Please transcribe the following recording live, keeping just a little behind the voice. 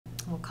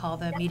We'll call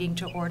the meeting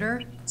to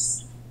order.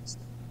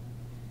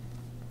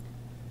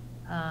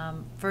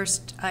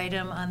 First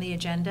item on the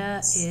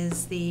agenda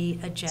is the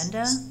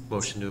agenda.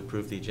 Motion to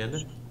approve the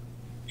agenda.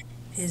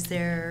 Is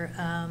there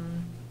I'll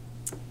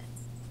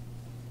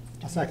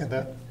second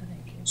that.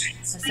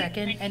 a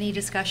second? Any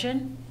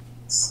discussion?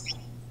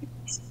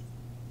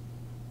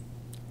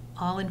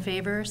 All in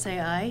favor, say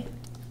aye.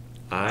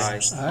 Aye.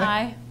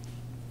 Aye.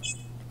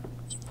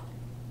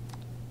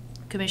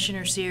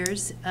 Commissioner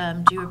Sears,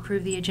 do you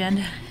approve the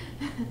agenda?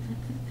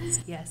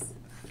 Yes.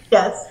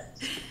 Yes.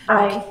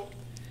 Aye.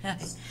 Aye.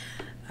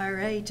 All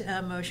right,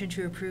 motion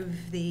to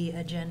approve the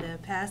agenda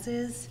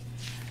passes.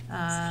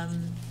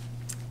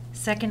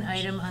 Second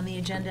item on the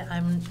agenda,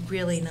 I'm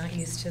really not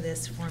used to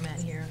this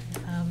format here,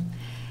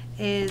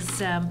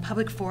 is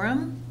public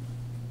forum.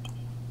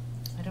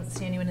 I don't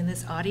see anyone in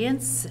this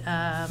audience.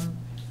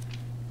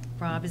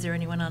 Rob, is there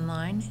anyone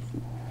online?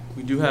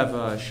 We do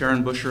have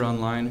Sharon Busher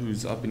online,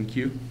 who's up in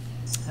queue.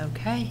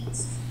 Okay.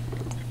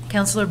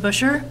 Councillor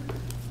Busher?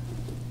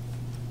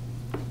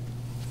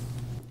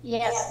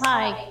 Yes,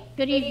 hi,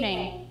 good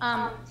evening.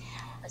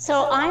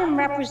 So I am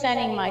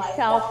representing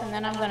myself, and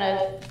then I'm going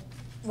to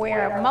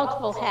wear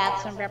multiple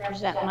hats and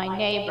represent my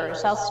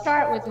neighbors. I'll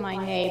start with my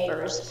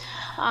neighbors,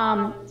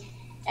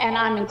 and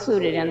I'm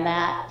included in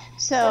that.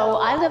 So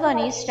I live on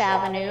East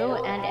Avenue,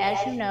 and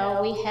as you know,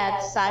 we had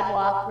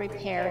sidewalk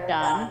repair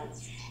done.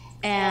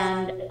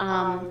 And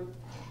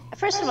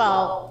first of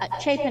all,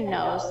 Chapin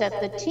knows that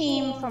the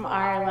team from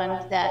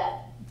Ireland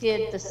that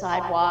did the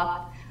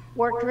sidewalk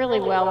worked really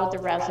well with the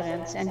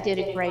residents and did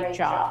a great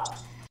job.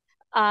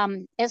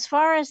 As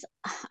far as,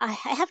 I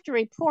have to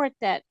report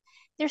that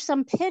there's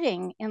some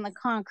pitting in the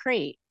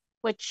concrete,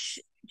 which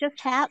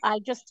I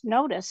just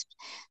noticed.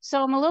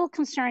 So I'm a little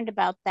concerned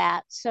about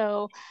that.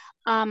 So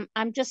I'm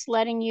just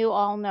letting you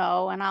all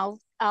know, and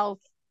I'll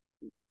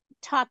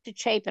talk to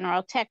Chapin, or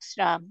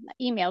I'll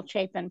email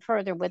Chapin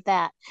further with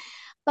that.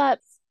 But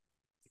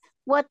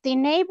what the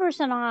neighbors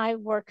and I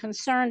were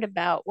concerned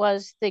about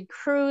was the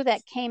crew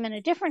that came in, a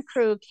different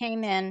crew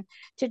came in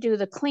to do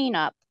the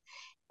cleanup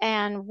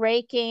and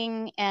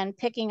raking and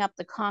picking up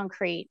the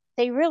concrete.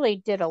 They really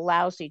did a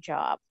lousy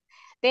job.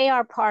 They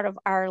are part of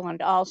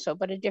Ireland also,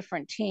 but a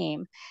different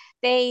team.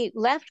 They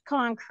left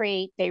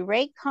concrete, they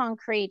raked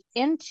concrete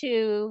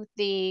into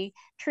the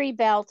tree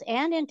belt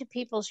and into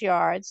people's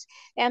yards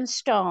and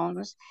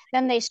stones.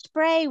 Then they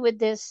spray with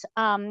this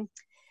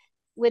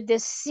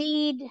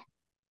seed,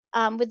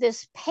 with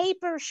this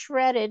paper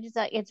shredded,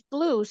 it's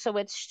blue, so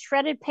it's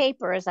shredded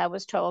paper, as I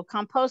was told,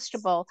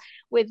 compostable,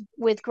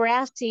 with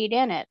grass seed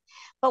in it.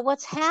 But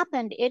what's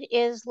happened, it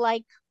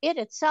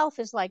itself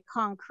is like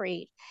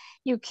concrete.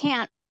 You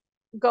can't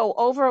go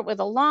over it with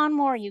a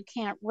lawnmower, you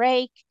can't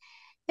rake.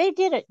 They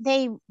did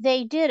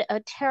a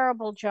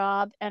terrible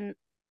job, and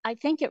I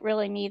think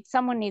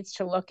someone needs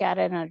to look at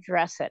it and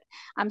address it.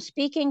 I'm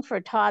speaking for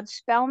Todd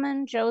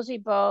Spellman, Josie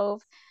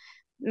Bove,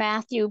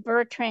 Matthew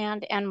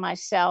Bertrand, and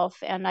myself,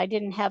 and I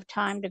didn't have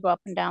time to go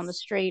up and down the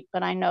street,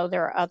 but I know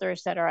there are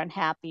others that are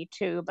unhappy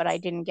too, but I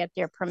didn't get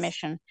their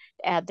permission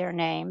to add their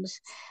names.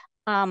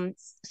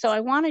 So I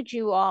wanted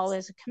you all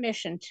as a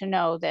commission to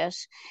know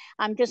this.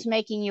 I'm just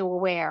making you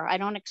aware. I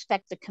don't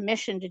expect the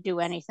commission to do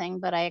anything,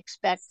 but I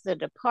expect the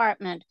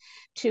department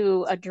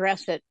to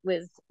address it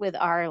with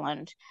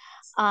Ireland.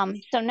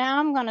 So now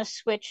I'm going to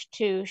switch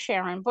to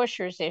Sharon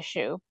Busher's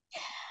issue.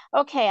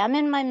 Okay, I'm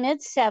in my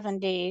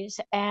mid-70s,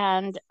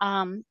 and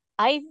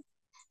I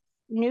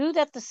knew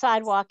that the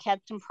sidewalk had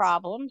some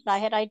problems. I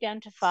had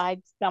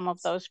identified some of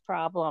those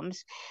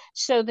problems.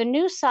 So the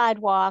new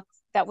sidewalk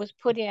that was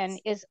put in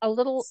is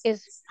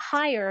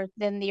higher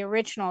than the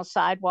original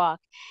sidewalk.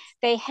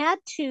 They had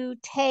to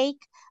take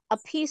a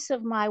piece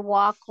of my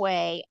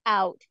walkway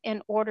out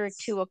in order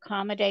to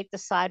accommodate the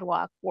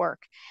sidewalk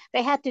work.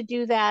 They had to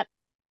do that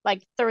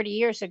like 30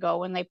 years ago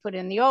when they put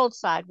in the old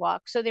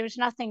sidewalk. So there's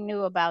nothing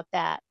new about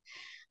that.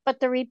 But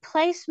the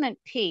replacement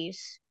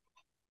piece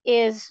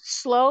is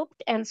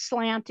sloped and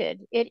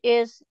slanted. It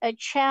is a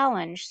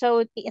challenge.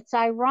 So it's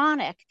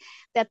ironic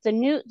that the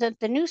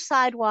new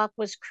sidewalk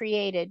was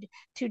created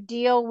to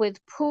deal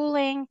with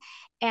pooling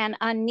and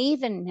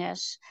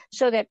unevenness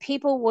so that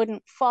people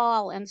wouldn't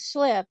fall and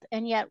slip.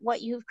 And yet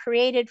what you've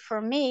created for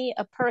me,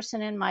 a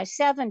person in my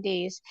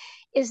 70s,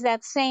 is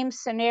that same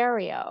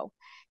scenario.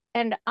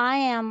 And I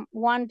am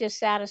one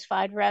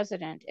dissatisfied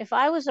resident. If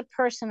I was a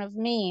person of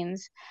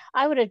means,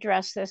 I would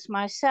address this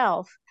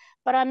myself.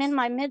 But I'm in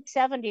my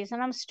mid-70s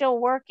and I'm still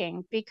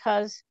working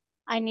because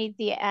I need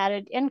the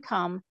added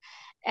income.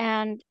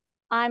 And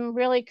I'm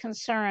really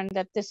concerned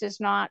that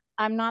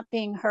I'm not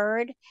being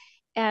heard.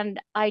 And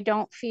I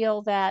don't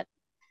feel that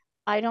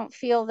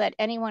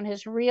anyone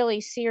has really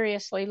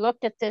seriously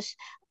looked at this.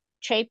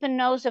 Chapin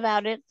knows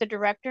about it, the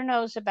director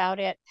knows about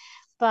it,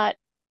 but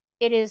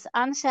it is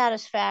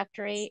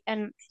unsatisfactory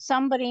and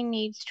somebody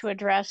needs to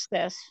address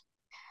this.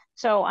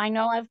 So I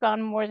know I've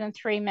gone more than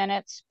 3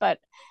 minutes, but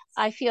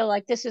I feel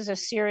like this is a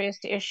serious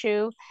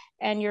issue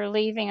and you're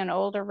leaving an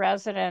older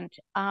resident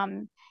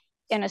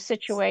in a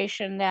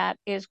situation that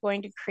is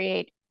going to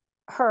create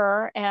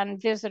her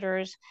and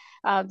visitors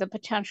the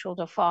potential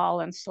to fall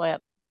and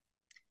slip.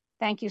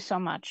 Thank you so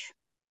much.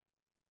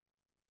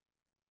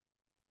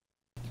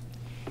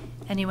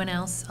 Anyone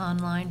else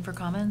online for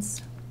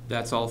comments?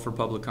 That's all for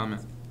public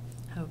comment.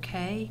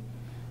 Okay.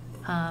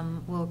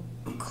 We'll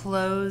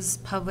close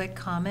public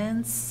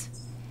comments.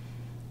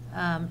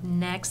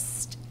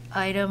 Next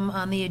item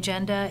on the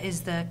agenda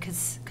is the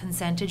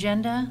consent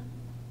agenda.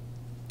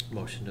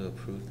 Motion to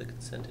approve the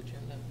consent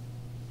agenda?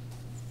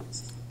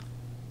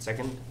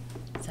 Second?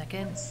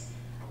 Second.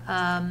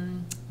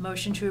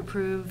 Motion to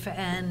approve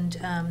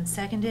and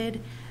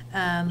seconded.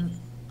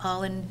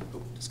 All in,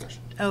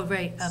 Discussion. oh,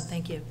 right,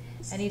 thank you.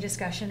 Any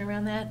discussion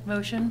around that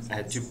motion? I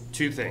had two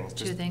things.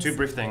 Two Just things. two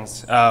brief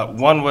things.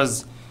 One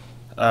was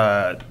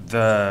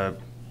the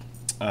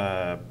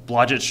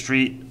Blodgett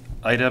Street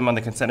item on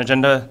the consent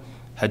agenda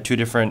had two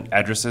different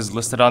addresses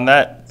listed on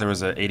that. There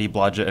was a 80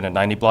 Blodgett and a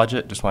 90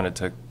 Blodgett. Just wanted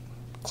to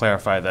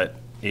clarify that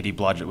 80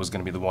 Blodgett was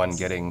going to be the one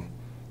getting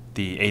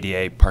the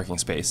ADA parking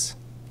space.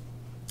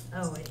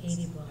 Oh, at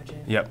 80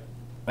 Blodgett. Yep.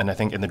 And I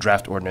think in the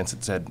draft ordinance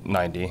it said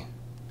 90.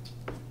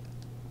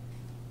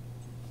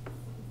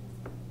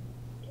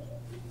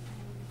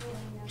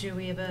 Do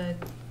we have a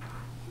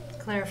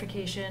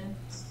clarification?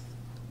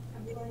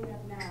 I'm pulling it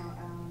up now.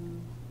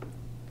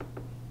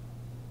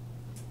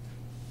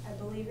 I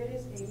believe it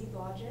is 80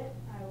 Blodgett.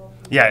 I will.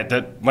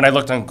 Yeah, when I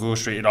looked on Google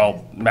Street, it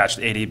all matched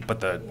 80, but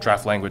the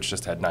draft language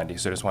just had 90.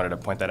 So I just wanted to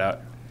point that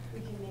out.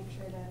 We can make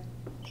sure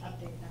to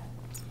update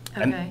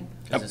that. And- Okay.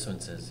 Because this one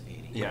says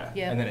 80. Yeah.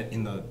 Yep. And then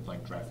in the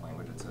draft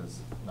language it says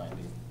 90.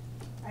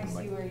 I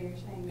see where you're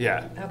saying.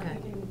 Yeah. Okay.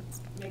 We can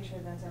make sure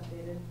that's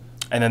updated.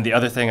 And then the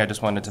other thing I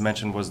just wanted to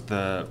mention was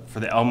for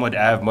the Elmwood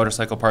Ave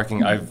motorcycle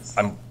parking.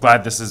 I'm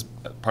glad this is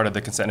part of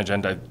the consent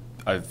agenda.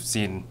 I've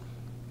seen,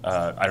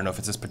 I don't know if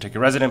it's this particular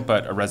resident,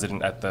 but a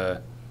resident at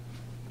the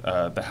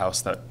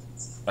house that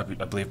I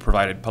believe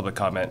provided public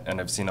comment, and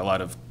I've seen a lot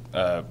of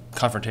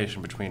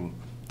confrontation between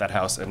that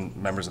house and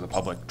members of the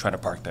public trying to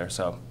park there.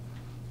 So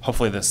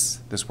hopefully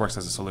this works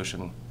as a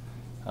solution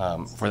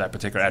for that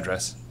particular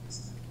address.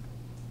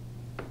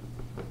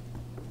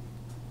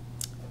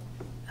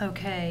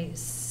 Okay,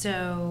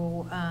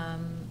 so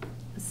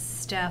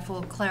staff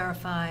will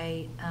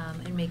clarify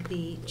and make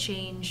the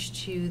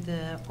change to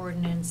the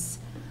ordinance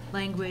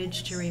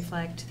language to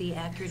reflect the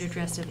accurate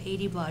address of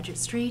 80 Blodgett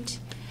Street.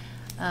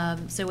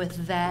 So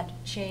with that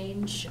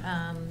change,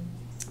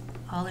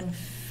 all in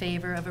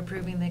favor of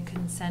approving the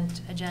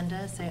consent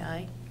agenda, say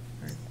aye.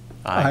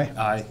 Aye.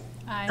 Aye.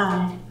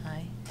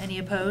 Aye. Any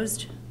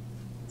opposed?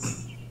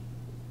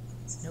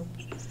 Nope.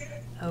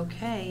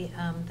 Okay,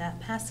 that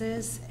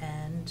passes,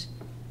 and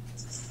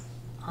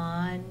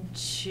on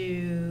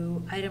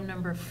to item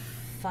number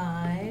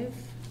 5,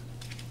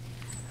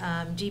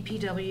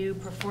 DPW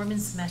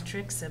performance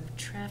metrics of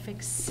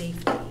traffic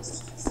safety.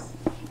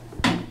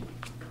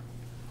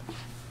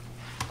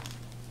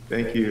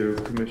 Thank you,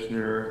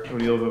 Commissioner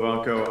O'Neill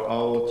Vivanco.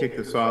 I'll kick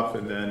this off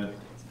and then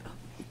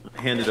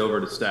hand it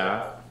over to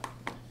staff.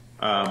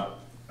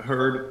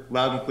 Heard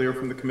loud and clear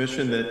from the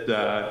commission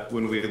that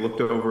when we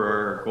looked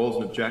over our goals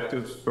and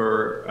objectives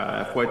for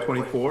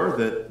FY24,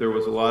 that there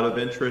was a lot of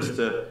interest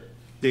to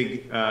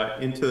dig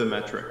into the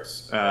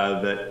metrics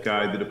that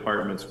guide the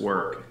department's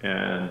work.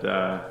 And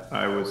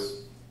I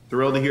was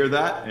thrilled to hear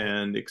that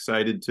and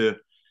excited to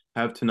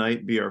have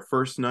tonight be our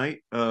first night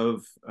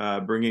of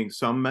bringing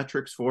some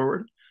metrics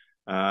forward.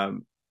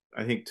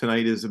 I think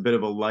tonight is a bit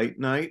of a light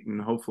night,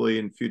 and hopefully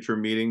in future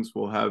meetings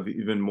we'll have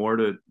even more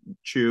to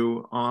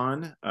chew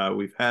on.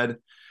 We've had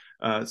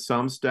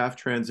some staff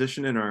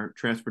transition in our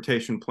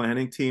transportation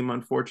planning team,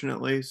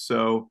 unfortunately.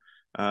 So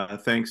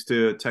thanks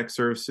to tech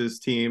services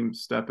team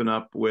stepping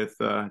up with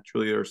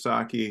Julia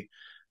Ursaki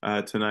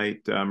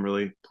tonight. I'm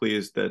really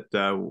pleased that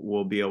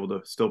we'll be able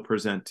to still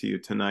present to you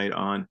tonight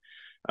on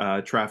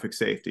traffic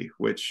safety,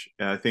 which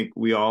I think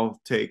we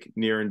all take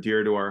near and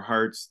dear to our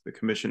hearts. The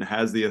commission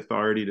has the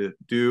authority to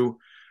do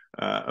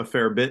a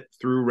fair bit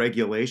through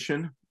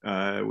regulation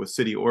with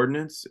city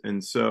ordinance.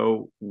 And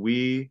so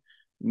we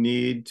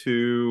need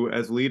to,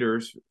 as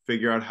leaders,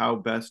 figure out how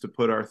best to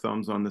put our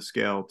thumbs on the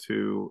scale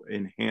to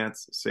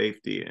enhance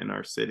safety in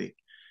our city.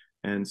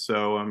 And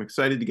so I'm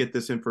excited to get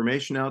this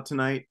information out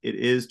tonight. It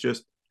is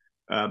just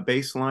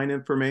baseline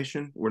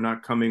information. We're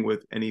not coming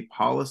with any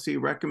policy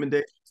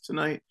recommendations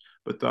tonight,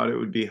 but thought it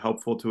would be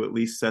helpful to at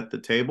least set the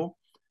table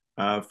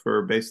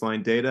for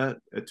baseline data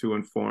to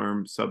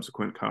inform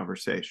subsequent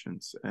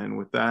conversations. And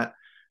with that,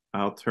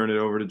 I'll turn it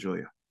over to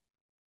Julia.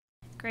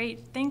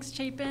 Great, thanks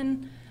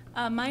Chapin.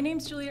 My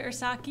name's Julia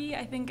Ursaki.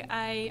 I think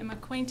I am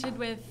acquainted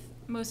with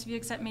most of you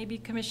except maybe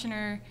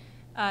Commissioner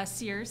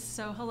Sears,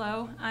 so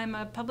hello. I'm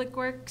a public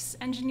works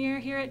engineer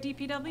here at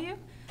DPW.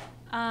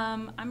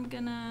 I'm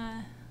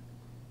gonna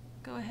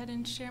go ahead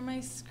and share my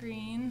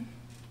screen.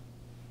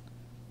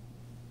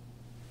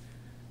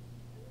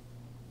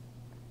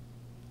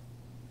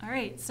 All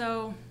right,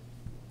 so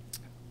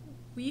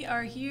we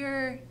are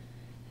here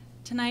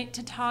tonight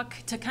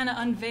to kind of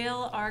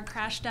unveil our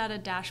crash data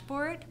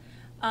dashboard,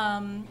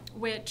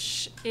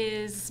 which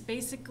is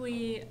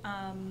basically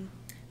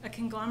a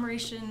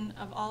conglomeration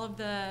of all of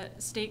the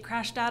state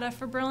crash data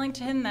for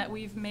Burlington that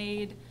we've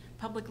made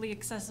publicly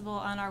accessible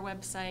on our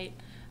website.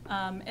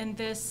 And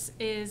this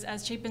is,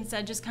 as Chapin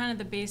said, just kind of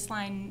the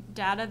baseline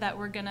data that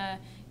we're going to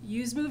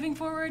use moving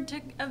forward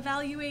to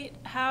evaluate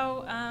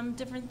how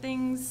different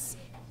things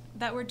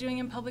that we're doing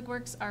in public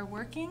works are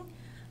working.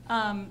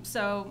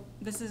 So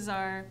this is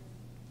our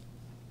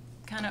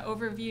kind of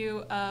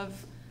overview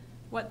of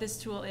what this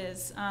tool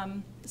is.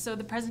 So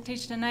the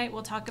presentation tonight,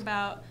 we'll talk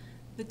about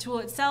the tool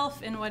itself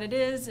and what it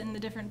is and the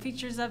different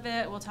features of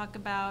it. We'll talk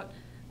about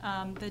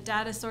the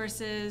data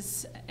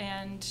sources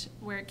and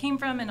where it came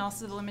from, and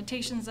also the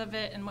limitations of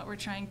it and what we're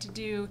trying to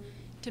do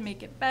to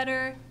make it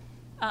better.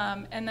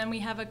 And then we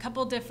have a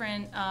couple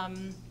different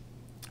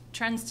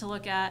trends to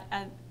look at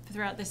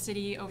throughout the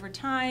city over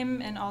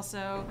time, and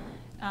also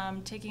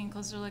taking a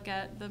closer look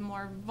at the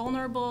more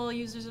vulnerable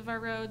users of our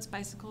roads,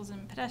 bicycles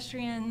and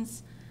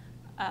pedestrians.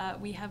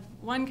 We have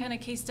one kind of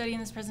case study in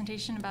this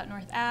presentation about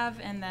North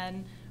Ave, and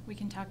then we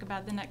can talk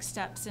about the next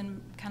steps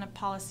and kind of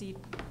policy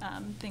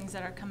things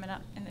that are coming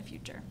up in the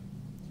future.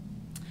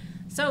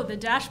 So the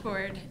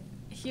dashboard,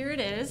 here it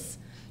is.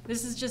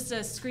 This is just a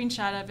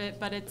screenshot of it,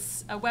 but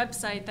it's a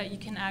website that you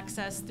can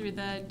access through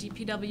the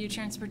DPW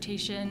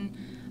transportation,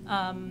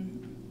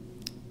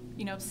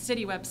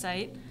 city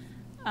website.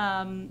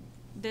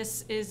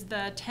 This is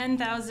the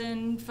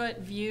 10,000-foot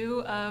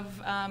view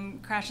of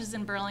crashes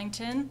in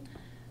Burlington.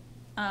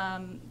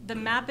 The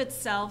map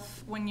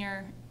itself, when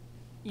you're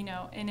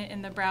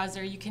in the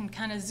browser, you can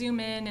kind of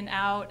zoom in and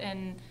out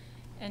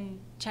and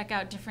check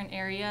out different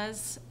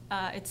areas.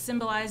 It's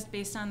symbolized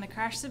based on the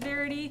crash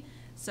severity,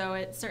 so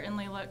it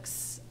certainly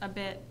looks a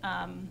bit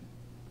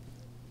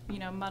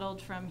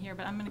muddled from here,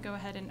 but I'm going to go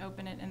ahead and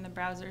open it in the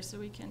browser so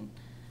we can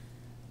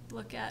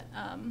look at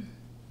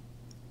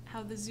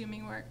how the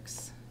zooming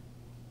works.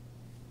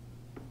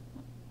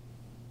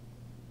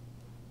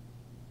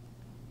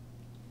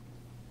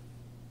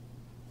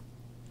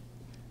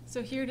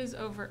 So here it is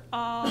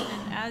overall,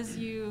 and as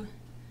you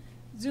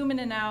zoom in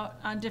and out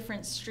on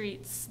different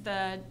streets,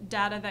 the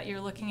data that you're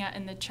looking at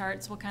in the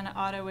charts will kind of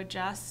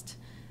auto-adjust.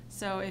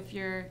 So if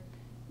you're,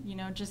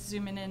 just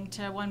zooming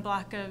into one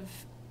block of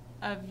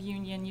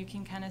Union, you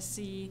can kind of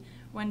see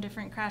when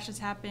different crashes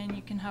happen.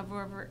 You can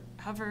hover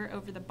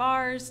over the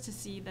bars to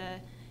see the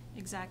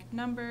exact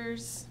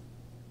numbers.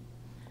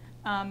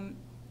 And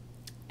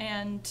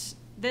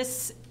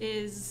this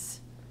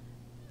is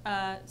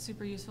a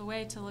super useful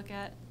way to look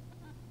at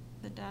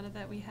the data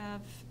that we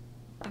have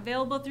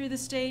available through the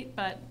state,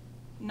 but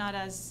not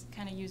as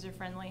kind of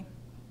user-friendly.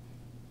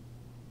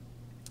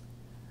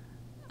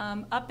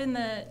 Up in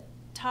the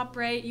top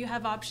right, you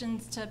have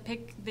options to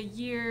pick the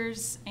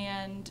years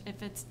and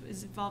if it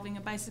is involving a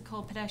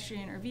bicycle,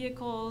 pedestrian, or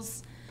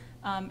vehicles.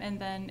 And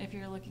then if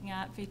you're looking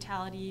at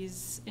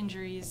fatalities,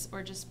 injuries,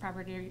 or just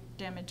property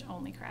damage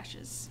only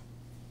crashes.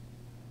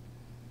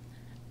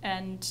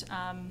 And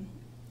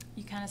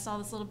you kind of saw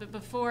this a little bit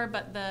before,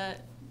 but the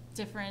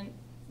different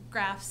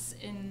graphs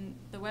in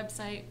the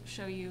website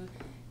show you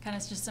kind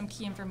of just some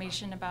key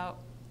information about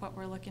what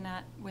we're looking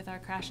at with our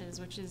crashes,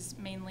 which is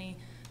mainly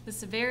the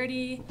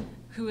severity,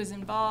 who is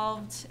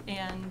involved,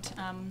 and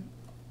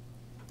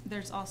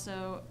there's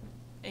also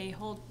a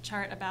whole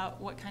chart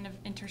about what kind of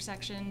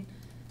intersection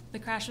the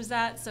crash was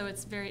at. So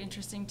it's very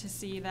interesting to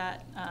see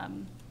that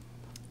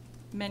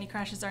many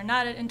crashes are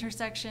not at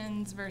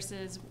intersections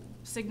versus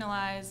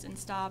signalized and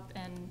stop,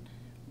 and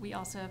we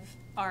also have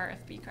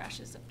RFB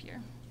crashes up here.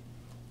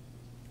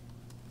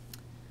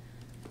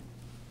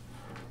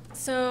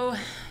 So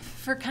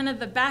for kind of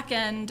the back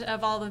end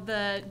of all of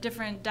the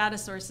different data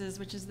sources,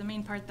 which is the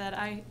main part that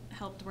I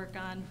helped work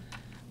on,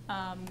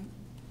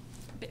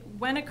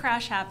 when a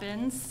crash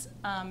happens,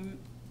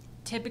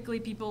 typically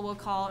people will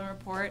call and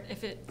report.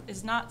 If it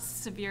is not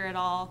severe at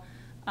all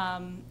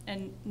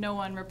and no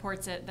one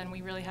reports it, then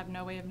we really have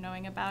no way of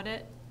knowing about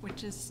it,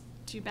 which is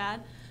too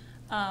bad.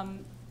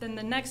 Then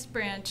the next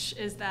branch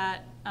is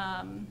that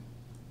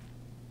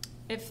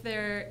if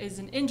there is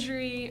an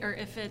injury or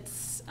if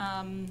it's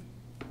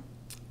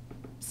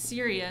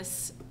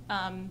serious,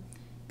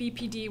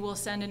 BPD will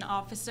send an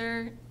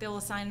officer, they'll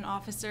assign an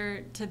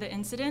officer to the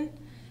incident.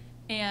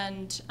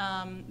 And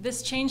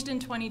this changed in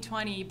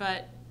 2020,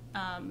 but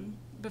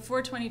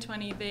before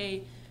 2020,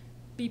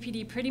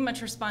 BPD pretty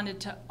much responded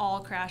to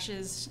all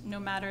crashes, no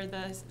matter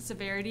the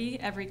severity,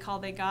 every call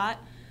they got.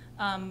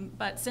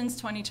 But since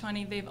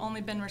 2020, they've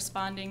only been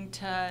responding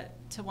to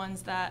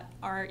ones that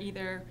are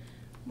either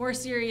more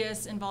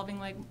serious, involving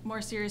like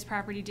more serious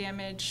property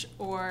damage,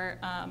 or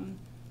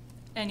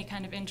any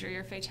kind of injury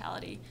or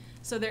fatality.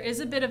 So there is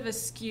a bit of a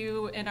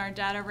skew in our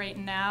data right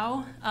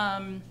now,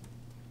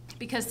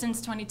 because since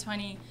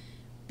 2020,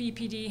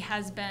 BPD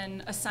has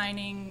been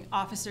assigning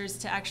officers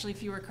to actually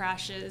fewer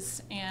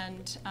crashes,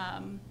 and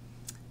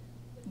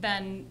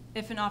then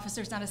if an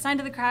officer's not assigned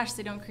to the crash,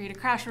 they don't create a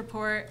crash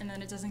report, and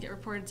then it doesn't get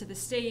reported to the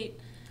state.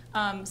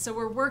 So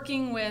we're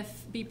working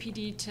with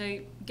BPD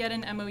to get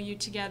an MOU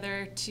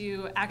together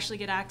to actually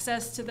get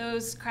access to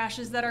those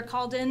crashes that are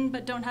called in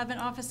but don't have an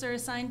officer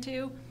assigned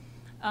to.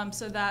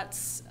 So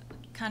that's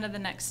kind of the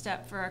next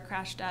step for our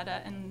crash data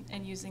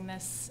and using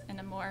this in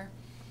a more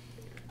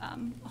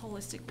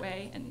holistic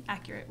way and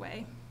accurate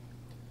way.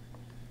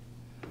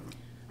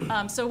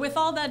 So with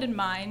all that in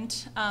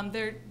mind,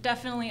 there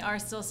definitely are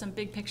still some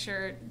big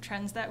picture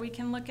trends that we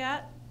can look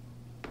at.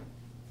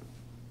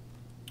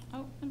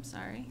 Oh, I'm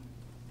sorry.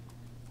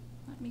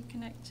 Let me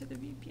connect to the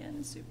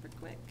VPN super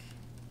quick.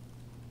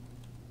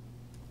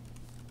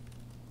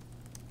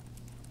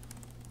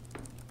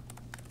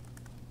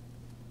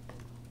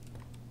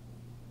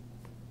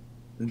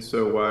 And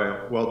so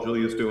while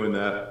Julia's doing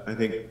that, I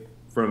think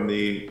from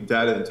the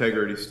data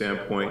integrity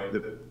standpoint, the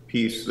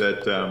piece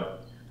that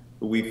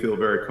we feel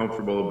very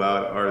comfortable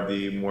about are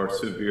the more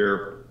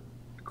severe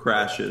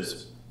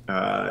crashes,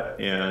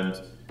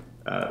 and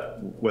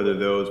whether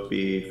those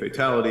be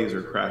fatalities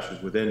or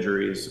crashes with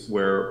injuries.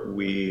 Where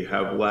we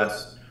have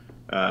less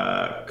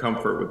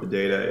comfort with the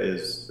data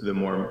is the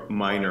more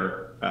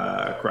minor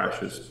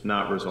crashes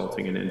not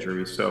resulting in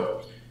injuries.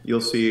 So you'll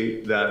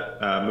see that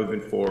moving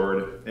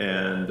forward,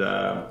 and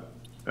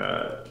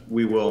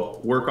we will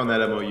work on that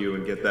MOU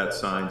and get that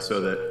signed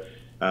so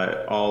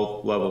that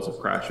all levels of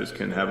crashes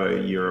can have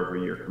a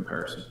year-over-year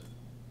comparison.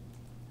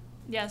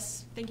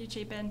 Yes, thank you,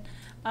 Chapin.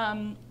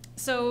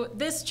 So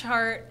this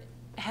chart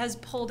has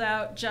pulled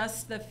out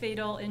just the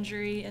fatal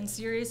injury and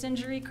serious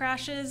injury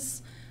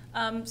crashes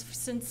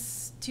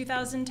since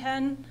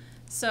 2010.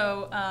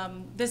 So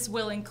this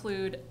will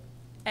include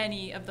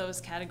any of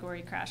those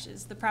category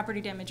crashes. The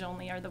property damage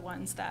only are the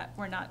ones that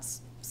we're not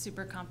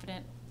super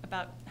confident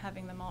about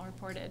having them all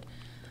reported.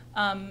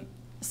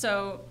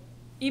 So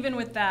even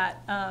with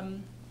that,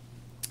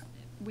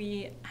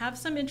 we have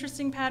some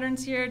interesting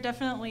patterns here.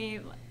 Definitely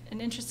an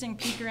interesting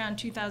peak around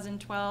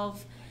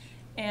 2012.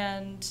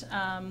 And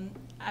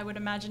I would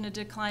imagine a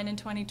decline in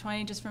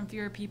 2020 just from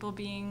fewer people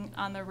being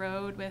on the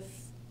road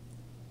with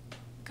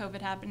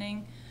COVID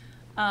happening.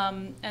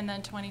 And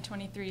then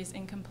 2023 is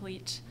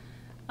incomplete.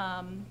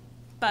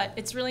 But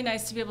it's really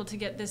nice to be able to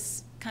get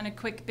this kind of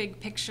quick, big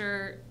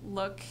picture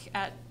look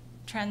at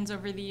trends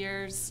over the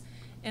years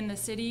in the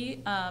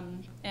city.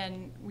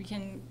 And we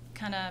can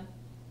kind of,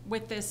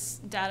 with this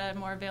data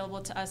more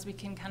available to us, we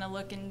can kind of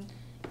look and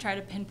try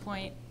to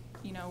pinpoint,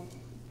 you know,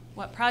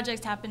 what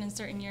projects happen in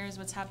certain years,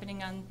 what's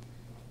happening on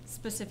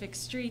specific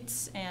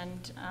streets,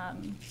 and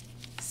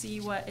see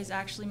what is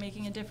actually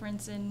making a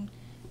difference in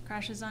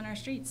crashes on our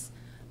streets.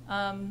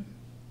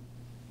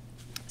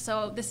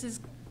 So this is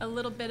a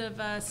little bit of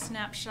a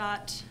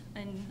snapshot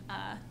in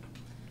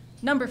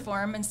number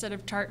form instead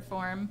of chart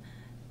form,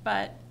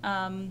 but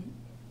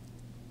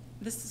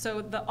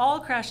so the all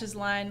crashes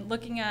line,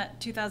 looking at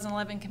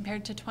 2011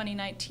 compared to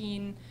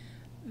 2019,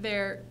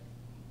 there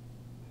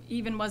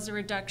even was a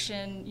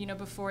reduction, you know,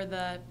 before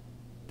the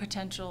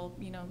potential,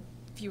 you know,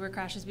 fewer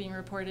crashes being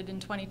reported in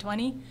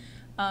 2020.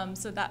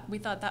 So that we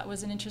thought that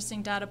was an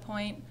interesting data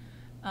point.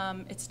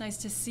 It's nice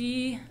to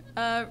see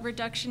a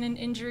reduction in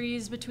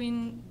injuries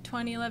between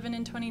 2011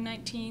 and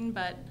 2019,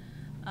 but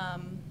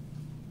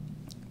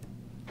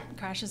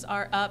crashes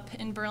are up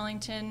in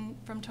Burlington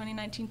from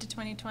 2019 to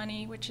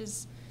 2020, which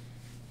is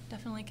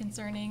definitely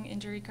concerning,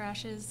 injury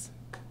crashes.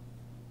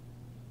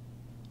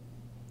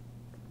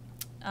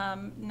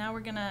 Now we're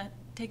gonna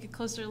take a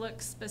closer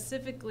look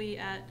specifically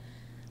at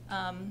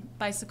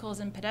bicycles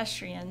and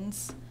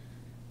pedestrians.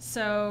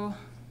 So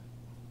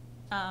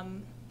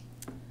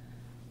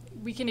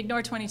we can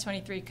ignore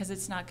 2023 because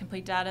it's not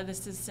complete data.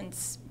 This is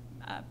since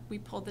we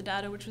pulled the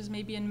data, which was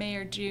maybe in May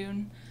or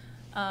June.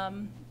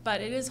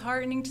 But it is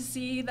heartening to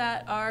see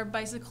that our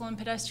bicycle and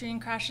pedestrian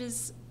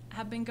crashes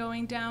have been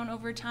going down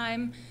over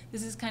time.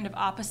 This is kind of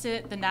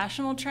opposite the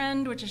national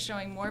trend, which is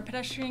showing more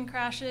pedestrian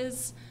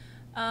crashes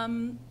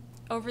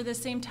over the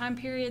same time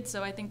period.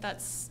 So I think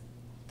that's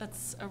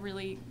a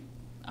really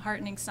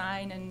heartening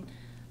sign,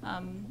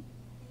 and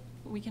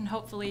we can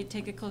hopefully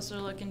take a closer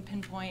look and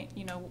pinpoint,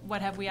 you know,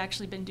 what have we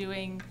actually been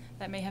doing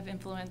that may have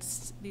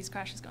influenced these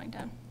crashes going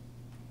down.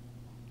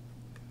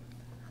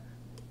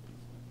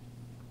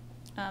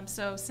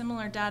 So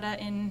similar data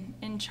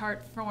in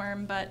chart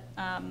form, but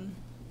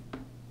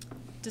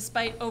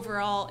despite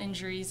overall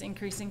injuries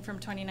increasing from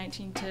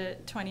 2019 to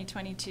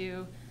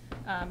 2022,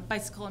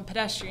 bicycle and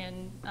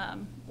pedestrian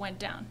went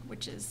down,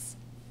 which is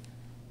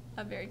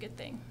a very good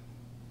thing.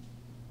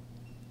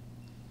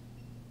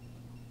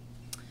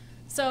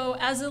 So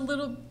as a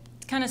little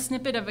kind of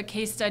snippet of a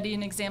case study,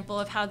 an example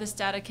of how this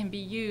data can be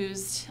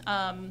used,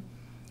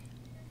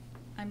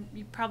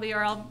 you probably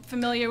are all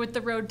familiar with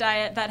the road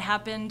diet that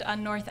happened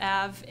on North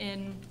Ave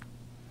in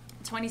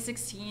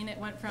 2016. It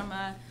went from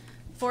a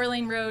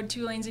 4-lane road,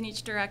 2 lanes in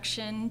each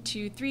direction,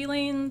 to 3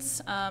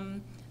 lanes.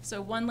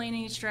 So 1 lane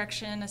in each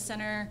direction, a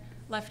center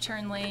left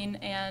turn lane,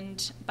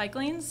 and bike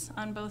lanes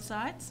on both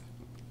sides.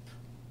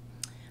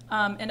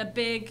 And a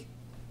big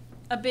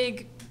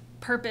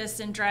purpose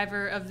and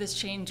driver of this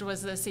change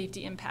was the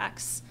safety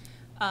impacts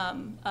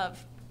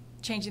of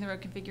changing the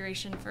road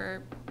configuration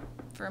for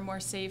a more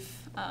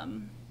safe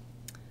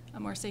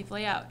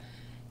layout.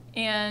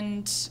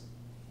 And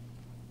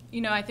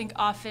you know, I think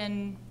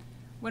often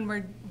when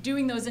we're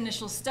doing those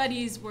initial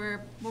studies,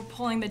 we're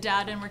pulling the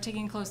data and we're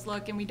taking a close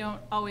look, and we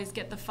don't always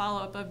get the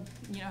follow-up of,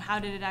 how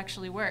did it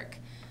actually work?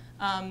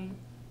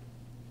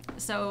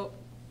 So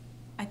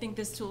I think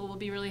this tool will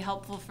be really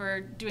helpful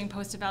for doing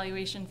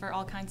post-evaluation for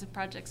all kinds of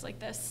projects like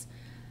this.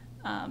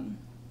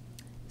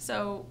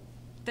 So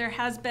there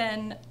has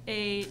been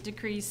a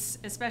decrease,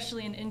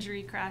 especially in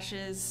injury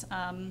crashes.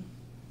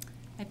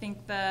 I think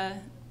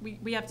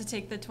we have to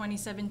take the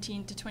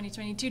 2017 to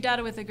 2022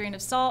 data with a grain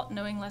of salt,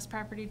 knowing less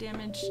property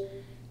damage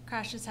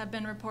crashes have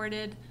been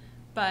reported,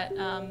 but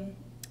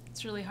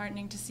it's really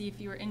heartening to see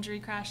fewer injury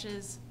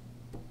crashes.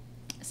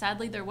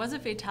 Sadly, there was a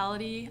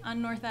fatality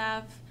on North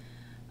Ave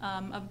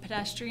of a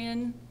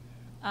pedestrian.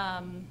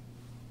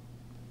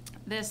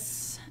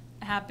 This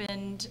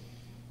happened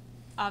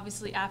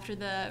obviously after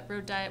the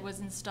road diet was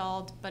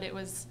installed, but it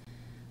was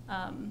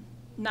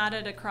not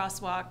at a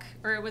crosswalk,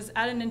 or it was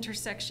at an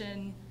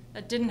intersection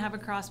that didn't have a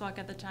crosswalk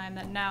at the time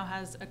that now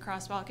has a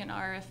crosswalk and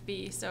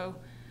RFB. So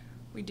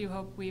we do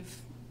hope we've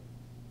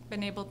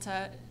been able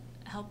to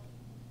help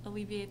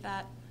alleviate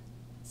that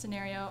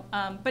scenario.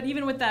 But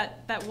even with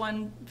that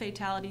one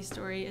fatality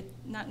story, it's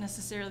not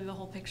necessarily the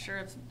whole picture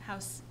of how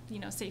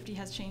safety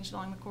has changed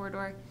along the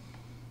corridor.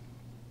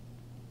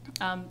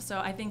 So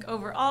I think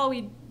overall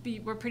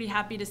we're pretty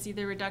happy to see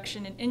the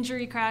reduction in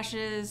injury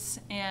crashes,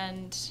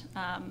 and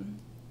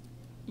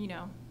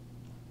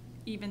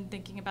even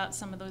thinking about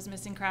some of those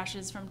missing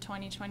crashes from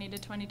 2020 to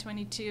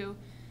 2022,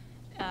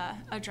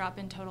 a drop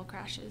in total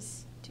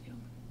crashes too.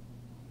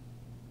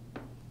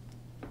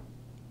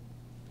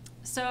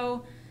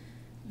 So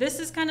this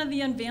is kind of the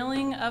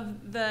unveiling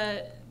of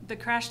the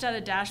crash data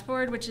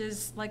dashboard, which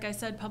is, like I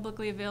said,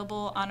 publicly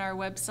available on our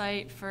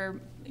website for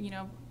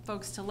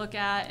folks to look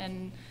at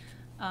and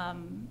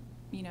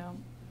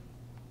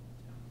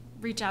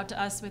reach out to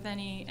us with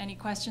any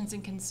questions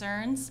and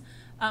concerns.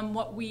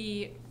 What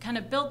we kind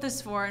of built this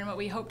for, and what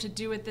we hope to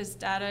do with this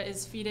data,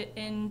 is feed it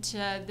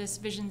into this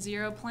Vision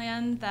Zero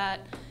plan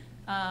that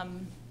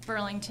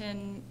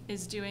Burlington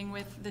is doing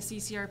with the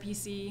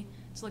CCRPC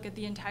to look at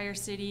the entire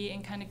city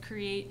and kind of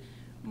create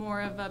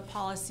more of a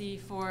policy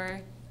for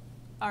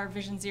our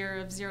Vision Zero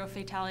of zero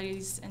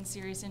fatalities and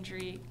serious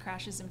injury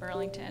crashes in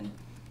Burlington.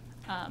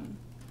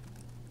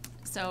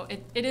 So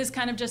it is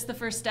kind of just the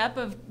first step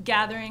of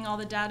gathering all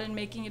the data and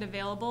making it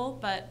available,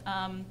 but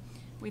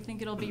we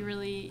think it'll be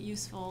really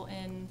useful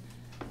in,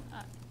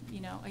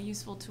 a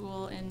useful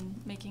tool in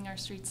making our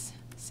streets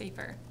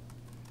safer.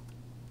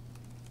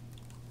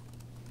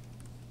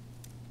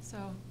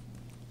 So,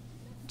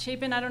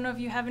 Chapin, I don't know if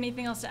you have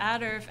anything else to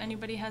add, or if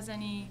anybody has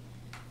any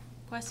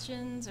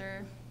questions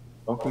or.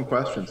 Welcome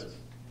questions.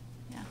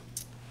 Yeah.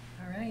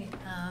 All right,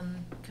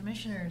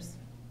 commissioners.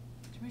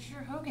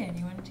 Commissioner Hogan,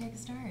 you want to take a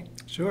start?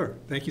 Sure.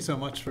 Thank you so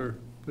much for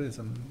this.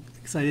 I'm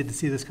excited to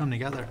see this come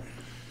together.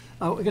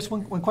 I guess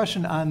one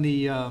question on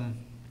the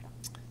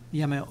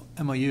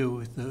MOU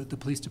with the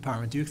police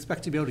department. Do you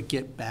expect to be able to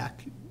get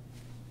back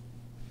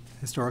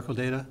historical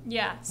data?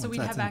 Yeah, so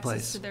we'd have access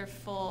place? to their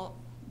full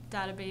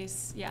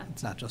database, yeah.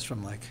 It's not just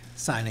from like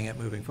signing it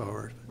moving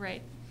forward.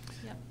 Right,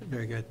 yep.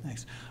 Very good,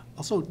 thanks.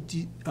 Also, it's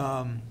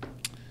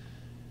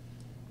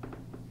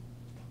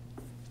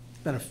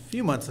been a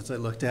few months since I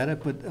looked at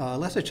it, but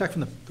last I checked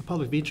from the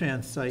public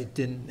VTrans site,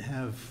 didn't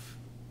have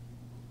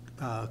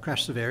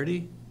crash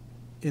severity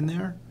in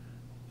there.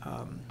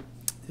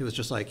 It was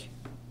just like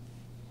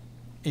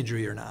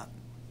injury or not,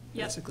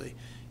 Yep. basically.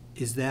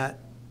 Is that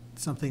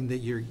something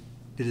that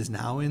is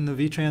now in the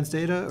VTrans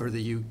data, or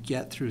that you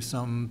get through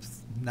some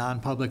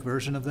non-public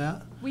version of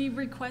that? We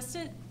request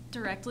it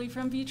directly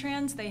from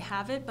VTrans. They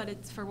have it, but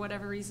it's for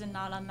whatever reason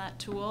not on that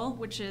tool,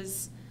 which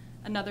is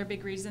another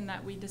big reason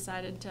that we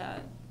decided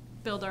to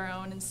build our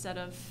own instead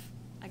of,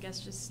 I guess,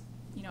 just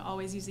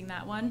always using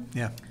that one.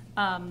 Yeah.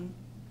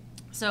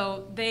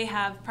 So they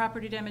have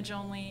property damage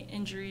only,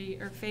 injury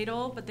or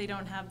fatal, but they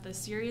don't have the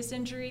serious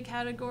injury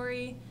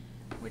category,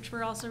 which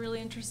we're also really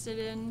interested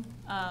in,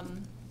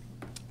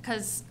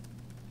 because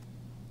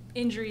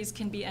injuries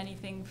can be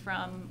anything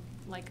from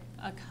like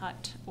a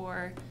cut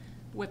or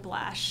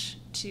whiplash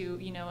to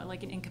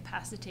like an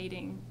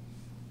incapacitating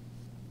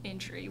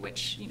injury,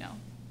 which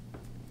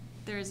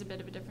there is a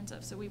bit of a difference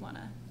of. So we want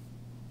to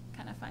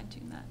kind of fine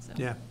tune that. So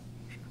Yeah.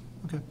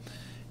 Okay.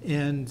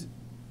 And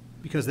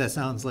because that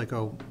sounds like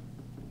a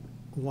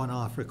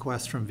one-off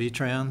request from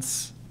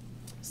VTrans,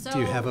 So do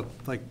you have a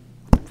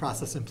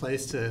process in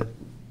place to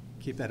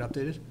keep that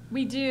updated?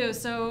 we do.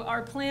 So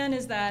our plan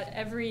is that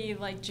every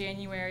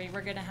January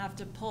we're going to have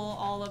to pull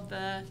all of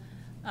the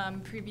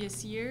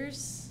previous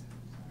years.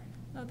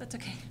 Oh, that's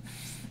okay.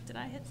 Did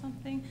I hit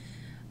something?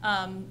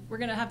 We're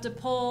going to have to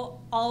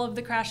pull all of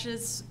the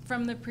crashes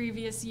from the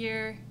previous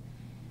year,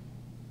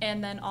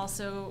 and then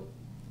also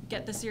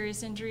get the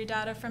serious injury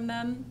data from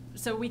them.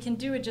 So we can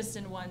do it just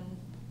in one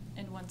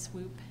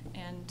swoop,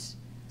 and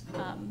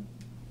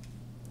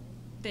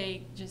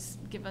they just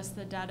give us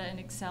the data in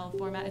Excel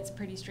format. It's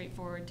pretty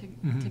straightforward to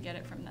get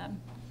it from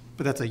them.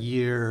 But that's a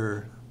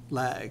year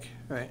lag,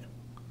 right?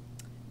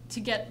 To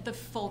get the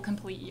full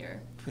complete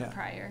year Yeah.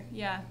 prior,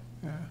 yeah.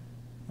 Yeah.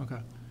 Okay.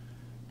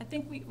 I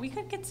think we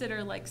could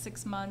consider like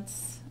 6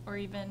 months or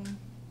even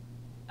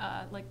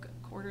like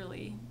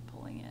quarterly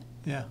pulling it.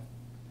 Yeah.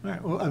 All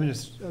right. Well, I'll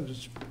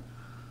just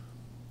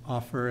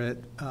offer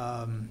it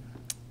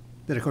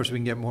that, of course, we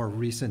can get more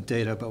recent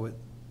data, but with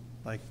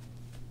like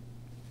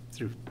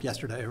through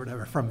yesterday or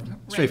whatever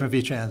straight from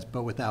VTrans,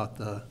 but without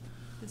the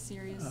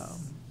serious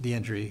the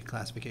injury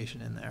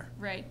classification in there.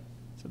 Right.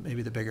 So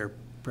maybe the bigger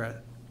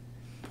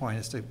point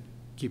is to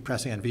keep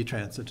pressing on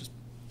VTrans to just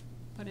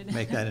Put it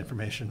make that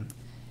information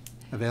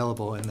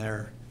available in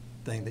their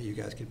thing that you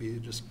guys could be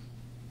just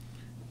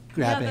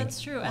grabbing. Yeah,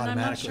 that's true, and I'm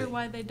not sure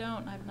why they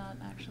don't. I've not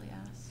actually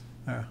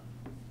asked.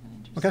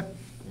 Okay.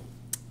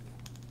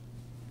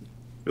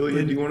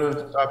 Julia, do you want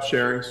to stop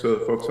sharing so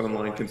the folks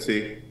online can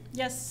see?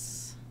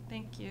 Yes,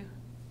 thank you.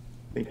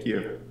 Thank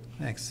you.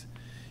 Thanks.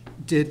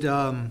 Did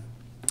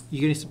you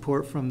get any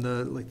support from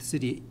the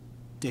city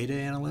data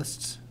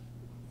analysts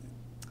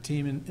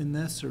team in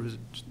this, or was it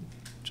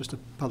just a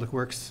public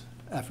works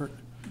effort?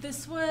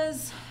 This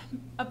was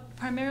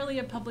primarily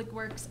a public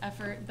works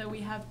effort, though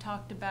we have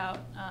talked about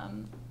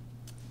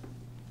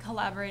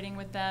collaborating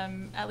with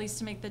them, at least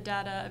to make the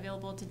data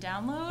available to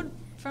download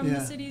from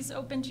the city's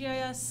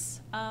OpenGIS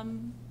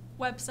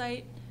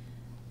website.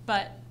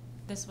 But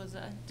this was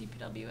a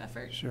DPW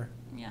effort. Sure.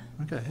 Yeah.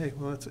 Okay. Hey,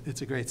 well,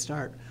 it's a great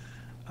start.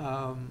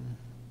 Got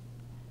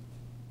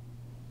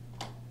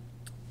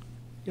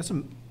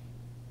some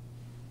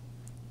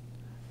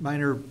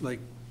minor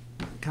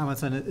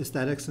comments on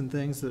aesthetics and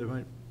things that I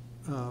might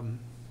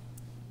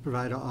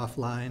provide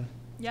offline.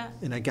 Yeah.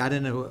 And I got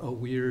in a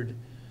weird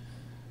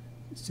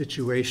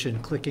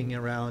situation clicking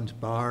around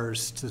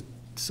bars to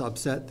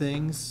subset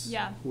things.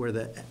 Yeah. Where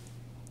the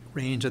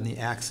range on the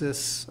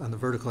axis, on the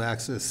vertical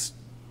axis,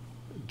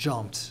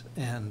 jumped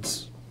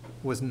and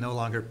was no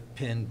longer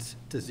pinned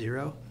to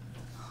 0.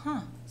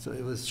 Huh. So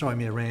it was showing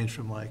me a range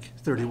from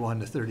 31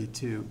 to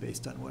 32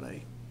 based on what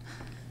I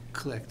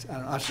clicked. I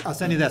don't know, I'll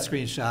send you that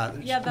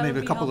screenshot. Yeah, that maybe would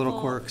a be couple little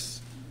helpful.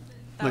 quirks.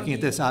 That Looking would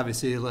at be- this,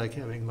 obviously,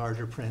 having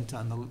larger print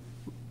on the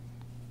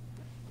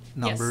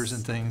numbers Yes,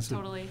 and things.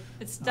 Totally.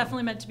 It's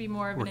definitely meant to be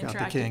more of an work out the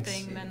interactive kinks.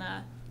 thing than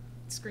a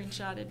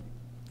screenshotted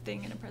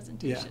thing in a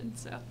presentation.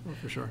 So Well,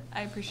 for sure.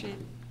 I appreciate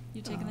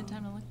you taking the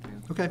time to look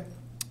through. Okay.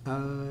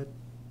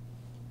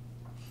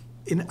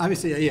 And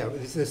obviously,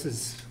 this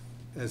is,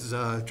 as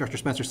Director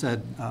Spencer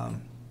said,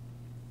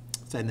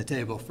 setting the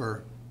table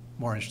for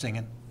more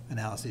interesting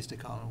analyses to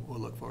come. We'll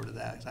look forward to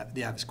that.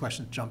 The obvious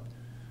questions jump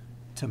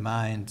to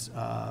mind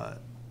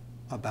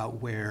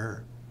about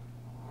where,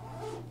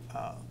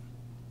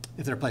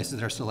 if there are places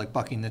that are still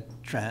bucking the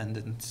trend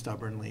and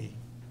stubbornly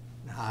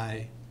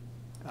high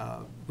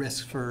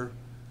risk for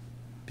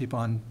people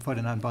on foot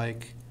and on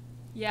bike.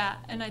 Yeah,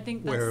 and I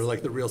think that's... Where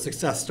the real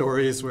success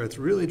stories where it's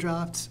really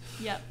dropped.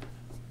 Yep.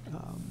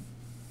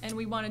 And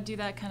we want to do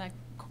that kind of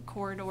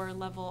corridor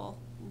level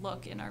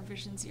look in our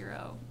Vision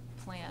Zero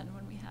plan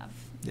when we have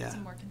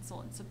some more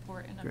consultant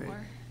support and a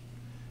more...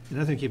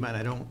 Another thing to keep in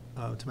mind,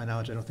 to my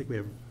knowledge, I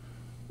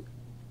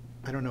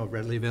don't know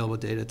readily available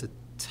data to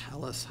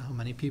tell us how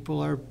many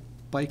people are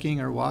biking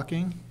or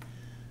walking.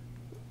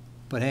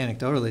 But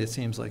anecdotally, it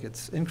seems like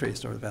it's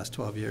increased over the past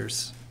 12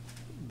 years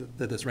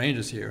that this range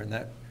is here, and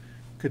that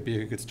could be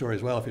a good story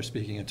as well if you're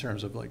speaking in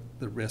terms of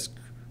the risk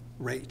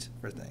rate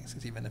for things.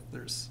 Because even if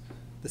there's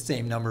the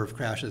same number of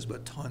crashes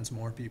but tons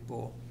more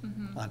people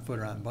on foot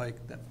or on bike,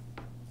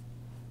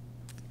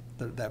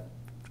 that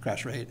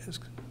crash rate has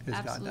gone down.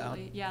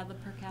 Absolutely, yeah, the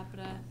per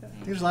capita. I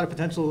think there's a lot of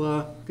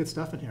potential good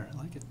stuff in here. I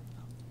like it.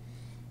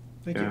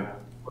 Thank you.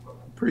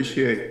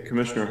 Appreciate,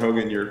 Commissioner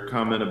Hogan, your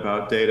comment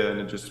about data,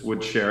 and I just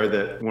would share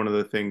that one of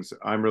the things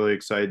I'm really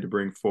excited to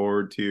bring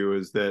forward to you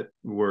is that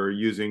we're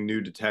using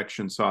new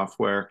detection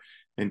software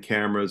and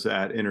cameras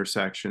at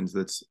intersections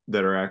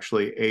that are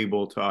actually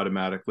able to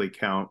automatically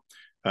count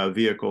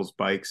vehicles,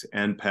 bikes,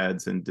 and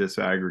peds and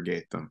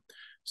disaggregate them.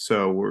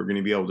 So we're going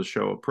to be able to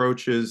show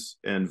approaches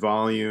and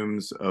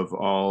volumes of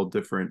all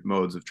different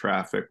modes of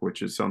traffic,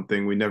 which is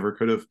something we never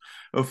could have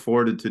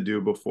afforded to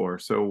do before.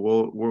 So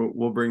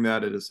we'll bring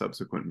that at a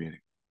subsequent meeting.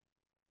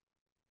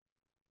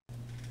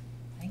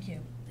 Thank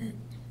you.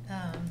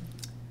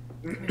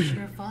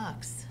 Commissioner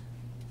Fox.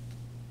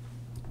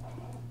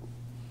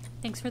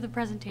 Thanks for the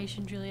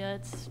presentation, Julia.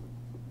 It's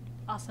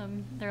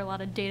awesome. There are a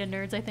lot of data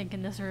nerds, I think,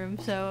 in this room.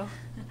 So,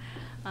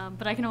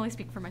 but I can only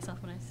speak for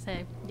myself when I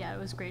say, yeah, it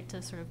was great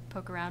to sort of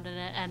poke around in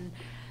it. And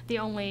the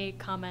only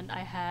comment I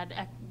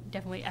had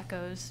definitely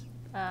echoes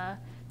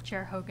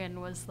Chair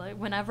Hogan was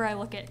whenever I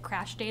look at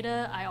crash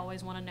data, I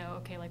always want to know,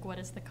 okay, what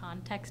is the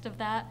context of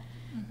that?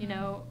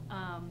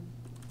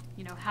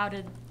 How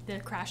did the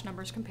crash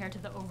numbers compare to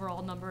the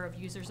overall number of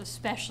users,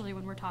 especially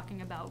when we're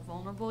talking about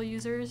vulnerable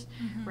users,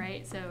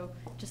 right? So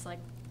just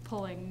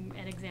pulling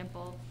an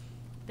example,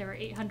 there were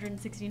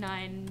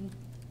 869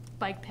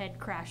 bike ped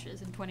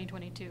crashes in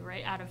 2022,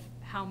 right? Out of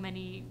how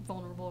many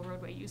vulnerable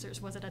roadway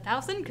users? Was it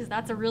 1,000? Because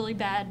that's a really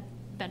bad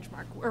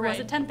benchmark. Or was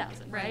it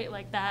 10,000, right?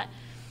 That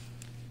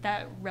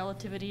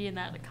relativity and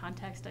that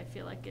context, I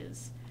feel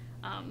is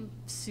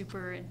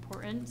super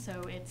important.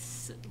 So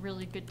it's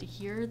really good to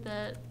hear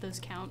that those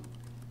count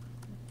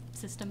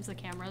systems, the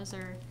cameras,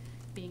 are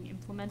being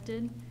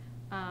implemented.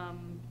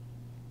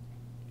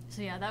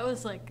 So yeah, that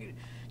was like,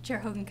 Chair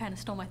Hogan kind of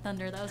stole my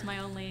thunder. That was my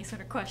only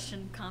sort of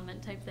question,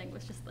 comment type thing,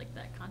 was just like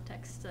that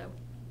context. So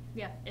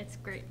yeah, it's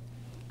great.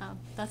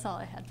 That's all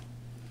I had.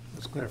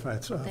 Let's clarify,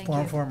 it's Thank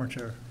forum you. former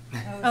chair.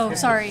 Oh,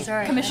 sorry,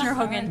 Commissioner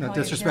Sorry. Hogan. No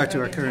disrespect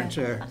to our current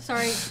chair.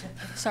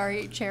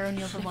 Sorry, Chair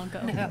O'Neill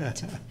Blanco. No,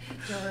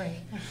 don't worry.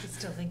 I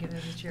still think of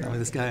it as Chair. Not with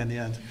this guy in the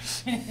end.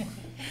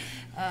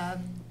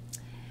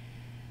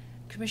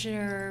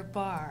 Commissioner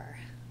Barr.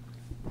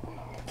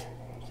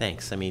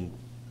 Thanks. I mean,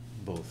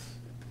 both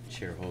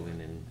Chair Hogan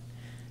and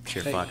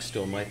Chair Fox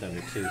stole my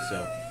thunder too,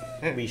 so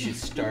we should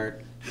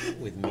start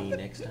with me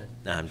next time.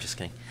 No, I'm just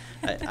kidding.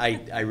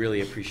 I really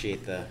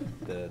appreciate the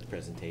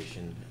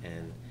presentation,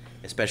 and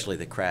especially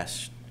the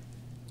crash,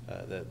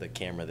 the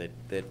camera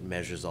that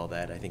measures all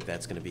that. I think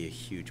that's going to be a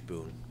huge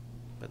boon,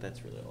 but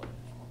that's really all I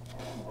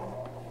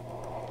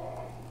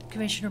have.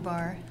 Commissioner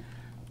Barr,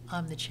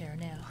 I'm the chair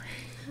now.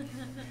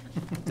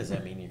 Does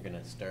that mean you're going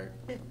to start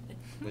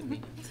with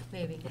me?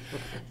 Maybe.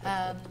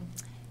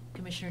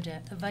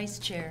 Vice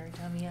Chair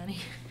Damiani.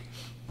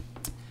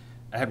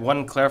 I had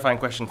one clarifying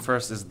question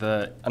first. Is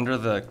under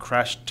the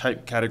crash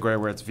type category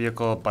where it's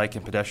vehicle, bike,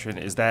 and pedestrian,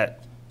 is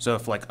that, so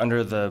if like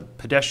under the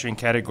pedestrian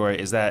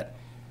category,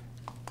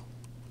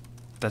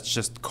 that's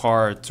just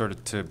car sort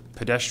of to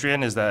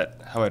pedestrian? Is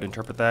that how I'd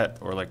interpret that?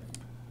 Or like?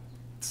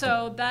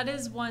 So that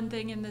is one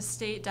thing in the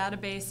state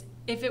database.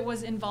 If it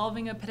was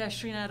involving a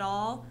pedestrian at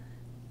all,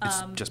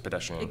 It's just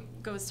pedestrian.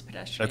 it goes to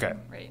pedestrian. Okay.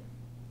 Right.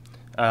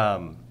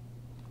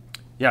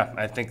 Yeah,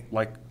 I think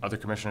like other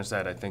commissioners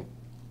said, I think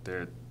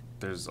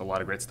there's a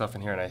lot of great stuff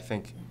in here, and I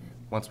think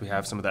once we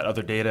have some of that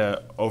other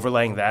data,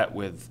 overlaying that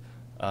with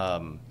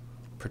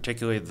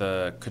particularly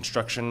the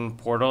construction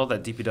portal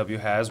that DPW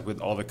has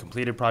with all the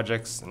completed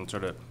projects and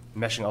sort of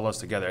meshing all those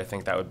together, I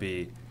think that would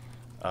be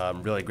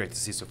really great to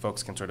see, so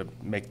folks can sort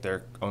of make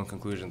their own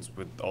conclusions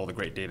with all the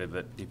great data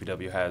that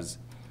DPW has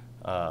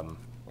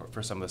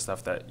for some of the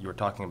stuff that you were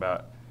talking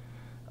about.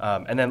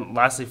 And then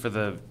lastly, for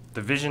the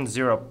Vision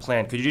Zero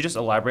plan, could you just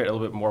elaborate a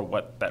little bit more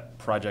what that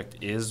project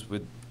is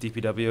with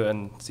DPW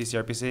and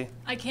CCRPC?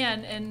 I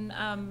can, and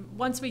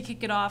once we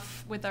kick it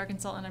off with our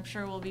consultant, I'm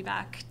sure we'll be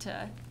back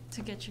to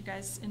get you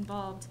guys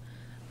involved.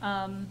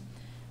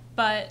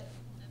 But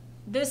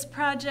this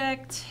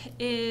project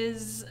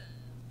it's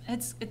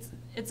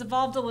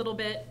evolved a little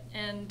bit,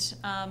 and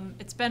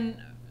it's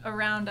been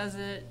around as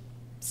a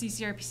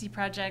CCRPC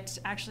project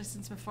actually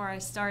since before I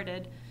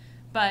started.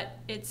 But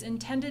it's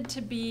intended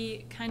to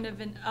be kind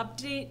of an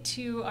update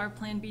to our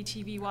Plan B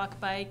TV walk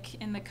bike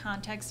in the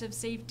context of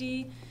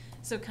safety.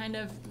 So kind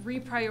of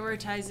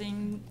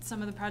reprioritizing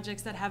some of the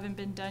projects that haven't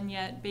been done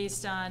yet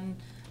based on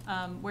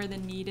where the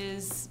need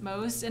is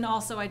most, and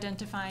also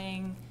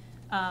identifying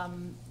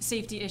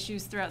safety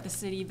issues throughout the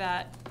city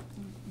that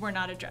were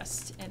not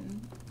addressed in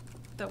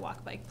the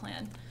walk bike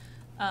plan.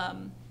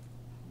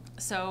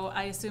 So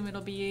I assume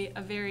it'll be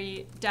a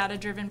very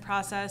data-driven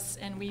process,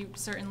 and we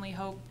certainly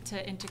hope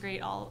to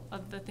integrate all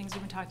of the things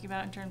we've been talking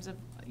about in terms of,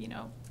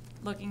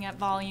 looking at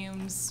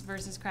volumes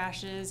versus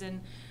crashes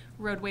and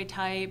roadway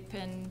type,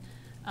 and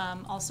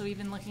also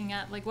even looking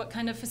at like what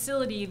kind of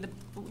facility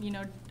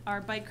are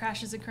bike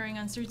crashes occurring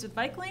on streets with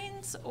bike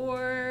lanes,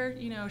 or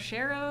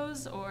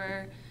sharrows,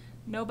 or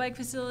no bike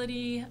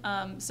facility.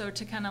 So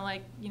to kind of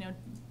like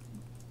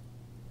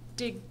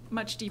dig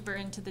much deeper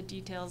into the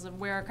details of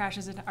where our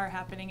crashes are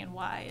happening and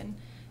why,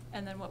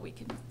 and then what we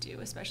can do,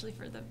 especially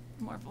for the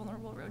more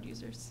vulnerable road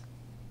users.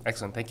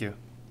 Excellent, thank you.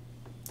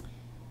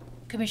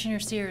 Commissioner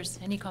Sears,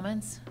 any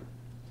comments?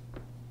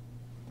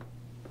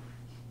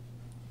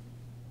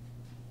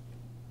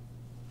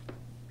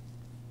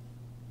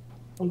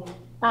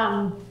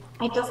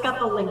 I just got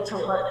the link to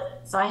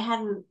it, so I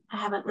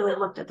haven't really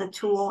looked at the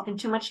tool in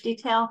too much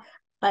detail,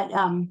 but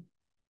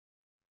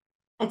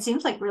it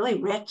seems like really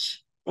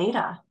rich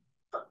data.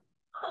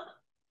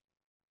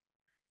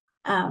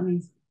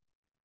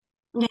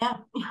 Yeah.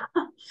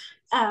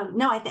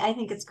 No, I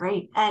think it's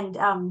great, and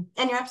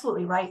you're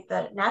absolutely right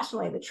that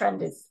nationally the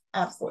trend is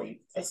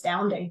absolutely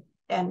astounding,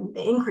 and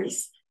the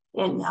increase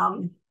in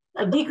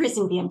a decrease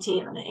in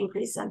BMT and an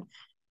increase in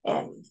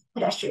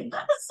pedestrian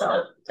deaths.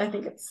 So I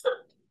think it's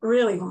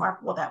really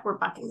remarkable that we're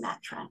bucking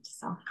that trend.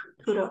 So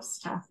kudos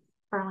to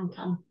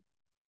Burlington.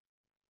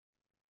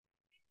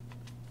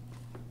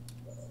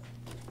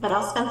 But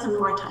I'll spend some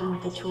more time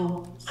with the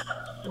tool.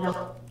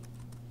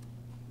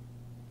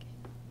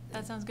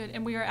 That sounds good.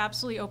 And we are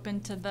absolutely open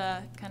to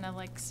the kind of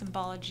like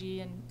symbology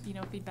and,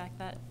 feedback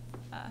that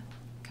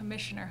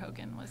Commissioner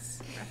Hogan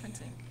was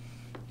referencing.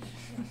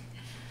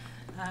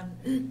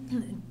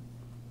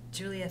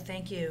 Julia,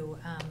 thank you.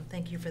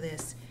 Thank you for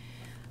this.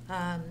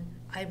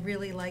 I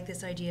really like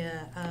this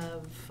idea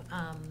of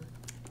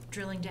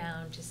drilling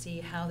down to see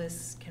how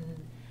this can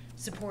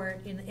support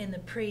in the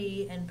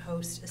pre and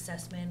post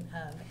assessment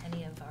of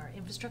any of our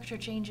infrastructure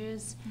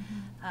changes.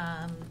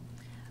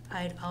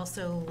 I'd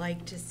also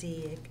like to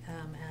see,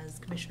 as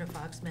Commissioner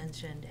Fox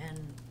mentioned, and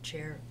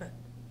Chair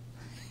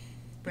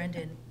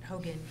Brendan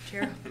Hogan,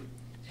 Chair,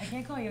 I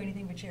can't call you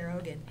anything but Chair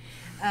Hogan,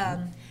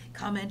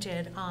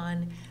 commented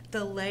on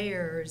the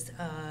layers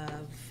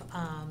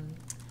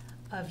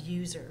of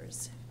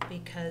users.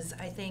 Because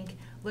I think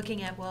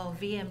looking at, well,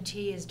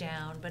 VMT is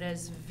down, but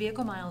as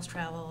vehicle miles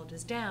traveled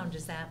is down,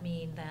 does that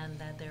mean then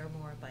that there are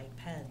more bike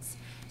peds?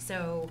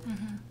 So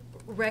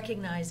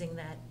recognizing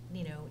that,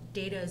 you know,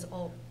 data is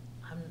all,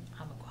 I'm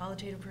a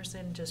qualitative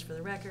person, just for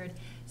the record,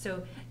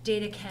 so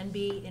data can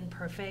be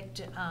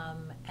imperfect,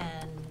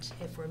 and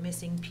if we're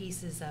missing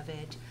pieces of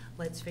it,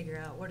 let's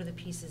figure out what are the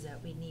pieces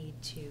that we need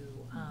to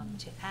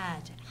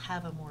add to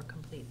have a more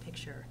complete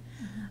picture.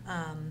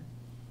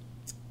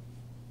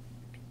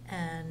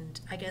 And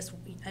I guess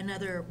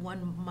another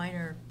one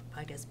minor,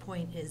 I guess,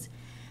 point is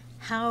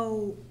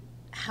how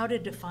to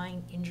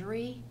define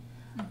injury.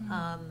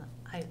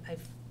 I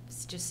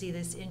just see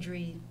this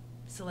injury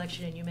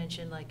selection, and you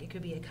mentioned like it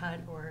could be a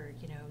cut, or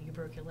you know, you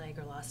broke your leg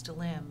or lost a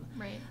limb.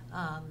 Right.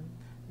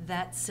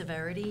 That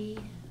severity,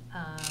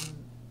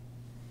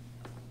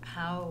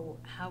 how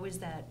is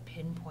that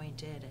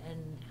pinpointed,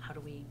 and how do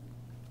we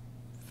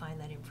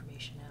find that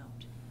information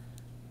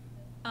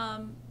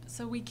out?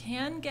 So we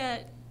can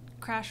get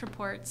crash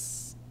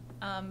reports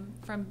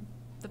from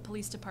the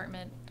police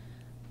department,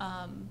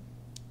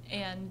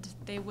 and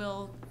they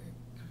will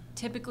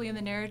typically in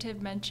the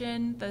narrative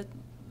mention the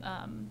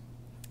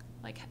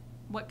like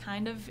what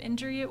kind of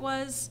injury it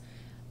was,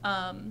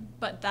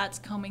 but that's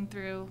coming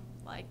through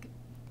like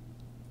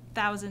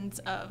thousands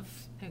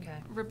of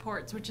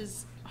reports, which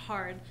is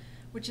hard,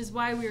 which is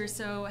why we were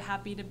so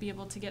happy to be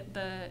able to get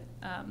the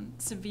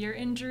severe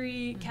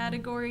injury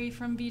category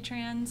from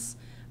VTrans,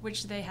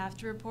 which they have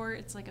to report.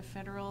 It's like a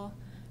federal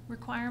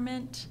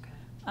requirement.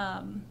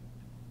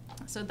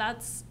 So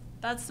that's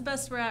the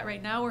best we're at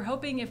right now. We're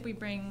hoping if we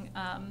bring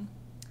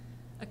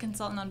a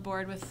consultant on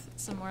board with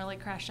some more like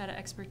crash data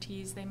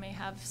expertise, they may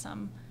have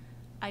some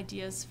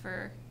ideas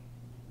for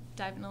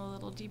diving a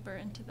little deeper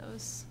into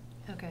those.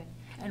 Okay.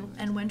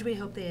 And when do we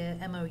hope the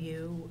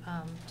MOU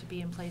to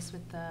be in place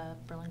with the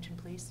Burlington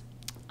Police?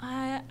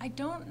 I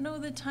don't know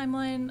the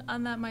timeline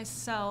on that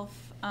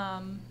myself.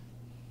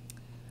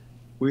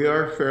 We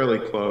are fairly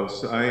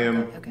close. I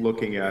am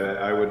looking at it.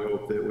 I would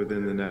hope that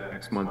within the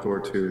next month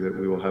or two that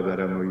we will have that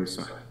MOU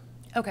signed.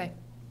 Okay,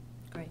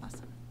 great.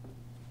 Awesome.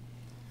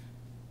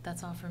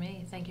 That's all for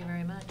me. Thank you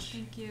very much.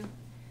 Thank you.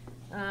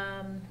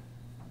 And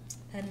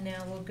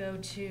now we'll go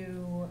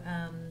to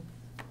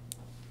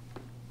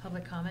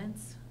public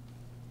comments.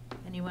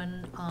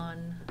 Anyone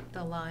on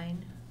the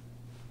line?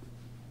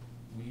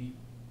 We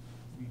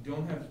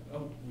don't have,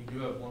 oh, we do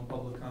have one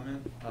public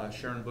comment.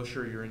 Sharon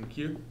Busher, you're in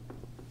queue.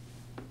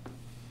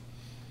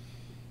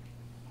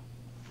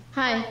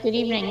 Hi, good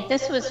evening.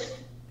 This was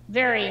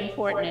very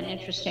important and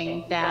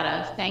interesting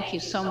data. Thank you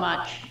so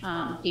much,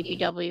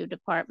 DPW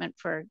department,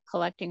 for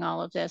collecting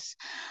all of this.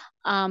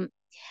 I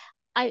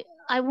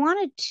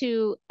wanted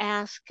to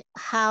ask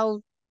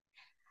how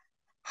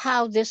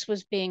this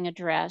was being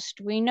addressed.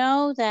 We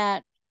know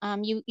that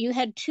you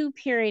had two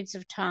periods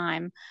of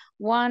time,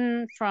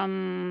 one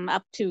from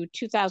up to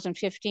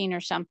 2015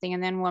 or something,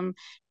 and then one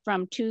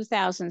from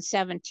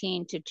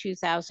 2017 to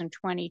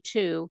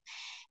 2022.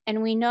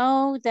 And we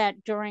know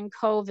that during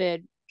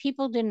COVID,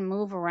 people didn't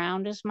move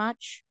around as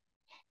much.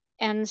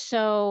 And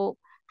so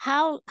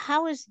how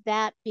is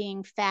that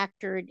being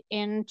factored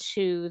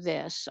into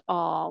this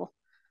all?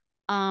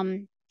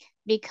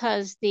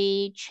 Because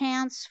the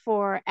chance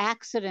for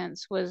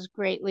accidents was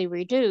greatly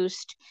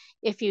reduced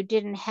if you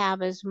didn't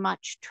have as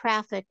much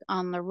traffic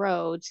on the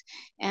roads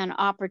and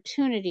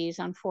opportunities,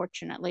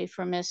 unfortunately,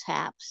 for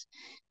mishaps.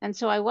 And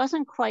so I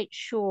wasn't quite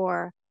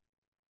sure,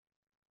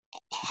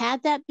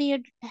 had that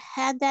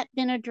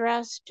been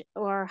addressed,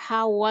 or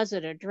how was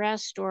it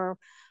addressed, or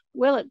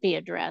will it be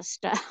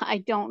addressed?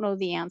 I don't know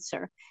the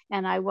answer,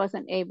 and I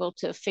wasn't able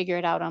to figure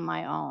it out on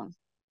my own.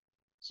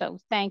 So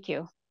thank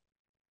you.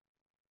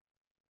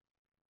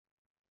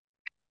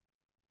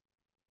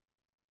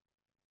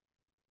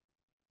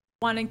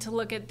 Wanting to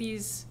look at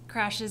these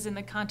crashes in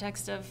the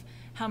context of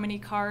how many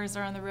cars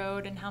are on the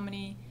road and how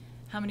many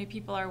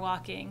people are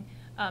walking.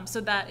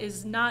 So that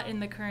is not in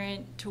the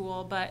current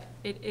tool, but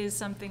it is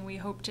something we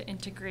hope to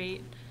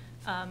integrate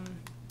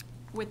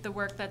with the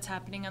work that's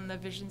happening on the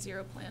Vision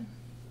Zero plan.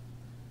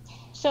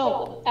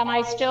 So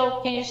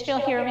can you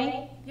still hear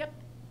me? Yep.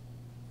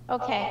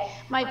 Okay.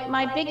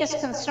 My biggest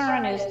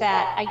concern is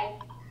that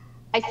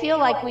I feel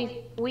like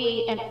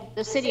we in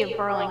the city of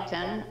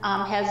Burlington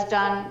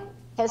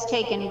has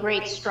taken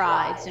great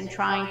strides in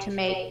trying to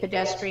make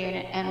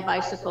pedestrian and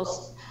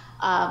bicycles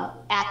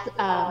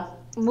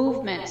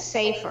movement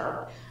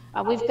safer.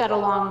 We've got a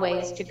long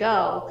ways to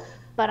go,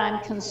 but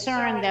I'm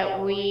concerned that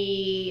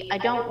I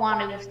don't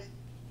want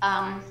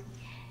to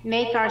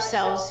make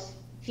ourselves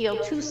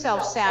feel too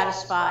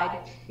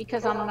self-satisfied,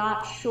 because I'm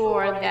not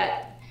sure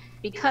that,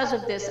 because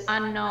of this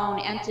unknown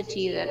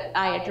entity that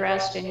I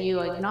addressed and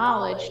you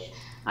acknowledged,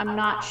 I'm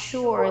not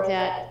sure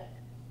that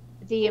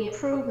the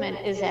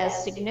improvement is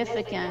as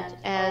significant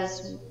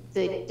as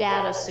the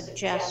data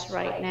suggests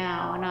right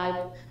now, and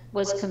I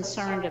was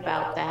concerned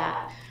about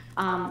that.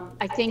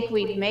 I think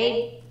we've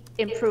made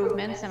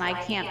improvements, and I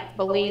can't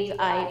believe,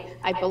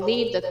 I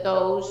believe that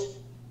those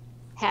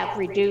have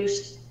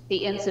reduced the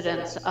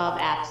incidence of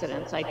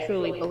accidents. I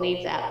truly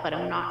believe that, but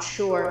I'm not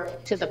sure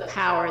to the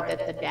power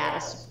that the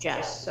data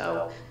suggests.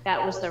 So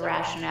that was the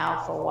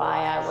rationale for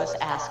why I was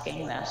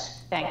asking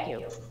this. Thank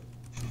you.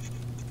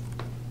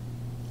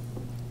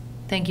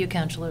 Thank you,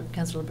 Councilor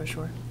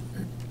Bushore.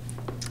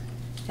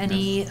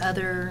 Any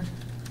other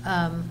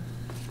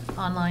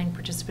online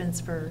participants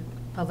for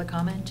public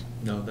comment?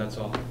 No, that's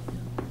all.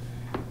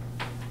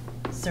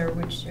 Sir,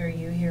 are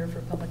you here for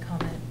public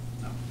comment?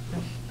 No.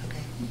 Okay.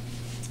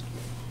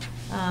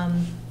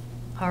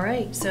 All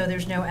right, so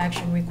there's no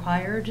action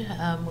required.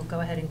 We'll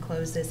go ahead and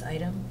close this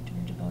item. Do we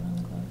have to vote on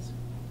the close?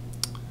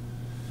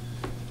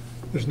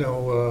 There's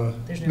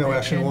There's no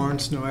action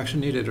warrants, no action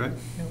needed, right?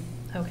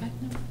 No. Okay.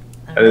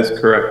 That is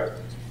correct.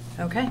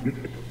 Okay.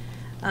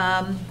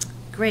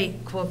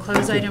 Great. We'll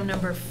close item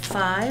number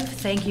 5.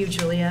 Thank you,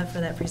 Julia, for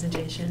that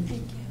presentation.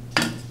 Thank you.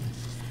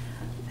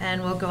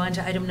 And we'll go on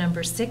to item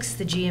number 6,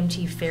 the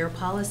GMT Fare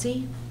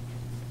Policy.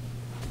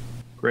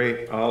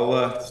 Great.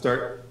 I'll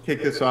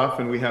kick this off,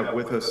 and we have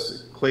with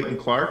us Clayton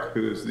Clark,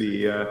 who's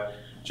the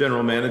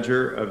General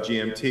Manager of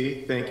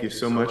GMT. Thank you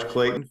so much,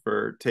 Clayton,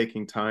 for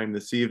taking time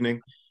this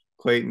evening.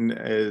 Clayton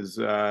is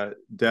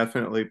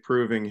definitely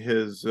proving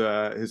his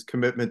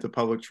commitment to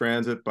public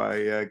transit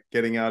by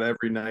getting out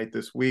every night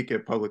this week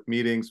at public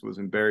meetings. Was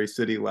in Berry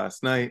City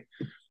last night,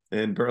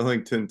 in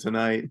Burlington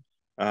tonight.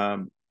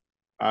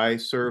 I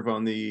serve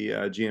on the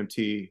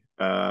GMT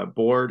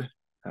board,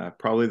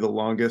 probably the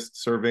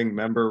longest serving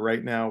member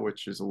right now,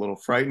 which is a little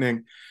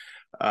frightening.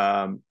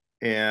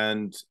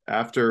 And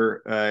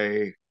after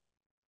a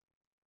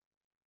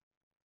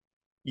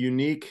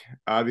unique,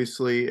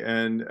 obviously,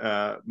 and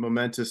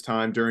momentous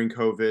time during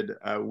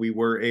COVID, we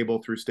were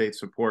able, through state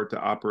support, to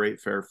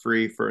operate fare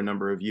free for a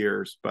number of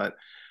years. But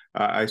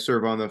I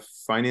serve on the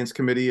finance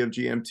committee of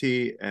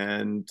GMT,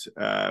 and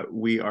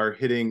we are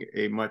hitting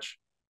a much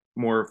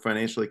more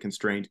financially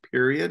constrained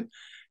period.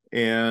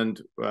 And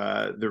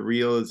the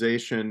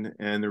realization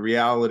and the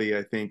reality,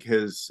 I think,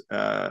 has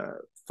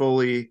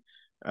fully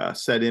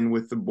set in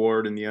with the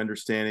board, and the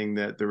understanding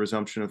that the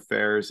resumption of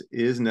fares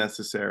is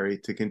necessary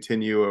to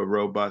continue a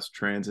robust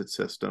transit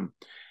system.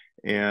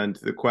 And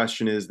the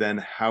question is then,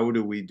 how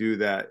do we do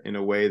that in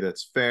a way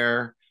that's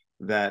fair,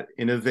 that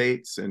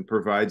innovates and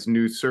provides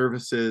new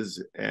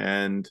services,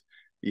 and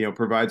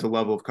provides a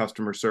level of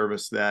customer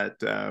service that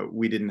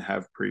we didn't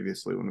have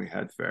previously when we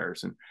had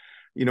fares. And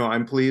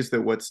I'm pleased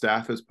that what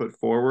staff has put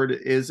forward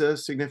is a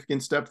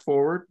significant step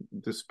forward,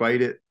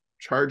 despite it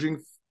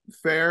charging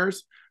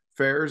fares.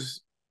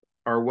 Fares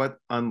are what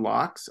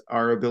unlocks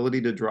our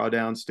ability to draw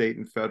down state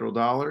and federal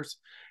dollars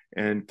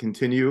and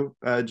continue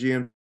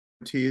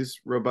GMT's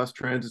robust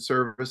transit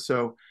service.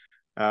 So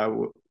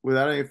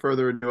without any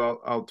further ado,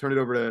 I'll turn it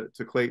over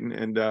to Clayton.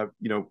 And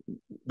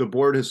the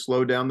board has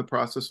slowed down the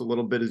process a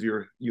little bit, as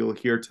you'll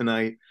hear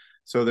tonight.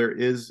 So there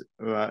is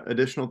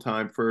additional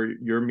time for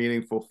your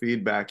meaningful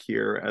feedback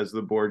here as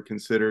the board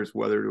considers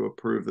whether to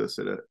approve this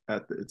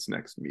at its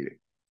next meeting.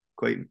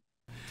 Clayton.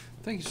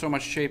 Thank you so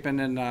much, Chapin.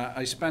 And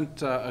I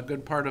spent a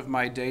good part of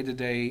my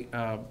day-to-day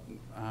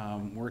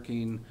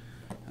working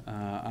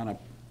on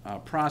a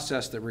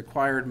process that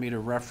required me to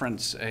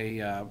reference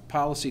a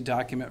policy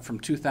document from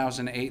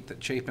 2008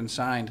 that Chapin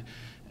signed.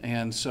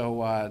 And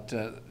so,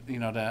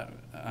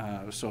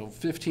 so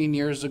 15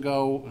 years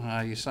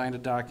ago, you signed a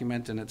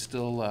document, and it's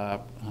still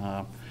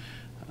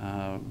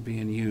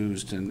being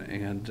used.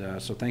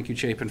 And so thank you,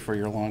 Chapin, for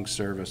your long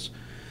service.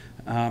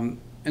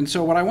 And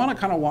so what I want to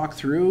kind of walk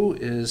through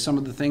is some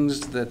of the things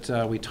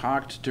that we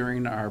talked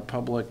during our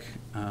public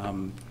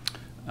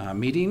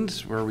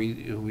meetings, where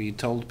we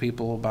told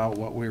people about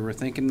what we were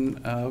thinking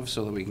of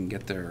so that we can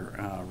get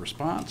their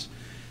response.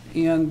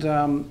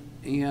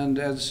 And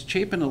as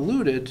Chapin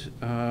alluded,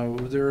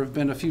 there have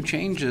been a few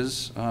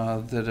changes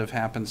that have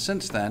happened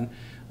since then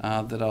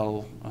that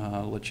I'll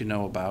let you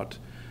know about,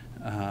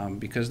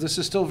 because this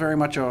is still very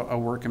much a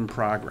work in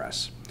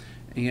progress.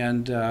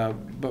 And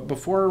but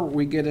before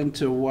we get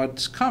into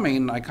what's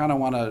coming, I kind of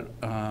want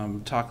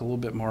to talk a little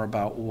bit more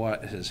about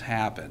what has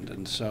happened.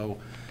 And so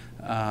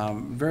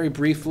very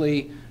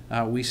briefly,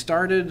 we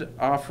started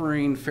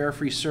offering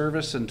fare-free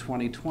service in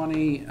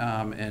 2020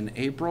 in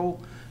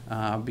April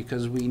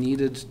because we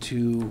needed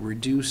to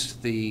reduce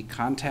the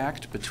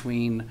contact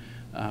between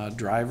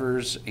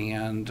drivers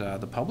and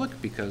the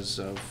public because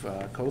of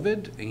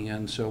COVID.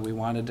 And so we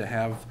wanted to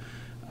have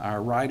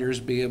our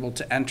riders be able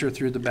to enter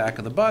through the back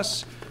of the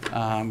bus,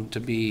 to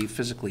be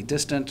physically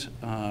distant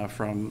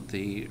from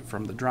the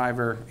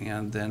driver,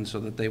 and then so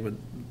that they would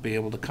be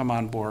able to come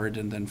on board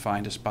and then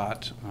find a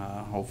spot,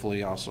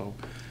 hopefully also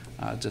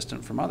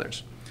distant from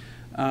others.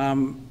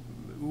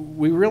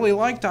 We really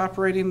liked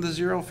operating the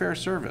zero fare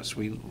service.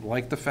 We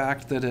like the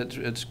fact that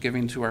it's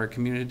giving to our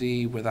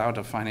community without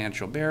a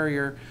financial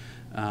barrier.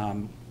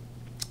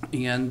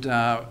 And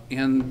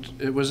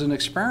it was an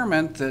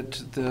experiment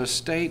that the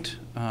state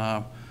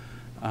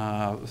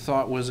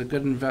thought was a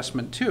good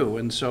investment too.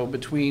 And so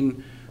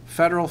between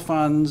federal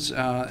funds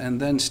and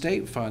then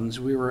state funds,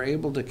 we were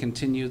able to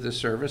continue the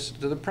service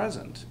to the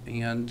present.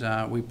 And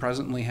we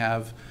presently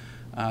have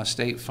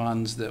state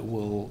funds that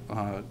will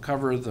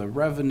cover the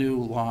revenue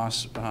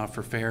loss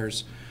for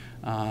fares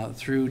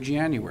through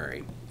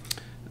January.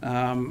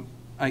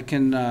 I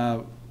can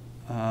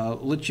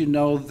let you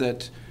know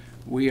that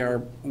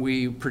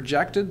we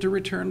projected to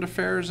return to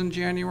fares in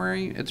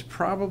January. It's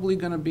probably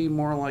going to be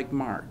more like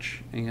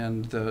March,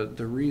 and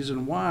the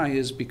reason why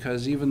is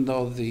because even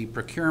though the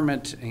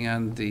procurement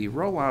and the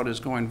rollout is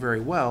going very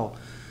well,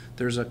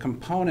 there's a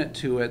component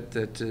to it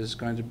that is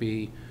going to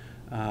be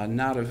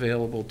not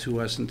available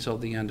to us until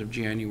the end of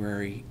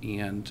January,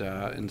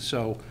 and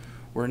so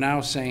we're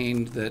now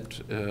saying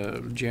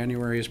that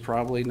January is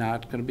probably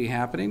not going to be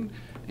happening.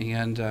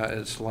 And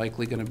it's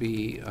likely going to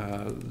be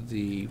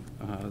the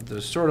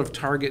sort of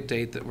target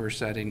date that we're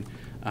setting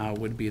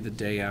would be the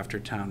day after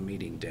town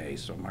meeting day,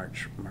 so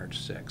March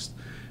 6th.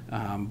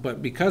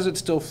 But because it's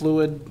still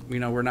fluid,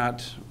 we're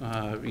not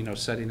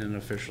setting an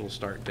official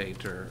start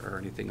date or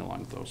anything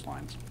along those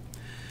lines.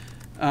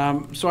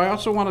 So I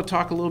also want to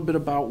talk a little bit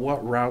about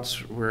what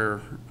routes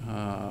are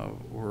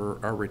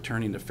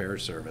returning to fare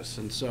service,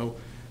 and so.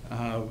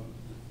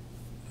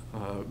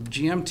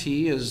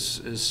 GMT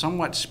is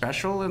somewhat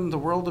special in the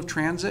world of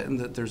transit in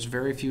that there's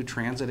very few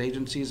transit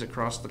agencies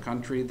across the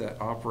country that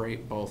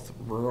operate both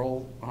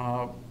rural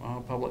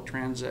public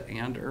transit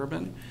and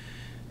urban.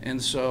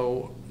 And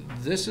so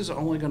this is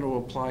only going to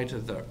apply to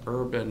the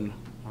urban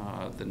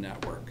the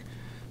network.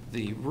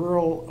 The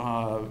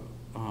rural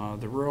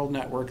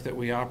network that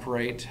we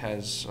operate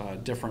has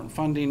different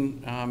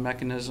funding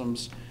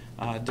mechanisms,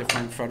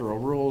 different federal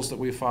rules that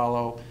we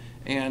follow.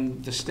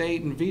 And the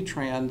state and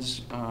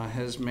VTrans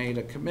has made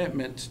a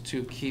commitment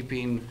to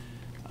keeping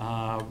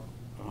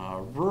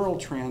rural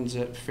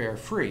transit fare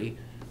free.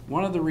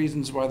 One of the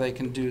reasons why they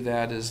can do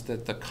that is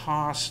that the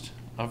cost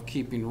of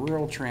keeping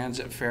rural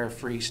transit fare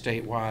free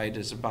statewide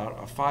is about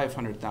a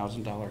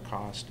 $500,000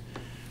 cost,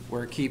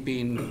 where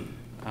keeping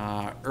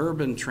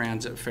urban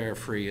transit fare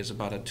free is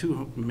about a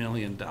 $2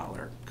 million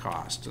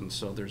cost, and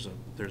so there's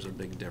a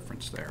big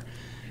difference there.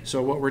 So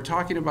what we're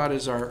talking about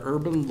is our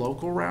urban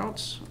local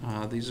routes.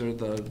 These are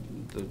the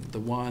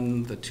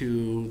 1, the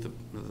 2,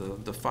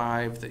 the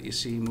 5 that you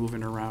see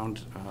moving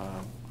around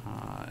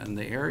in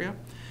the area.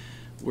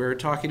 We're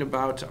talking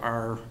about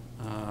our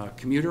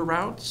commuter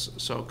routes,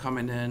 so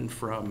coming in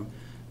from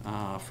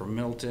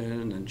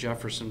Milton and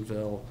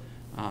Jeffersonville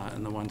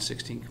and the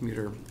 116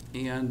 commuter,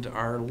 and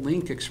our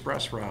Link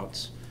Express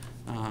routes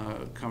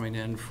coming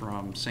in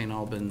from St.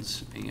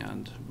 Albans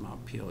and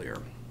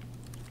Montpelier.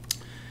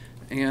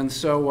 And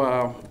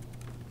so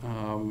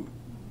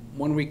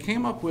when we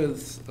came up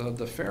with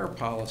the fare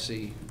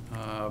policy,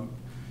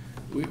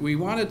 we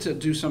wanted to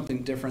do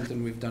something different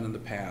than we've done in the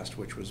past,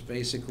 which was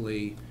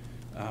basically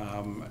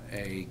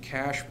a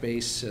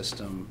cash-based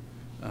system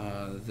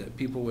that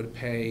people would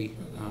pay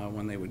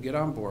when they would get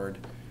on board.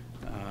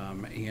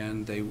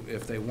 And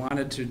if they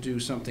wanted to do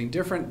something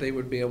different, they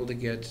would be able to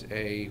get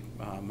a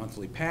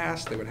monthly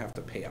pass. They would have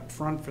to pay up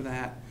front for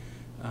that.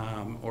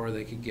 Or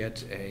they could get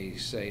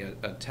say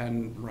a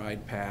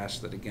 10-ride pass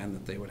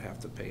that they would have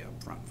to pay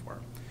up front for.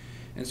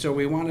 And so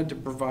we wanted to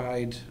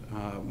provide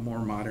more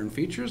modern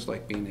features,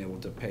 like being able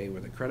to pay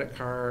with a credit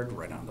card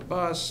right on the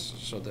bus,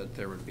 so that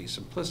there would be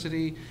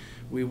simplicity.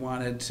 We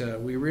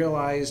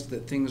realized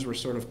that things were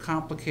sort of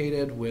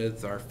complicated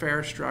with our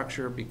fare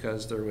structure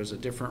because there was a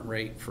different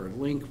rate for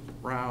link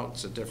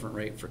routes, a different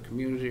rate for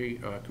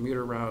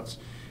commuter routes,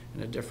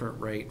 and a different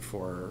rate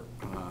for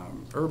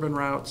urban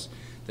routes.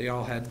 They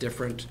all had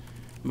different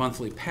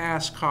monthly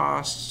pass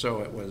costs, so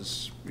it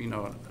was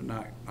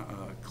not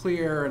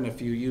clear. And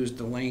if you used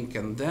the link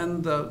and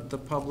then the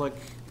public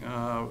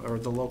or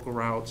the local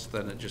routes,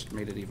 then it just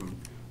made it even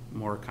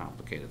more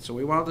complicated. So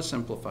we wanted to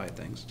simplify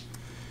things,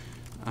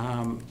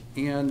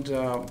 and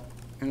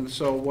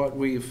so what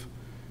we've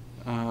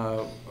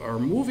are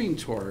moving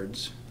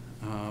towards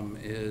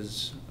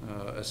is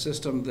a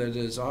system that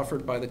is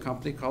offered by the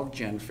company called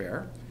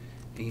GenFare,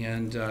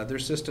 and their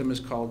system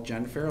is called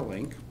GenFare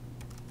Link.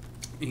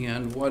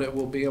 And what it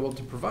will be able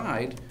to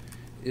provide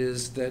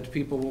is that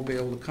people will be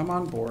able to come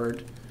on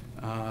board,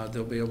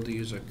 they'll be able to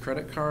use a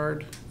credit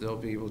card, they'll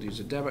be able to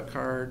use a debit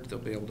card, they'll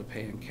be able to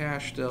pay in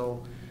cash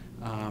still,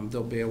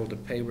 they'll be able to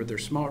pay with their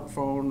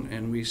smartphone,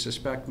 and we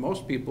suspect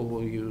most people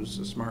will use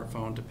a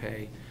smartphone to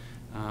pay,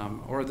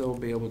 or they'll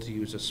be able to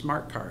use a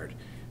smart card.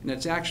 And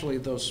it's actually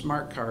those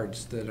smart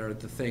cards that are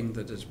the thing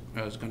that is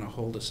going to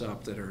hold us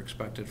up, that are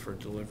expected for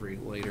delivery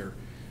later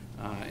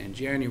in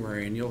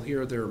January, and you'll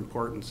hear their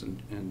importance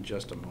in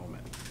just a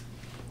moment.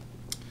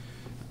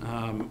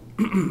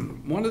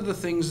 One of the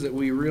things that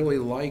we really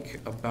like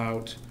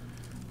about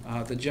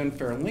the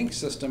GenFare Link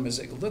system is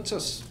it lets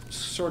us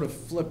sort of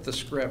flip the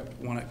script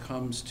when it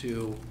comes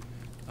to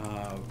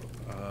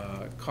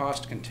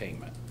cost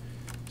containment.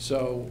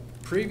 So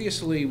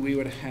previously we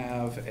would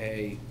have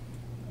a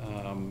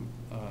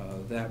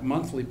that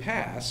monthly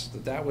pass,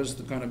 that was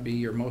going to be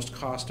your most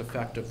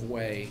cost-effective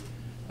way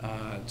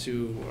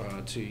to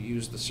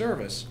use the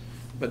service.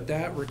 But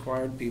that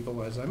required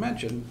people, as I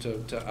mentioned,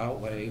 to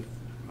outlay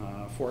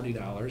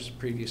 $40.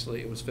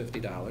 Previously, it was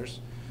 $50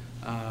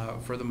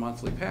 for the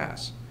monthly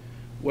pass.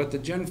 What the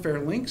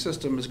GenFare Link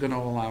system is going to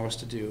allow us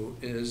to do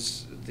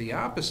is the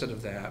opposite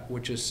of that,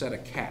 which is set a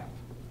cap.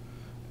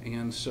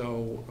 And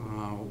so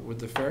with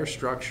the fare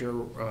structure,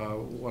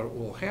 what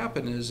will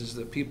happen is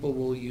that people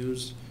will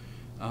use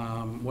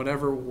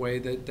whatever way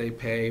that they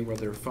pay,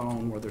 whether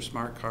phone, whether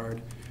smart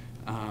card,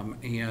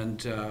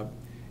 and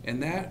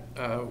that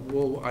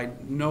I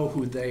know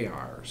who they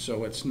are.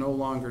 So it's no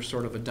longer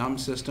sort of a dumb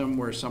system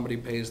where somebody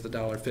pays the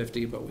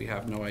 $1.50, but we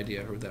have no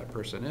idea who that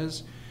person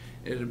is.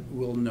 It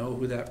will know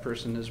who that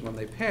person is when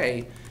they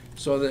pay,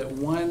 so that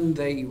when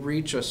they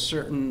reach a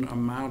certain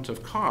amount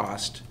of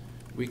cost,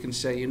 we can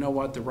say, you know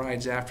what, the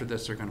rides after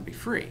this are going to be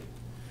free.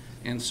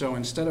 And so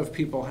instead of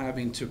people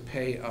having to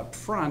pay up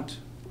front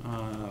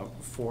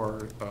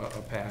for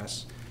a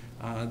pass,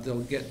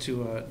 they'll get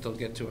to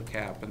a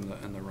cap,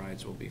 and the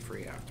rides will be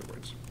free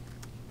afterwards.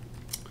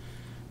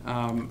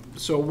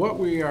 So what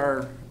we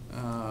are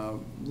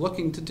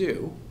looking to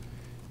do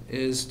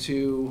is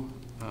to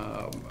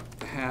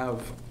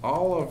have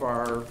all of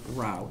our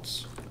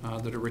routes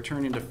that are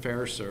returning to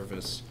fare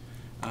service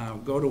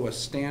go to a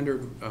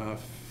standard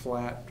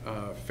flat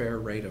fare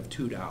rate of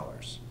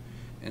 $2.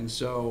 And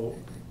so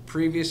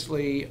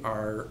previously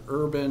our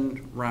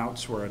urban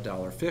routes were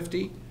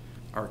 $1.50,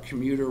 our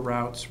commuter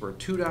routes were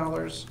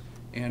 $2,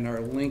 and our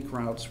link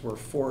routes were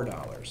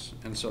 $4.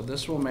 And so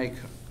this will make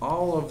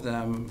all of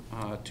them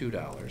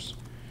 $2.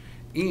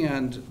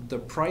 And the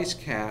price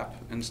cap,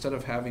 instead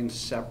of having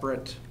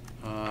separate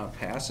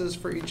passes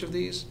for each of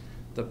these,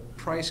 the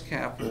price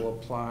cap will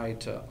apply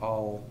to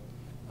all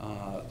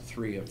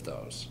three of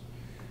those.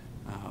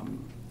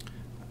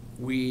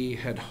 We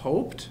had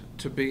hoped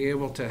to be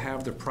able to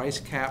have the price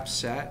cap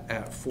set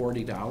at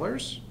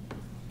 $40,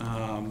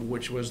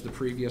 which was the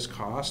previous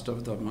cost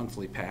of the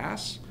monthly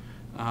pass.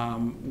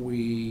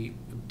 We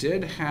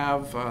did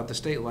have, the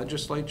state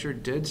legislature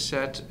did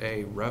set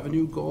a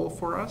revenue goal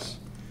for us.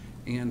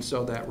 And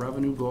so that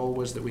revenue goal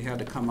was that we had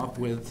to come up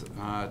with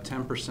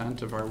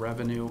 10% of our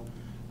revenue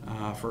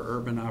for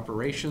urban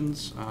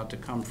operations to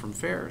come from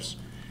fares.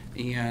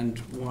 And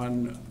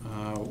when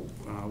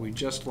we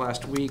just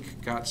last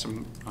week got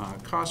some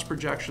cost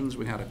projections,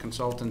 we had a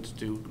consultant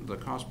do the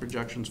cost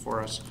projections for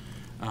us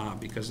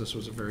because this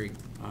was a very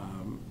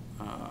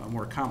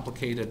more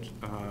complicated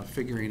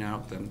figuring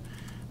out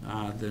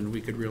than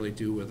we could really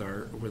do with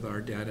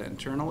our data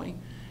internally.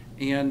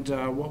 And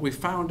what we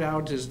found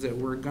out is that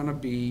we're going to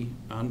be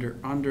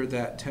under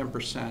that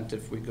 10%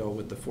 if we go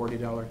with the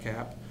 $40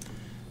 cap.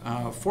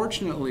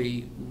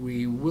 Fortunately,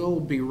 we will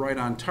be right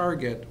on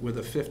target with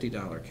a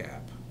 $50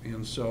 cap.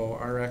 And so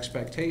our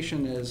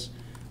expectation is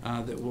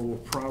that we'll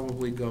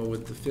probably go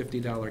with the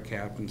 $50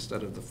 cap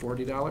instead of the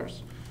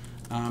 $40.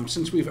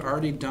 Since we've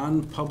already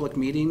done public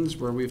meetings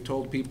where we've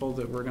told people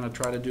that we're going to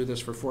try to do this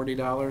for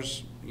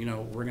 $40, you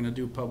know, we're going to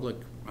do public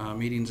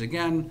meetings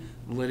again,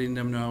 letting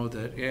them know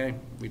that,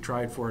 we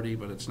tried 40,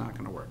 but it's not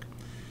going to work.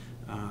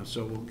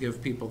 So we'll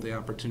give people the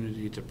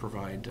opportunity to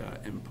provide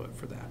input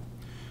for that.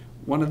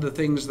 One of the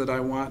things that I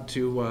want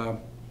to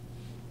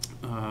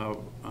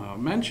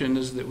mention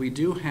is that we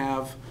do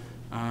have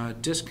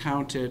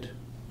discounted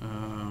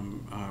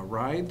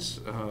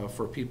rides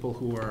for people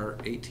who are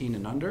 18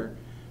 and under,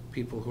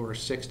 people who are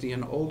 60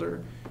 and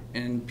older,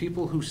 and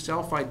people who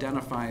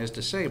self-identify as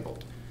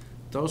disabled.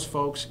 Those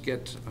folks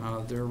get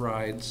their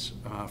rides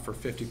for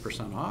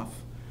 50% off.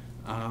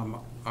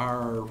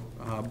 Our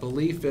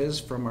belief is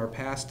from our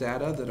past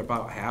data that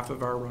about half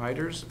of our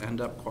riders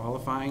end up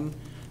qualifying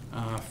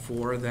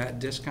for that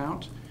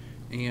discount,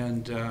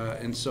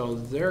 and so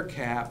their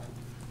cap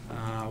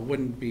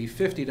wouldn't be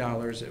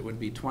 $50, it would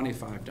be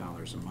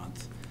 $25 a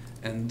month,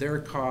 and their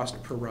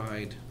cost per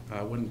ride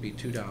wouldn't be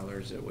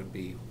 $2, it would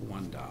be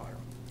 $1.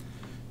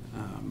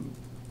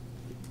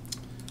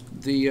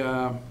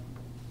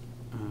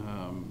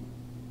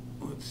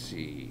 Let's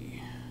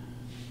see,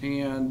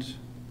 and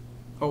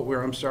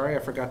I'm sorry, I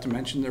forgot to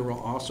mention there will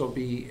also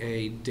be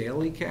a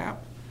daily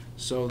cap,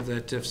 so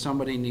that if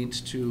somebody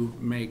needs to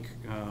make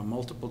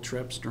multiple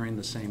trips during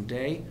the same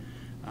day,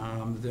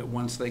 that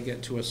once they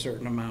get to a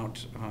certain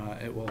amount,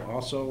 it will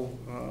also,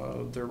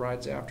 their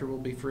rides after will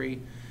be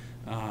free.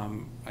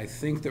 I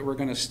think that we're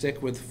going to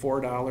stick with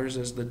 $4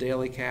 as the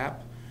daily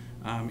cap,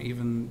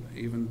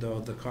 even though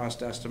the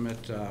cost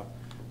estimate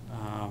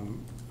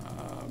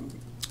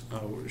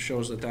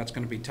shows that that's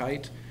going to be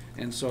tight.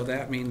 And so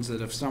that means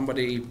that if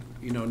somebody,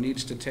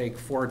 needs to take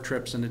 4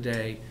 trips in a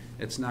day,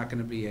 it's not going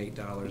to be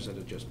 $8,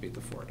 it'll just be the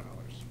 $4.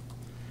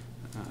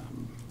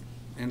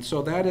 And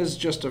so that is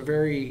just a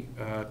very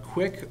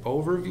quick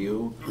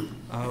overview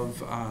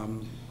of,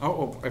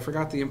 I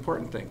forgot the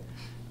important thing,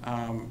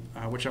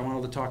 which I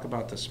wanted to talk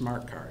about, the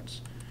smart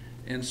cards.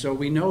 And so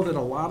we know that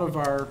a lot of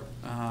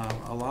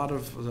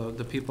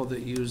the people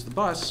that use the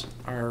bus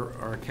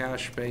are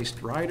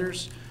cash-based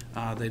riders.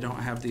 They don't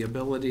have the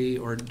ability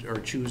or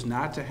choose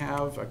not to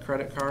have a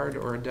credit card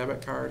or a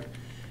debit card.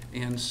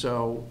 And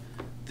so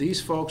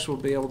these folks will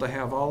be able to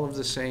have all of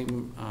the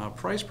same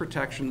price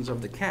protections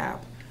of the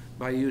cap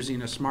by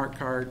using a smart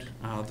card.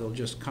 They'll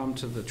just come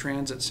to the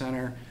transit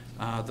center,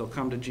 they'll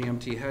come to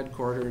GMT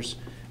headquarters,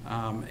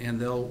 and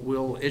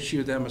we'll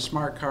issue them a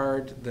smart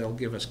card, they'll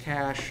give us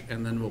cash,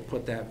 and then we'll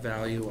put that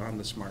value on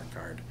the smart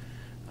card.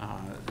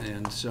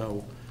 And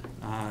so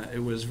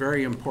it was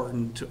very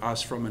important to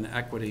us from an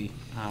equity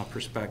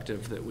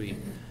perspective that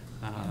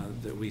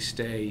we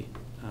stay,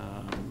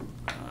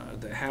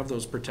 that have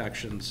those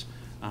protections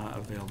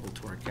available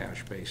to our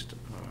cash-based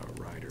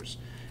riders.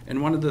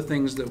 And one of the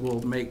things that will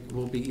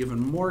be even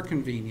more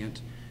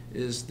convenient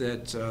is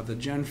that the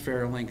Gen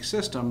Fare Link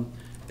system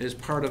is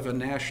part of a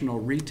national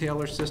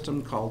retailer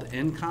system called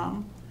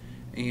NCOM,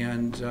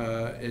 and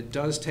it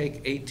does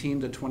take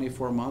 18 to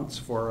 24 months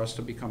for us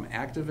to become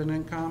active in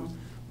NCOM,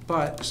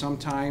 but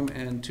sometime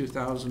in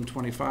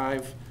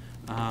 2025,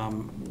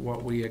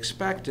 what we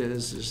expect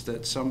is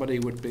that somebody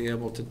would be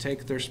able to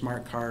take their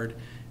smart card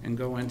and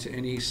go into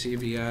any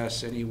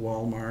CVS, any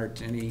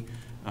Walmart, any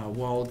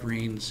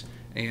Walgreens,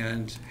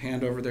 and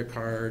hand over their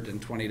card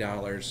and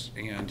 $20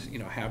 and, you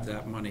know, have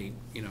that money,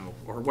 you know,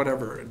 or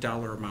whatever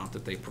dollar amount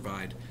that they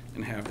provide,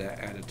 and have that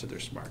added to their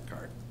smart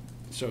card.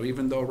 So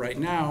even though right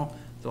now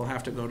they'll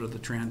have to go to the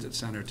transit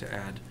center to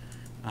add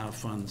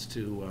funds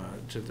to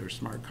their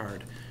smart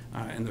card,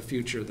 in the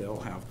future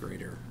they'll have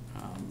greater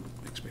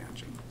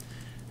expansion.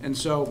 And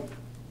so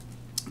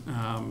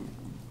I'm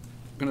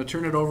going to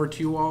turn it over to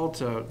you all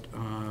to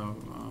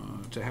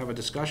have a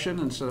discussion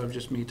instead of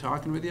just me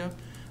talking with you.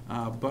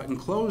 But in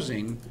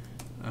closing,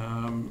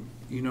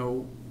 you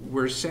know,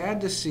 we're sad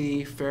to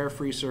see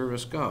fare-free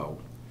service go,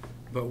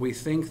 but we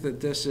think that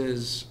this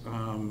is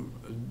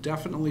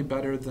definitely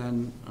better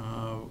than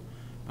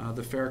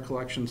the fare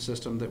collection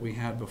system that we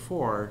had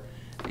before,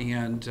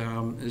 and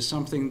is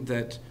something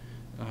that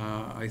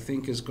I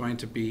think is going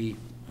to be,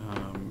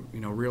 you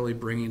know, really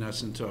bringing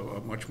us into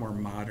a much more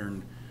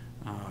modern,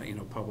 you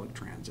know, public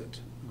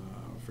transit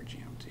for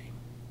GMT.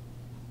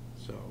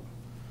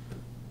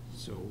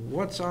 So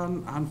what's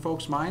on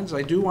folks' minds?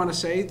 I do want to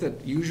say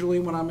that usually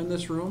when I'm in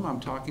this room, I'm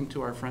talking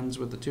to our friends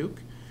with the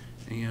toque,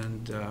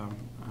 and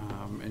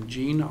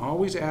Jean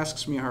always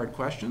asks me hard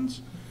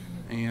questions,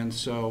 and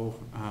so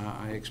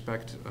I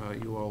expect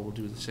you all will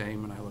do the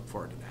same, and I look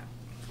forward to that.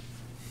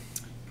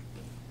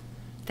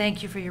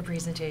 Thank you for your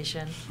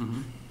presentation.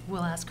 Mm-hmm.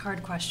 We'll ask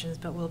hard questions,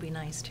 but we'll be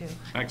nice too.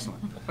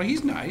 Excellent. Well,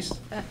 he's nice.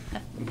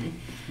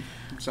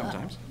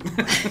 Sometimes.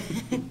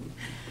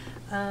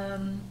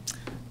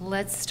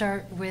 Let's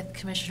start with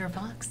Commissioner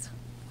Fox.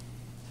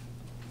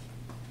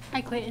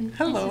 Hi, Clayton.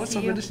 Hello, nice it's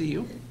so good to see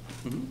you.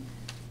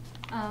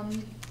 Mm-hmm.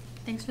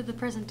 Thanks for the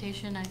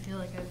presentation. I feel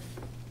like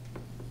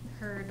I've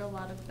heard a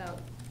lot about,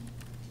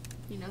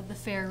 you know, the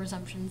fare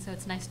resumption, so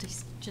it's nice to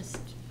just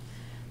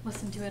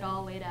listen to it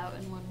all laid out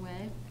in one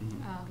way,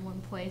 mm-hmm.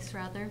 One place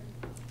rather.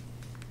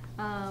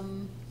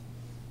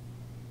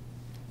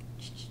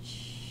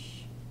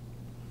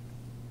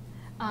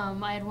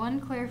 I had one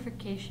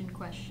clarification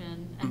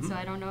question, and mm-hmm. so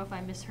I don't know if I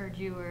misheard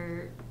you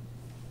or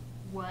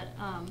what,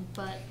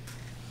 but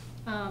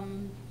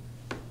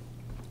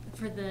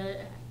for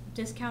the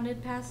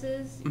discounted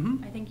passes,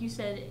 mm-hmm. I think you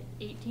said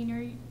 18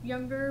 or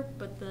younger,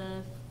 but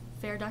the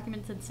fare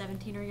document said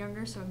 17 or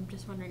younger, so I'm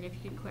just wondering if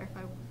you could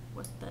clarify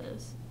what that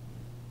is.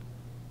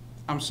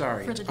 I'm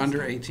sorry, it's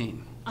under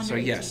 18. Under so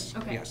 18. Yes,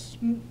 okay. yes.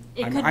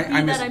 It could be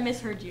that I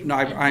misheard you. No,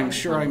 I'm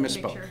sure I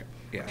misspoke. misspoke. Sure.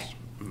 Yes. Okay.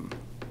 Mm-hmm.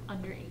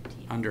 Under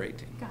 18. Under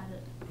 18. Got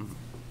it.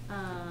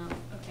 Mm-hmm.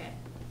 Okay.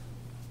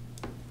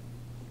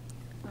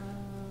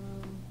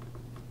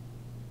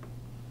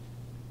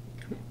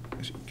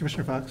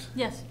 Commissioner Fox?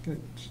 Yes. Can I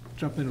just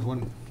jump in with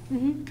one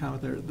mm-hmm.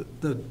 comment there?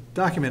 The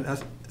document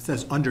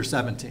says under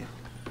 17.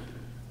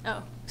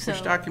 Oh, so.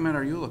 Which document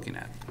are you looking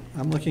at?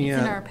 I'm looking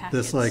at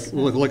this, like,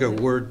 look a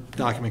Word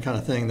document kind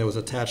of thing that was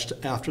attached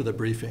after the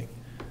briefing.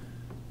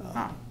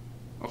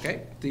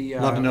 Okay.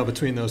 Love to know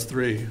between those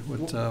three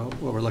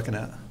what we're looking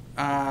at.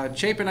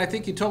 Chapin, I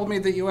think you told me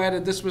that you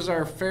added, this was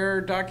our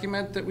fare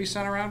document that we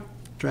sent around?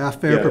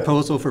 Draft fare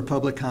proposal for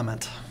public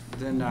comment.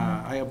 Then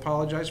I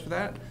apologize for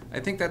that. I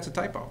think that's a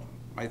typo.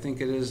 I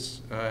think it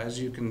is, as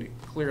you can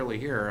clearly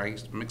hear, I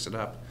mix it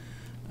up.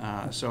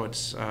 So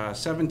it's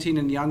 17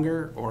 and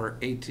younger or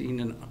 18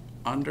 and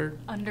under?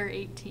 Under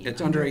 18.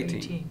 It's under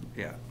 18.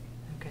 Yeah.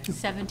 Okay.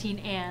 17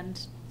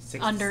 and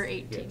under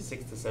 18. Yeah,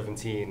 6 to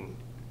 17,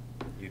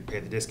 you'd pay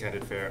the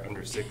discounted fare.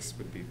 Under 6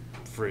 would be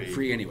free.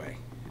 Free anyway,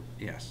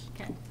 yes.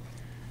 Okay.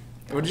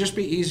 It would just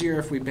be easier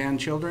if we banned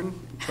children,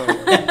 but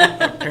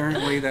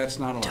apparently that's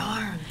not allowed.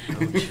 Darn.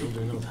 No,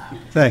 children allowed.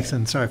 Thanks,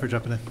 and sorry for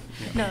jumping in.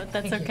 No,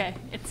 that's okay.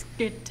 It's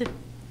good to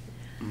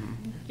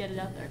get it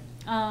out there.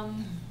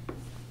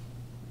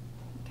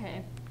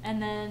 Okay,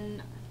 and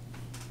then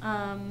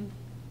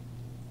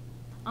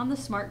on the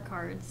smart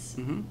cards,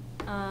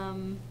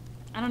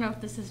 I don't know if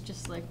this is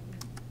just like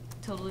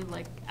totally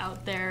like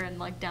out there and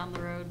like down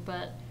the road,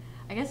 but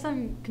I guess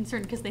I'm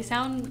concerned because they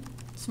sound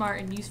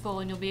smart and useful,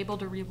 and you'll be able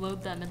to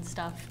reload them and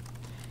stuff.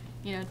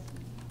 You know,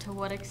 to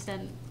what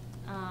extent,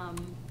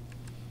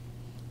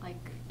 like,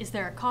 is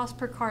there a cost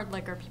per card?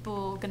 Like, are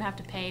people gonna have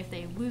to pay if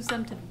they lose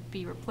them to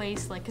be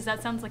replaced? Like, because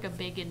that sounds like a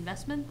big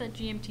investment that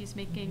GMT is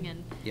making,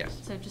 and Yes.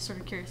 so just sort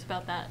of curious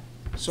about that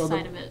So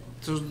side of it.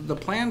 So the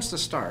plans to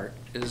start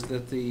is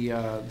that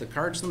the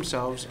cards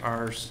themselves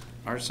are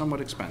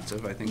somewhat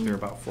expensive. I think they're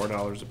about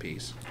 $4 a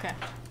piece. Okay.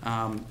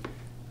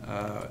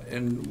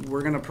 And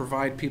we're going to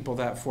provide people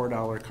that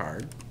 $4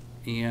 card,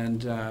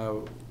 and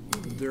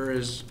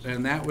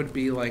and that would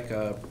be like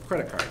a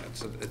credit card.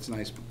 It's a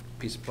nice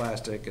piece of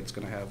plastic. It's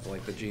going to have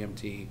like the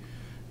GMT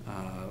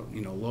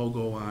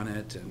logo on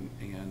it,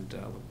 and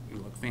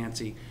look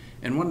fancy.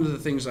 And one of the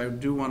things I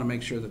do want to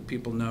make sure that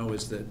people know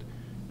is that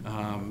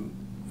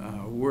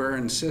we're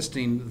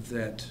insisting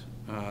that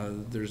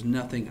there's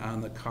nothing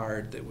on the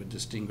card that would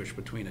distinguish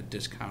between a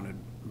discounted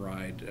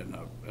ride and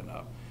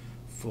a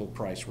full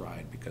price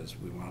ride, because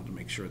we wanted to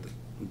make sure that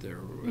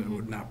it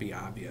would not be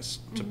obvious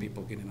to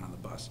people getting on the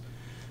bus.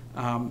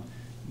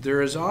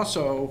 There is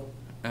also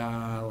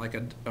like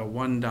a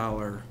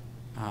 $1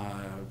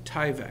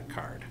 TIVET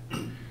card.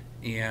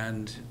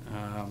 And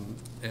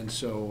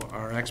so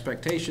our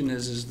expectation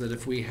is that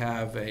if we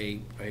have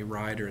a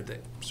rider that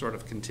sort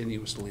of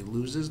continuously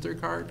loses their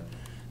card,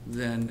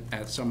 then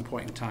at some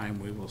point in time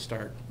we will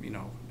start,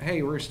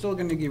 hey, we're still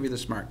going to give you the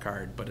smart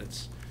card, but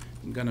it's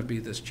going to be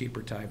this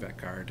cheaper TIVET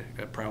card.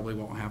 It probably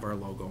won't have our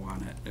logo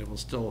on it. It will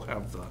still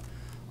have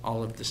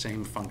all of the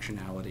same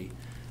functionality.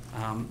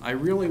 I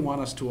really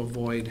want us to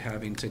avoid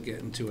having to get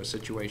into a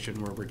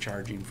situation where we're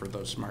charging for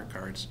those smart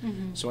cards.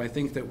 So I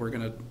think that we're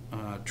going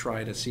to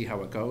try to see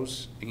how it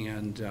goes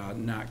and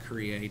not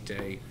create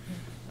a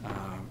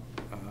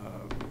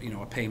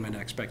payment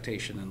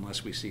expectation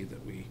unless we see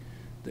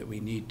that we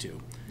need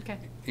to. Okay.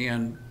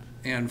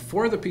 And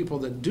for the people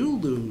that do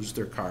lose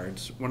their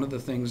cards, one of the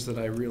things that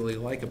I really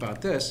like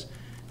about this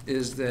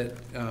is that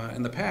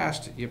in the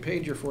past you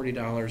paid your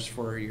 $40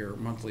 for your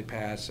monthly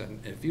pass,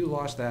 and if you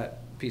lost that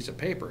piece of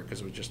paper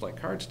because it was just like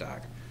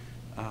cardstock,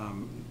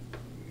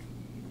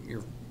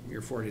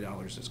 your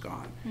 $40 is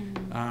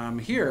gone.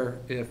 Here,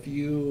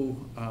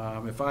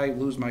 if I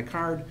lose my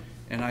card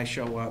and I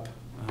show up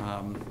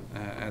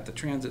at the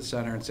transit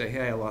center and say,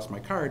 hey, I lost my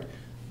card,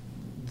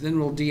 then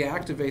we'll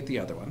deactivate the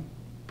other one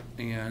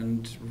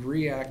and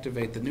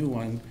reactivate the new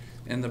one,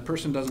 and the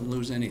person doesn't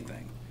lose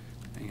anything.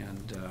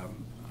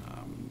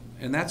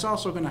 And that's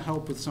also going to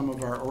help with some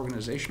of our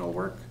organizational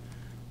work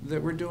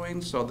that we're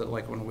doing, so that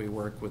like when we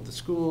work with the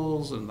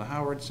schools and the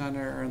Howard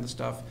Center and the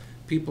stuff,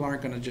 people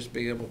aren't going to just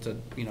be able to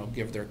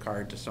give their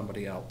card to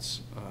somebody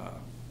else.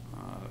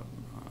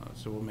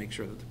 So we'll make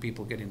sure that the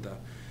people getting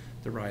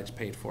the rides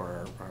paid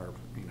for are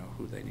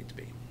who they need to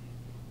be.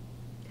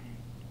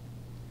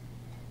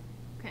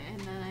 Okay,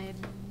 and then I had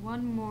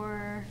one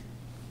more,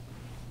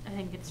 I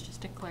think it's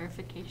just a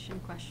clarification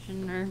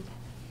question.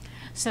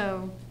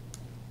 So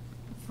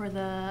for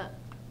the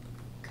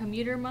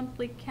commuter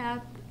monthly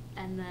cap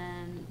and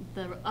then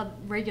the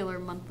regular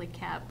monthly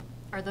cap,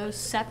 are those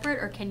separate,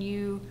 or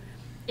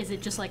is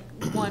it just like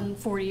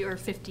 140 or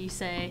 50,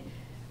 say,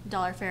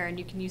 dollar fare, and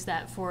you can use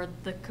that for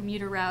the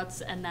commuter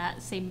routes, and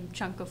that same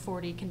chunk of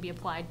 40 can be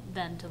applied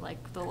then to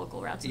like the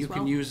local routes as well?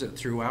 You can use it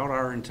throughout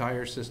our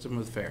entire system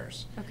of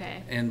fares.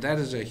 Okay. And that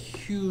is a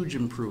huge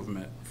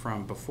improvement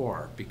from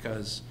before,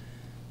 because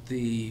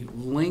the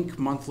Link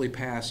monthly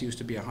pass used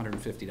to be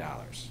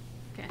 $150.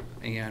 Okay.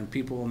 And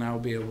people will now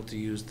be able to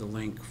use the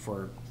Link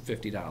for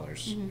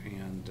 $50.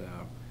 And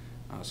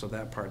so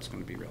that part's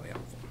going to be really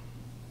helpful.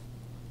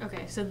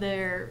 Okay, so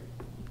they're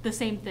the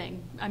same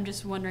thing. I'm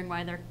just wondering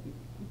why they're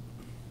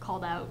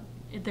called out.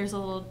 There's a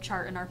little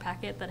chart in our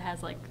packet that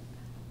has like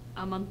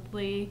a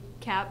monthly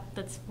cap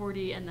that's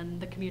 40, and then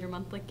the commuter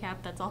monthly cap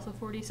that's also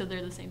 40, so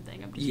they're the same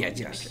thing. I'm just wanting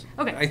to make sure.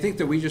 Okay. I think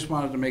that we just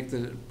wanted to make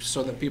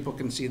so that people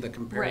can see the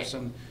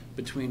comparison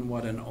between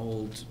what an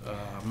old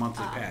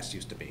monthly pass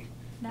used to be.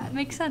 That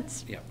makes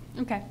sense. Yep.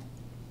 Okay,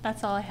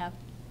 that's all I have.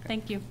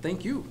 Thank you.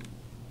 Thank you.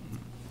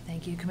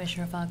 Thank you,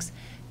 Commissioner Fox.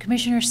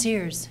 Commissioner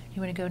Sears,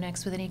 you want to go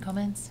next with any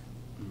comments?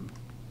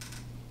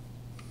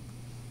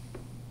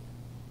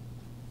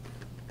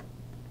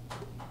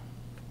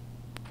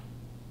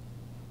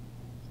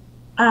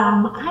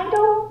 I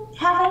don't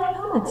have any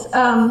comments.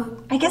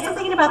 I guess I'm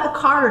thinking about the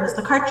card. Is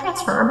the card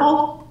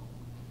transferable?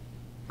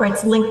 Or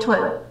it's linked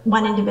to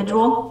one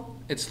individual?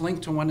 It's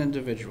linked to one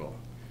individual.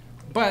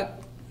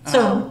 But,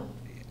 so,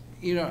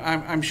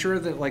 I'm sure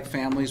that like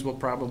families will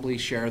probably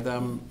share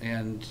them,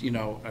 and,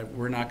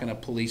 we're not going to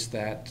police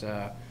that,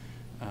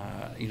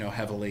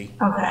 heavily.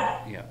 okay.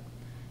 Yeah.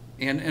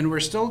 And we're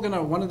still going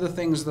to, one of the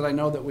things that I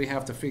know that we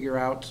have to figure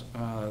out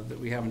that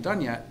we haven't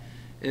done yet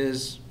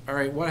is, all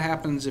right, what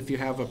happens if you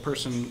have a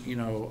person,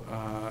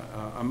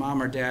 a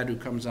mom or dad who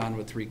comes on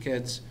with 3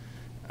 kids?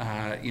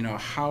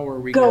 How are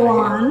we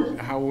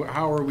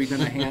how are we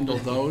going to handle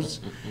those?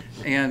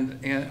 And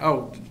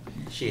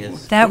she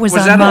is. That was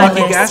on my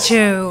list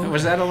too.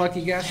 Was that a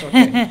lucky guess?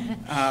 Okay.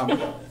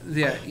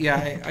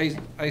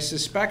 I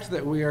suspect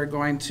that we are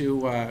going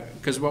to,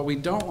 because what we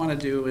don't want to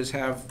do is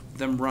have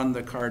them run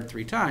the card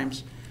 3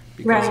 times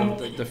because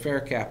of the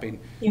fare capping.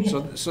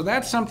 So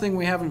that's something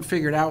we haven't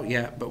figured out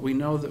yet, but we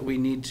know that we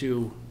need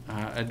to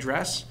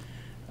address.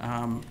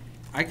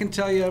 I can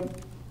tell you,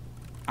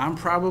 I'm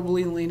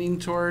probably leaning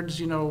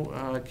towards,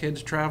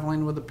 kids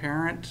traveling with a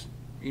parent,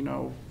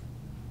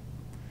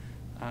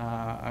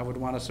 I would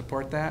want to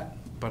support that,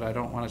 but I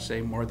don't want to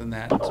say more than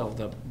that until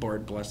the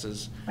board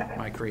blesses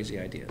my crazy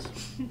ideas.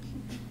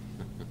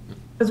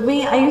 Because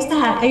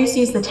I used to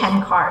use the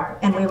 10 card,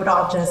 and we would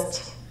all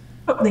just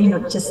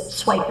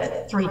swipe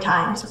it 3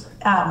 times.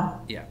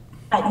 Yeah.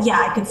 But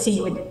yeah, I could see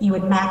you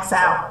would max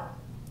out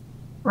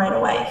right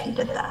away if you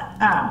did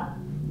that.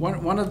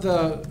 One of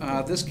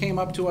the this came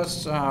up to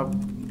us.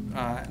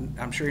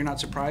 I'm sure you're not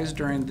surprised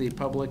during the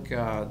public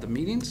the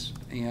meetings,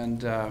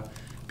 and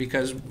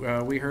because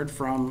we heard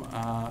from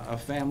a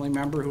family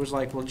member who was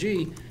like, well,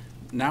 gee,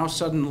 now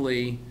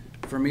suddenly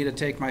for me to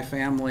take my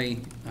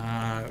family,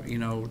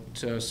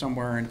 to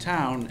somewhere in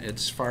town,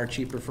 it's far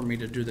cheaper for me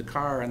to do the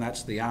car, and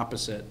that's the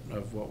opposite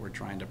of what we're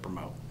trying to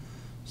promote.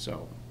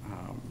 So,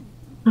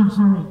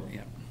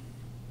 yeah.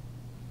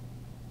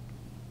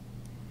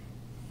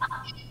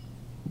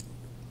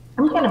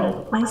 I'm gonna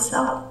mute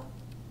myself.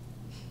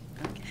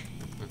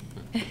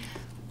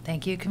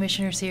 Thank you,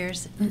 Commissioner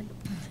Sears.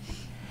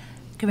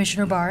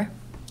 Commissioner Barr.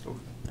 Oh,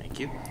 thank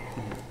you.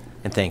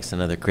 And thanks,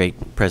 another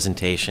great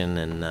presentation,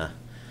 and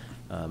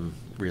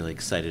really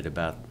excited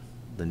about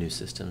the new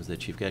systems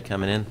that you've got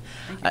coming in.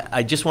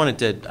 I just wanted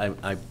to,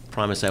 I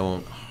promise I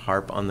won't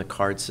harp on the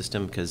card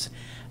system, because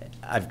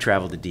I've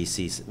traveled to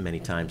DC many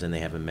times and they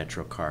have a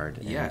Metro card.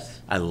 And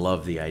yes. I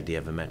love the idea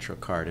of a Metro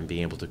card and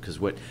being able to, because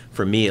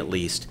for me at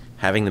least,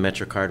 having the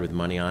Metro card with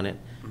money on it,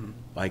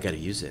 I got to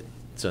use it.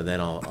 So then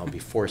I'll be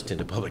forced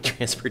into public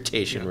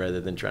transportation rather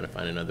than trying to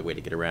find another way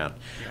to get around.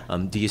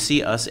 Do you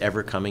see us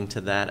ever coming to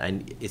that?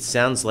 It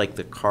sounds like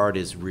the card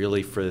is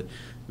really for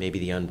maybe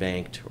the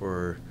unbanked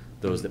or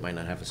those that might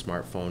not have a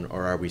smartphone,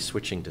 or are we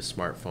switching to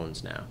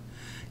smartphones now?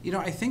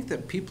 I think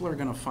that people are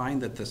going to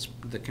find that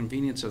the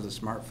convenience of the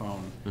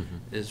smartphone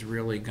is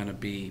really going to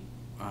be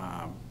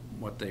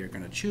what they are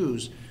going to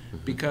choose,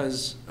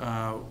 because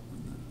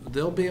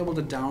they'll be able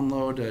to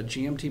download a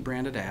GMT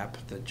branded app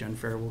that Gen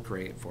Fare will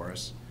create for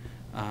us.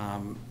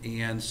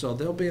 And so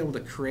they'll be able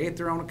to create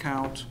their own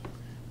account,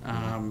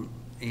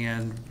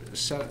 and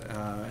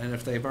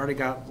if they've already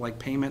got like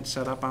payment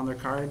set up on their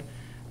card,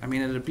 I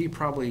mean, it'd be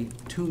probably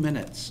 2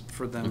 minutes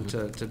for them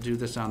to do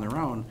this on their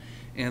own.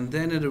 And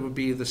then it would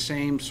be the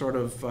same sort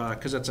of,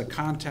 because it's a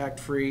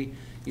contact-free,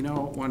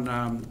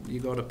 when you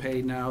go to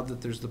pay now,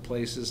 that there's the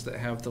places that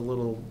have the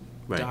little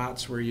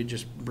dots where you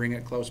just bring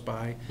it close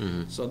by.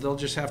 So they'll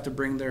just have to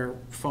bring their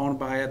phone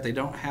by it. They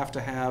don't have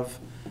to have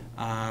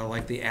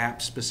like the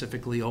app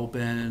specifically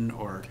open,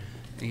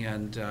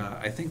 and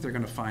I think they're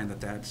going to find that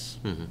that's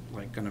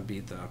like going to be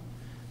the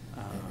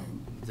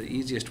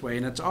easiest way.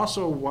 And it's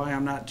also why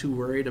I'm not too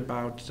worried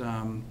about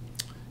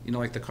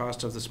like the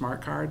cost of the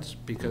smart cards,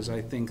 because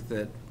I think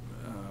that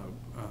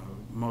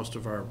most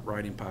of our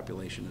riding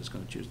population is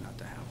going to choose not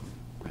to have them.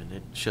 And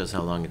it shows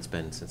how long it's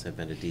been since I've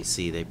been to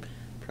DC. They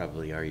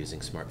probably are using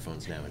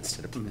smartphones now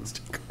instead of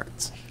plastic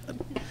cards.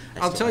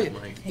 I'll tell you,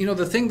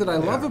 the thing that I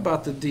love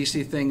about the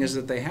DC thing is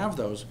that they have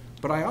those,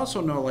 but I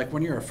also know, like,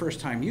 when you're a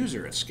first-time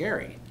user, it's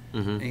scary.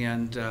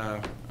 And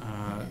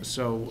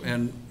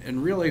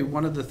and really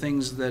one of the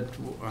things that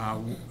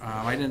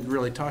I didn't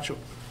really touch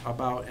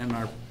about in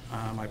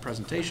my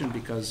presentation,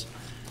 because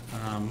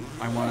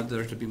I wanted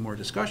there to be more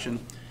discussion,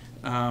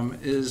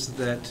 is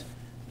that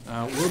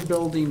we're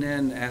building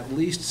in at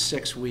least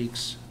 6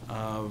 weeks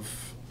of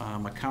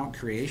account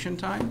creation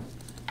time,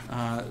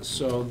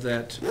 so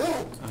that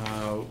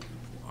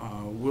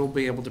we'll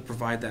be able to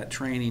provide that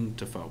training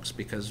to folks,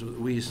 because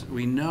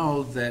we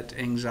know that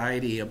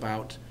anxiety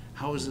about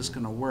how is this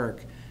going to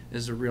work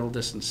is a real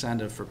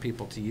disincentive for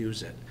people to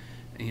use it.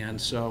 And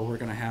so we're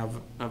going to have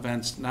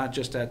events not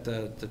just at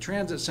the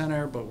transit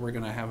center, but we're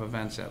going to have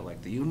events at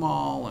like the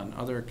U-Mall and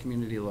other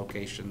community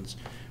locations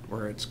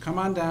where it's come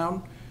on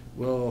down.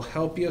 We'll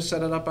help you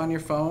set it up on your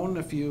phone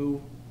if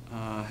you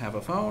have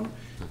a phone.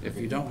 If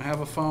you don't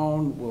have a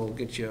phone, we'll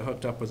get you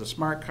hooked up with a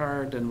smart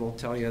card, and we'll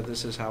tell you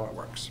this is how it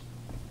works.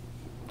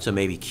 So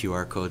maybe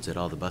QR codes at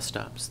all the bus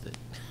stops.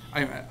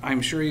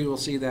 I'm sure you will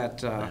see that.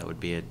 That would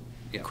be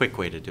a quick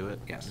way to do it.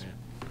 Yes. Yeah.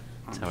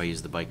 That's how I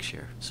use the bike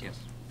share. So. Yes.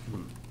 All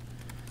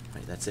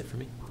right, that's it for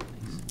me.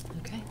 Thanks.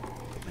 Okay.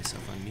 Put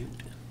myself on mute.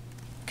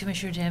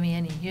 Commissioner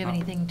Damiani, you have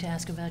anything to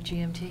ask about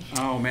GMT?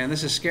 Oh man,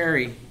 this is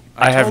scary.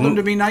 I told them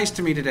to be nice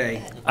to me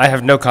today. I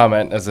have no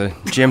comment as a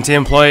GMT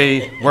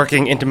employee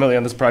working intimately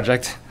on this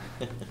project.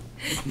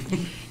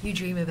 You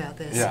dream about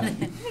this. Yeah.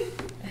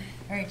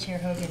 All right, Chair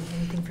Hogan,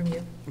 anything from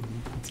you?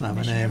 It's not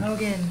my Commissioner name.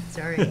 Hogan,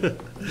 sorry.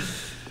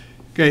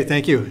 Great,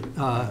 thank you.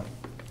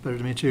 Pleasure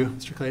to meet you,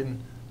 Mr.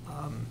 Clayton.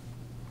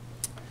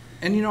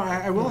 And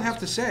I will have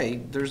to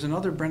say, there's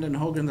another Brendan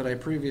Hogan that I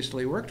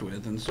previously worked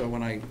with, and so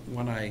when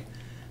I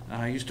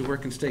I used to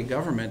work in state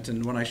government,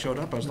 and when I showed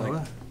up, I was like,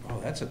 wow.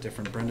 oh, that's a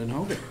different Brendan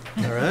Hogan.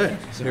 All right,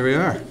 here we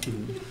are.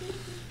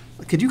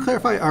 Could you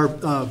clarify, are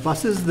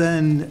buses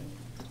then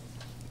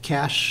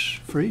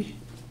cash-free?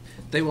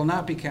 They will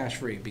not be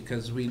cash-free,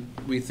 because we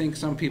think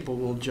some people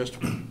will just,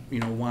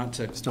 want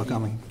to. Still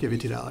come and give you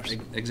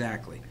 $2.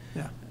 Exactly.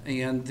 Yeah.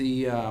 And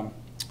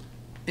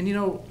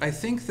I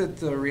think that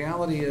the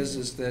reality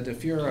is that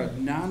if you're a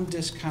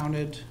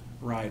non-discounted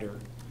rider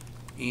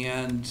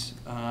and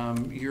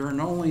you're an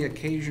only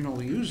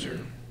occasional user,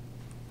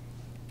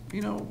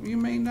 you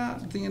may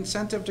not, the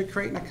incentive to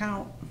create an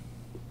account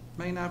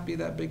may not be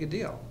that big a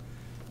deal.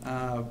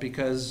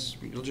 Because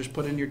you'll just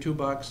put in your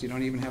 $2, you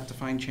don't even have to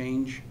find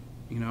change,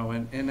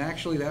 and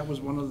actually that was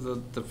one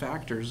of the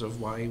factors of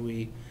why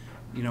we,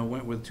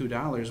 went with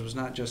 $2, was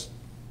not just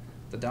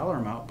the dollar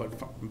amount,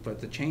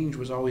 but the change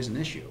was always an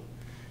issue.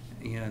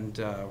 And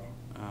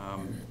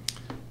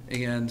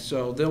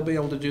so they'll be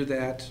able to do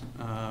that,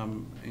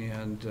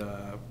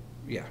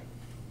 yeah.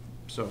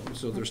 So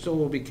there still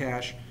will be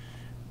cash.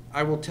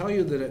 I will tell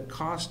you that it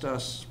cost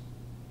us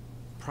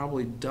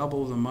probably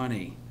double the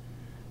money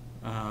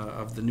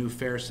of the new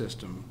fare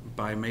system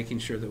by making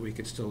sure that we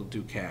could still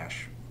do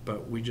cash.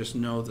 But we just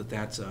know that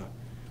that's a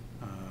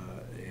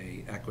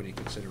equity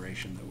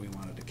consideration that we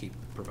wanted to keep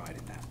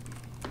providing that.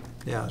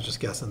 Yeah, I was just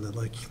guessing that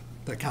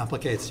that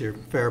complicates your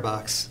fare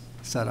box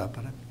setup,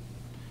 but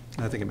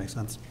I think it makes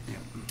sense. Yeah.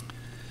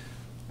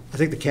 I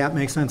think the cap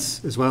makes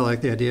sense as well. I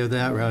like the idea of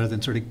that, rather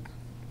than sort of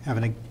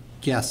having to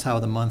guess how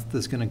the month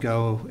is going to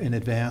go in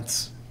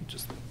advance.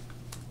 Just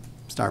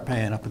start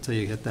paying up until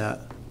you hit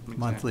that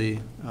monthly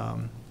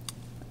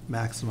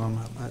maximum.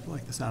 I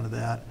like the sound of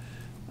that.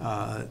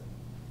 I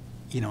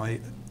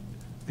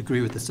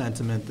agree with the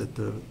sentiment that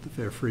the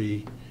fare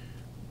free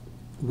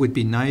would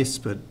be nice,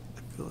 but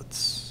I feel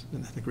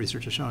and I think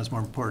research has shown it's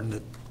more important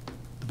that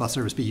the bus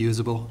service be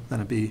usable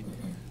than it be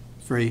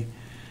free.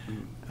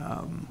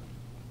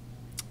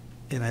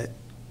 And I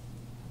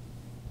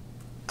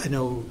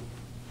know,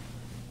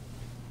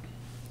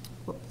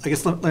 I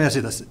guess let me ask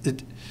you this.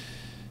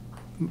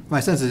 My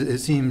sense is it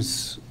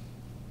seems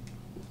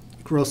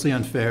grossly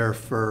unfair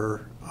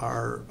for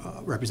our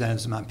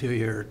representatives in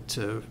Montpelier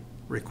to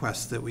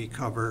request that we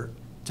cover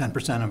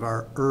 10% of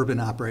our urban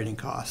operating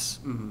costs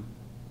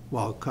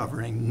while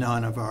covering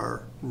none of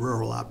our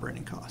rural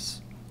operating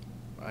costs.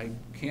 I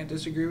can't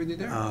disagree with you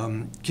there.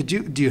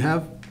 Do you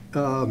have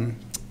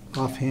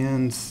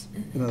offhand,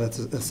 that's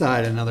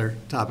aside, another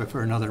topic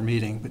for another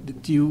meeting,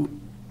 but do you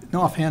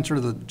know offhand sort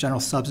of the general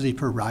subsidy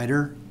per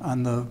rider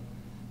on the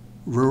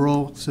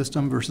rural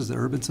system versus the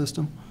urban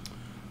system?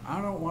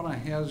 I don't want to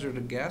hazard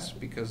a guess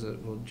because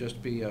it will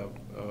just be a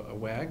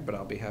wag, but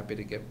I'll be happy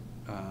to get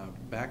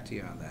back to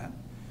you on that.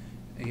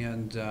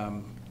 And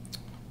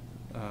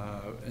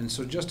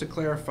so just to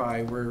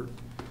clarify,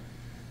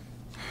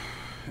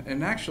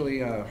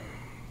 actually,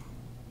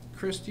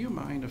 Chris, do you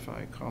mind if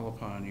I call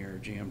upon your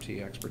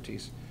GMT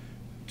expertise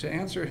to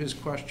answer his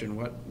question?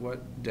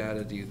 What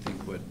data do you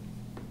think would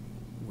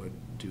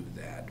do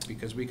that?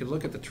 Because we could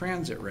look at the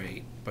transit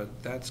rate,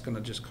 but that's going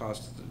to just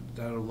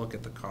that'll look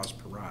at the cost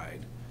per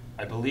ride.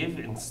 I believe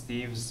in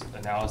Steve's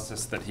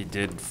analysis that he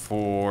did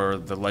for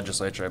the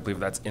legislature, I believe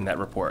that's in that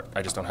report.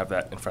 I just don't have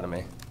that in front of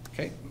me.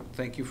 Okay,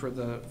 thank you for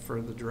the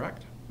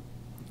direct.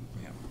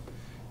 Yeah.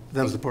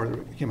 That was the report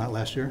that came out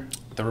last year?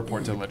 The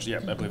report to the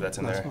legislature, yeah, I believe that's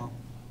in there.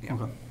 Yeah.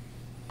 Okay.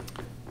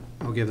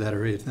 I'll give that a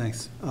read,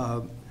 thanks.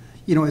 As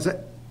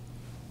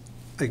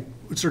I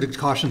would sort of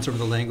caution some of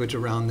the language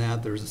around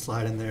that. There was a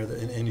slide in there,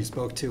 and you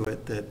spoke to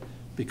it, that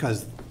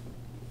because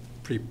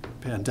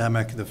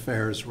pre-pandemic, the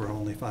fares were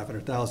only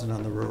 $500,000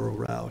 on the rural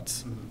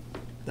routes.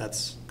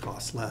 That's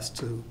cost less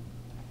to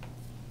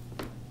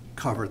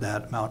cover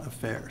that amount of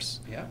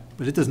fares. Yeah.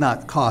 But it does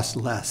not cost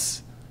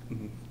less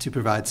to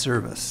provide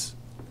service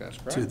That's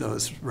correct. to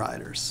those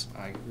riders.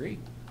 I agree.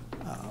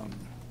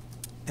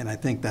 And I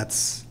think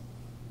that's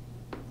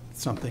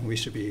something we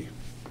should be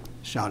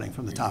shouting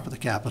from the top of the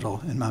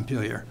Capitol in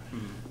Montpelier.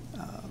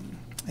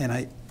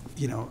 And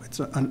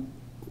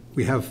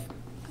we have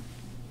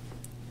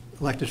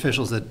elected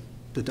officials that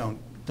don't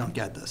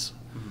get this,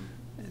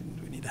 and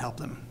we need to help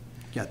them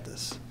get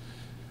this.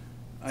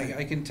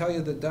 I can tell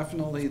you that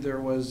definitely there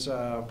was,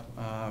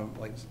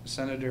 like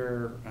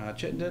Senator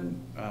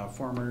Chittenden,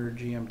 former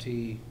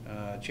GMT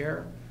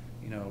chair,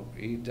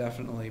 he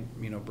definitely,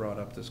 brought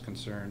up this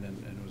concern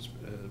and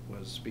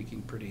was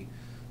speaking pretty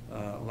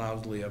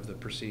loudly of the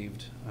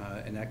perceived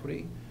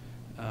inequity.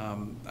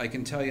 I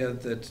can tell you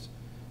that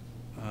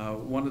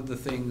one of the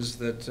things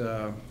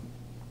that,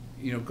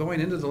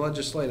 going into the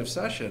legislative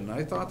session,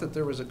 I thought that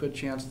there was a good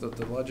chance that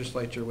the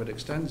legislature would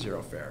extend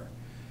zero fare.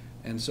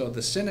 And so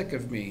the cynic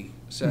of me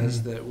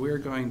says that we're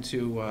going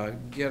to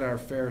get our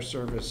fare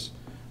service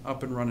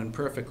up and running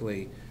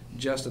perfectly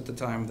just at the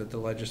time that the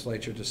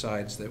legislature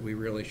decides that we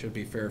really should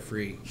be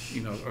fare-free,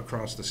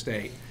 across the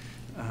state.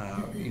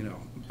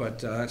 But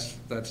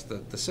that's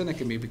the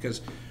cynic in me,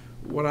 because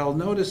what I'll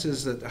notice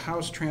is that the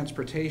House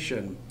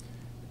Transportation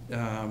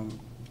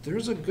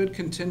there's a good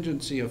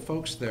contingency of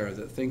folks there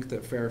that think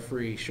that fare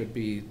free should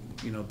be,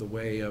 the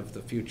way of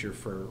the future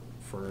for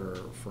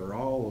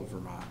all of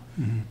Vermont.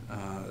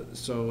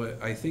 So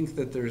I think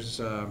that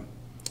there's,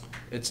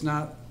 it's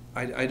not,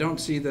 I don't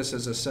see this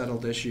as a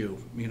settled issue,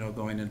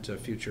 going into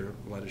future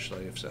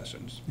legislative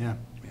sessions. Yeah.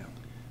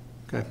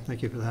 Okay,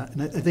 thank you for that.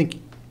 And I think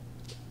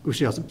we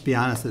should also be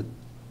honest that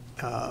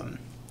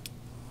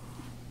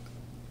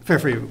fare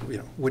free,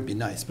 would be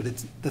nice, but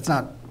that's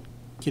not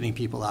getting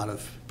people out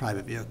of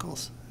private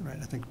vehicles, right?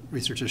 I think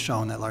research has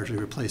shown that largely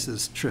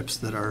replaces trips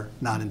that are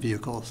not in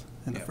vehicles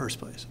in the first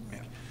place.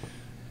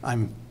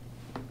 I'm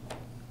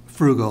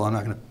frugal. I'm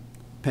not going to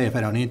pay if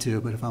I don't need to,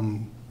 but if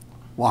I'm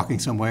walking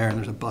somewhere and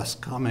there's a bus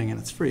coming and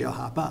it's free, I'll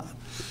hop on.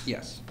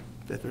 Yes.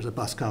 If there's a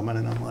bus coming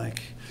and I'm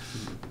like,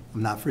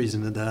 I'm not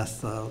freezing to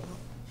death,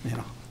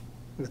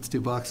 if it's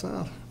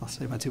 $2, I'll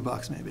save my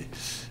 $2 maybe.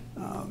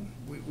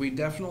 We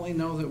definitely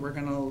know that we're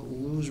going to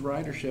lose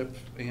ridership,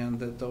 and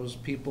that those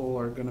people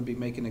are going to be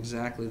making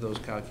exactly those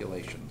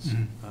calculations.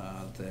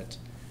 That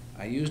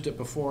I used it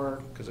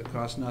before because it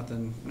cost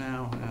nothing.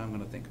 Now I'm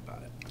going to think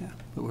about it. Yeah,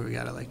 but we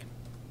got to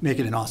make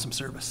it an awesome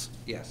service.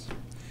 Yes,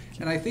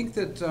 and I think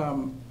that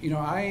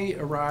I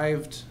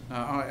arrived.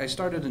 I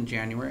started in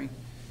January,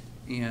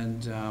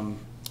 and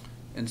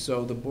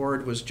so the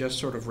board was just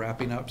sort of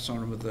wrapping up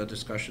some of the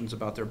discussions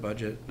about their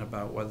budget and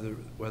about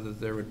whether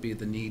there would be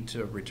the need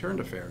to return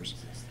to fares.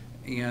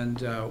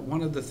 And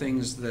one of the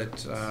things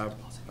that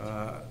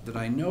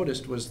I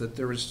noticed was that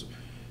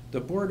the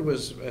board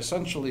was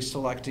essentially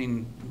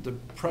selecting the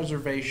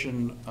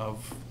preservation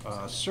of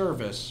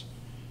service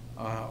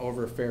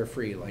over fare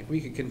free. Like, we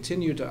could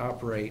continue to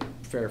operate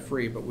fare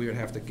free, but we would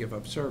have to give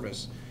up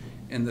service.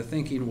 And the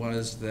thinking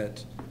was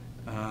that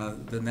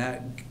then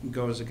that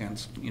goes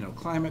against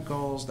climate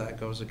goals. That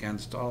goes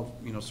against all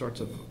sorts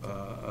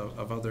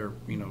of other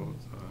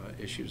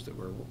issues that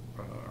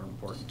are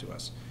important to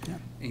us. Yeah.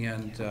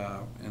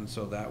 And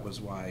so that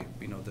was why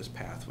this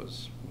path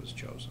was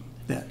chosen.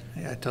 Yeah,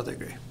 I totally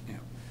agree. Yeah.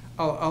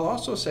 I'll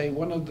also say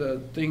one of the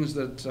things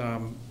that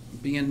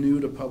being new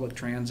to public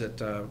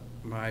transit,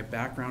 my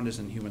background is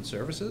in human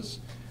services.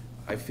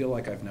 I feel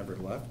like I've never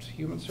left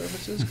human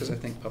services because I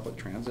think public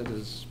transit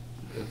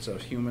it's a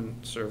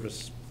human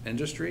service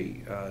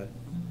industry,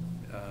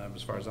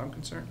 as far as I'm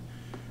concerned.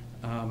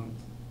 And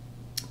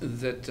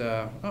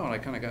I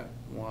kind of got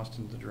lost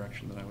in the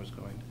direction that I was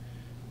going.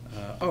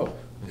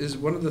 Is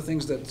one of the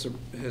things that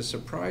has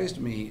surprised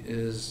me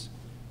is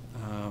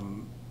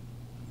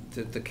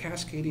the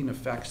cascading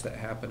effects that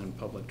happen in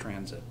public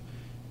transit.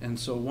 And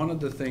so one of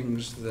the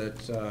things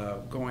that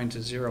going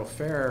to zero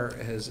fare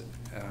has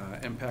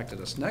impacted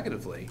us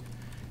negatively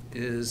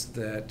is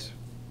that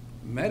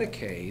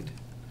Medicaid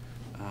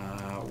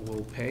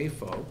will pay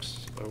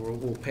folks, or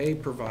will pay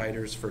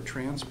providers for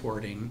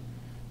transporting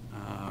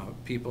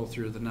people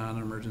through the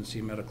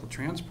non-emergency medical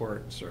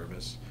transport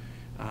service.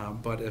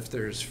 But if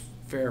there's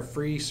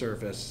fare-free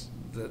service,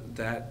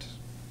 that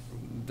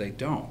they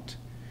don't.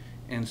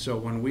 And so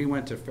when we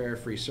went to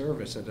fare-free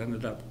service, it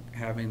ended up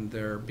having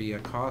there be a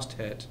cost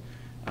hit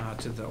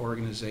to the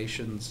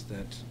organizations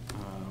that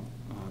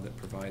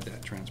provide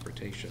that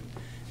transportation.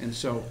 And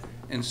so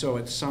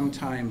it's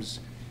sometimes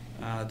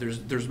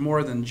there's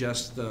more than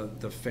just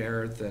the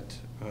fare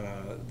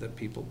that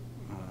people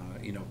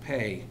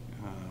pay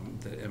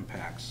that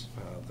impacts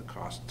the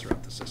cost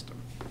throughout the system.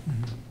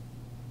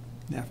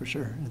 Mm-hmm. Yeah, for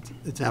sure.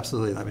 It's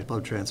absolutely,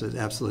 public transit is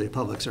absolutely a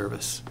public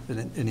service, and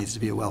it needs to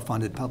be a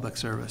well-funded public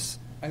service.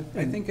 I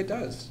think it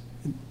does.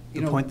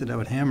 The point that I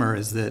would hammer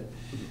is that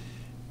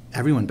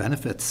everyone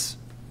benefits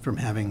from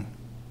having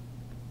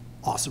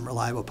awesome,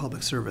 reliable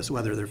public service,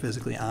 whether they're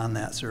physically on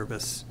that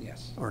service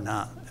or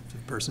not. If a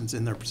person's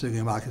in their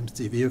single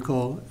occupancy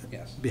vehicle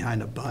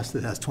behind a bus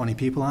that has 20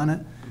 people on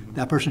it,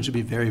 that person should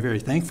be very, very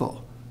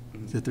thankful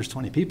that there's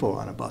 20 people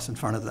on a bus in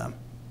front of them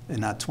and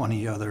not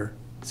 20 other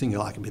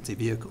single occupancy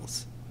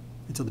vehicles.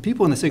 And so the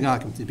people in the single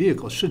occupancy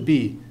vehicles should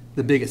be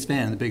the biggest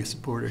fan, the biggest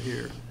supporter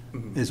here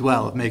as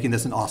well, of making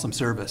this an awesome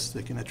service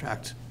that can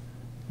attract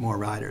more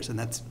riders. And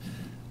that's,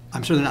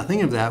 I'm sure they're not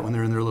thinking of that when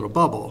they're in their little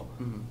bubble,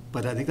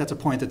 but I think that's a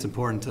point that's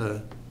important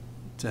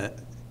to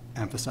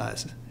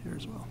emphasize here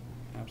as well.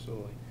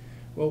 Absolutely.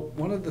 Well,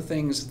 one of the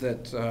things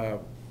that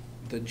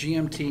the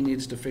GMT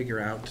needs to figure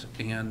out,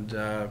 and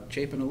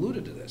Chapin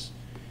alluded to this,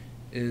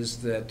 is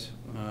that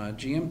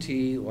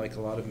GMT, like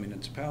a lot of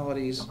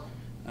municipalities,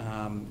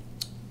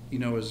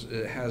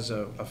 it has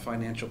a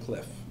financial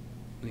cliff,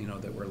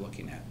 that we're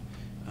looking at.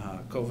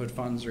 COVID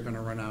funds are going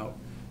to run out.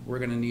 We're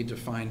going to need to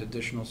find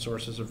additional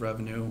sources of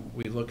revenue.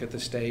 We look at the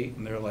state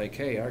and they're like,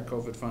 hey, our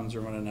COVID funds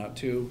are running out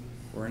too.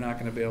 We're not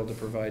going to be able to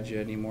provide you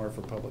any more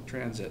for public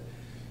transit.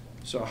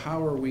 So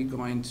how are we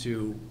going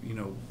to,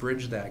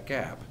 bridge that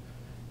gap?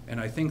 And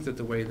I think that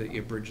the way that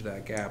you bridge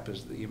that gap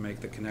is that you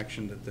make the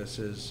connection that this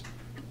is,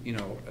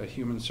 a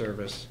human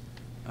service.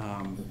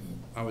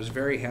 I was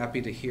very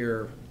happy to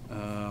hear,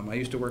 I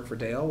used to work for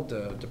Dale,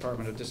 the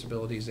Department of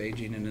Disabilities,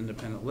 Aging, and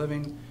Independent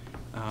Living.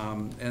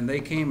 And they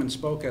came and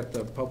spoke at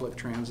the Public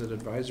Transit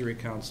Advisory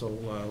Council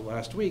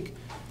last week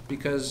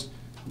because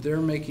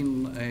they're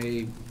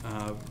making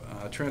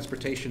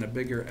transportation a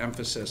bigger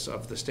emphasis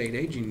of the state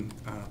aging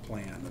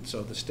plan. And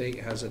so the state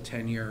has a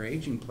 10-year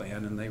aging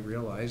plan, and they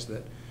realize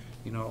that,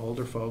 you know,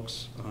 older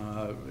folks,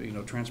 you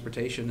know,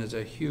 transportation is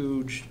a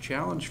huge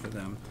challenge for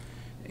them.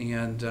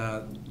 And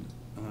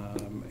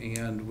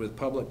with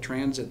public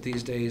transit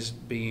these days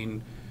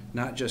being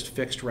not just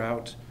fixed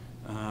route,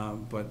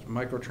 but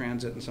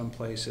microtransit in some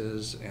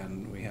places,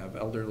 and we have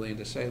elderly and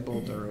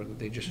disabled, or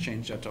they just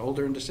changed that to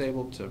older and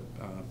disabled, to,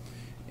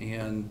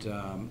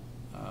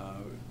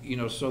 you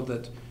know, so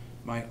that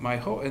my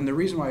hope, and the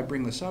reason why I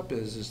bring this up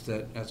is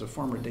that as a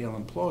former Dale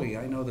employee,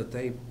 I know that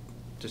they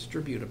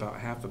distribute about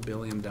 $500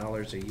 million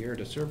a year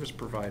to service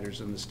providers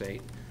in the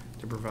state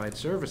to provide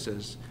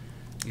services.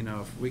 You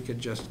know, if we could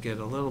just get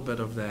a little bit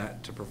of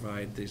that to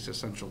provide these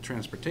essential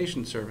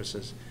transportation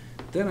services,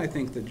 then I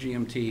think that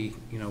GMT,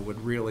 you know, would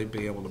really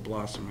be able to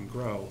blossom and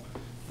grow,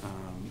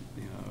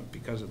 you know,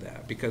 because of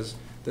that. Because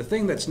the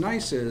thing that's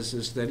nice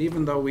is that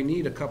even though we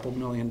need a couple $2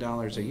 million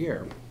a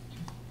year,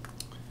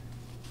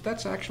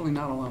 that's actually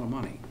not a lot of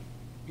money.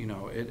 You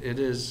know, it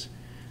is,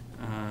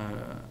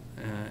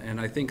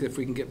 and I think if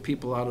we can get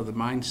people out of the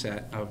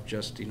mindset of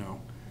just, you know,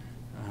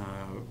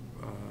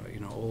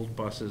 old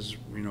buses,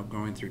 you know,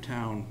 going through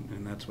town,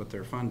 and that's what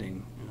they're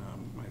funding,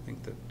 I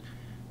think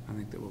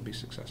that we'll be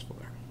successful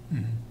there.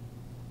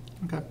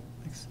 Mm-hmm. Okay,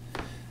 thanks.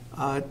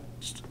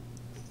 Just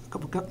a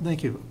couple.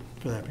 Thank you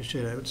for that.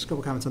 Appreciate it. Just a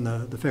couple comments on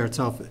the fare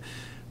itself.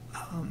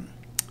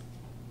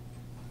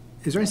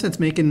 Is there any sense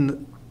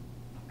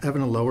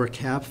having a lower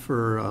cap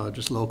for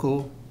just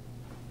local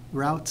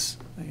routes?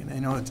 I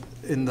know it's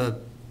in the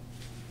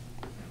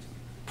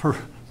per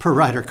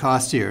rider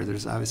cost here.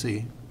 There's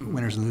obviously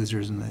winners and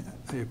losers, and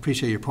I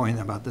appreciate your point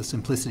about the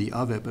simplicity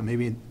of it, but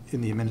maybe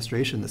in the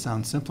administration that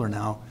sounds simpler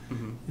now.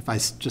 Mm-hmm. If I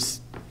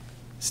just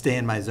stay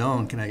in my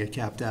zone, can I get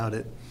capped out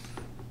at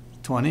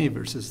 20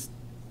 versus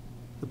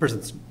the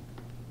person's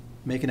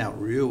making out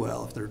real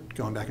well if they're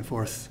going back and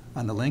forth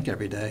on the link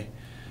every day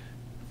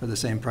for the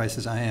same price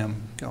as I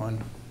am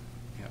going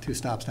 2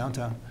 stops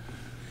downtown?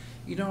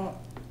 You know,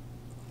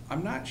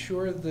 I'm not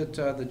sure that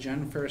the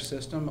Gen Fare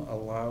system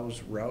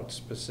allows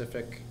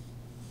route-specific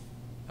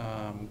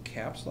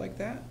caps like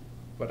that,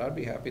 but I'd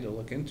be happy to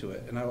look into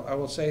it. And I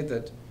will say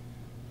that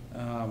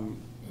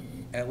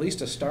at least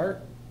to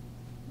start,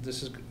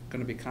 this is going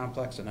to be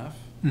complex enough.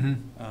 Mm-hmm.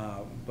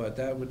 But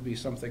that would be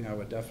something I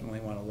would definitely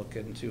want to look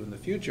into in the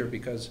future,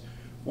 because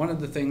one of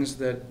the things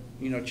that,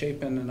 you know,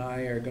 Chapin and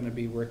I are going to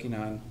be working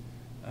on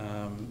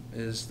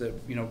is that,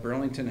 you know,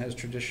 Burlington has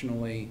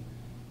traditionally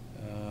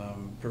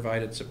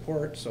provided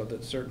support so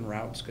that certain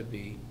routes could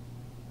be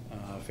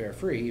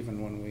fare-free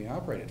even when we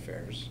operated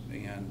fares,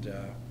 and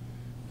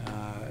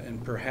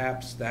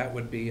perhaps that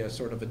would be a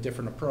sort of a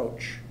different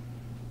approach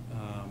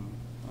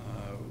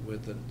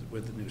with the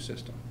new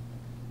system.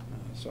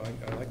 So I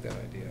like that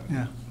idea.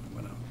 Yeah.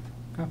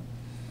 Okay.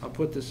 I'll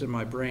put this in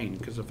my brain,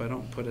 because if I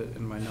don't put it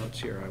in my notes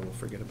here, I will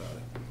forget about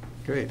it.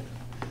 Great.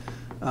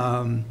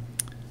 How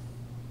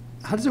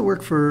does it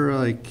work for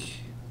like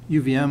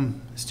UVM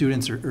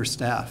students or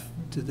staff?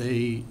 Do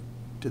they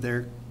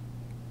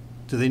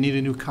need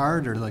a new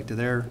card, or like do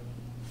their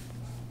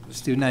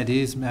student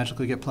IDs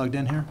magically get plugged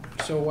in here?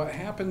 So what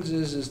happens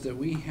is that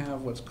we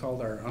have what's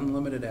called our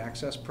unlimited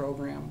access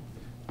program,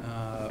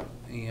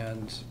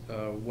 and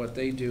what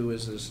they do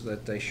is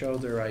that they show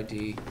their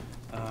ID,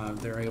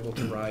 they're able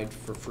to ride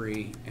for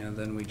free, and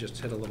then we just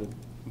hit a little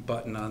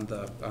button on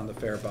the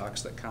fare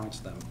box that counts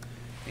them,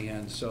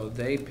 and so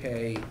they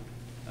pay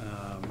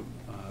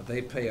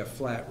a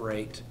flat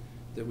rate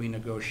that we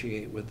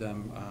negotiate with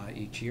them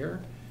each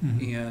year.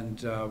 Mm-hmm. And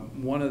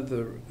one of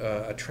the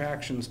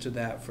attractions to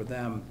that for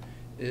them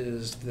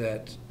is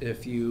that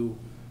if you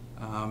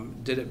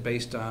did it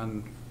based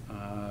on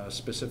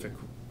specific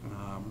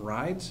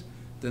rides,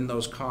 then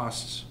those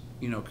costs,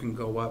 you know, can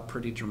go up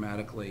pretty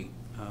dramatically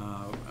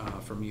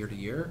from year to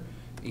year.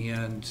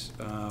 And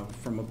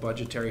from a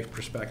budgetary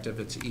perspective,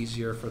 it's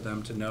easier for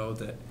them to know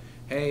that,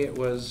 hey, it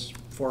was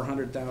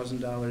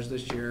 $400,000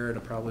 this year.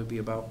 It'll probably be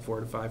about 4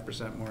 to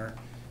 5% more,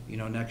 you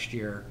know, next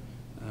year.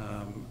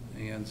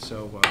 And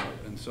so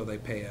they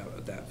pay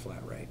out that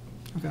flat rate.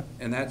 Okay.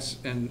 And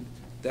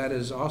that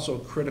is also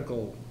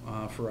critical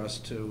for us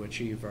to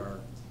achieve our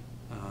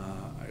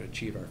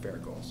fare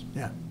goals.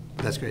 Yeah,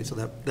 that's great. So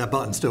that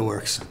button still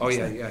works. Oh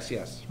yeah,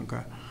 yes.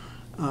 Okay.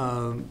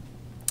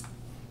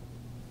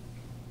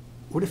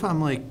 What if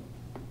I'm like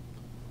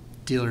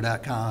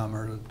dealer.com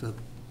or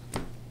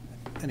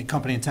any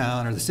company in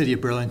town or the city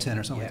of Burlington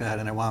or something like that,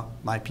 and I want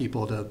my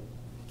people to,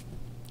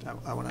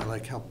 I want to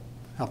like help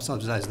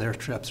subsidize their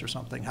trips or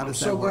something? How does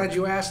that work? I'm so glad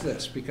you asked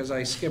this, because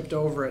I skipped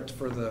over it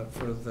for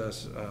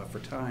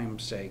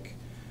time's sake.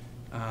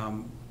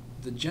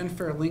 The Gen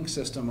Fare Link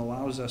system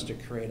allows us to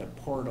create a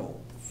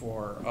portal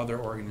for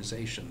other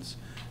organizations,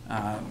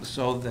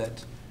 so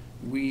that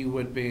we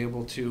would be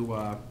able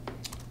to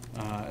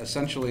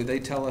essentially, they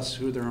tell us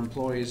who their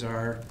employees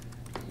are.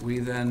 We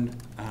then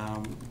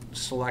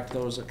select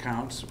those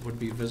accounts, would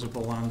be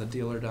visible on the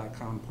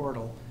dealer.com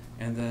portal,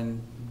 and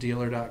then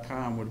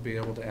dealer.com would be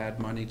able to add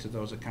money to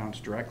those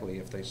accounts directly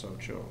if they so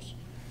chose.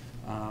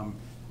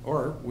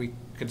 Or we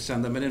could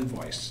send them an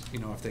invoice, you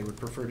know, if they would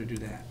prefer to do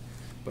that.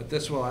 But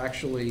this will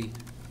actually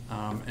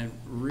and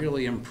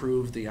really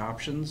improve the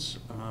options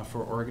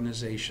for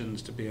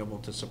organizations to be able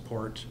to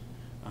support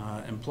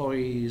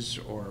employees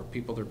or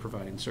people they're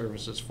providing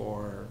services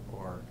for,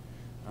 or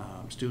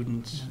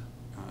students.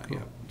 Cool.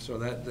 Yeah. So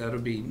that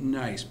would be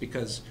nice,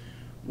 because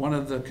one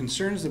of the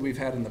concerns that we've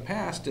had in the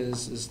past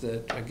is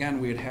that, again,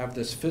 we'd have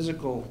this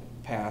physical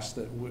pass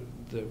that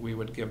we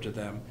would give to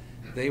them.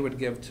 They would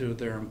give to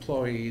their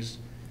employees.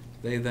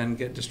 They then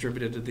get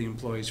distributed to the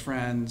employees'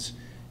 friends,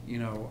 you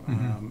know,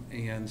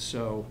 and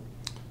so,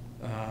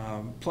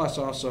 plus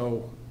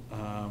also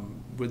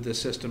with the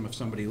system, if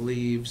somebody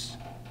leaves,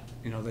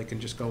 you know, they can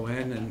just go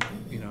in and,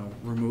 you know,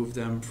 remove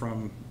them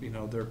from, you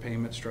know, their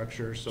payment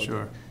structure. So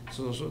Sure.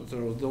 So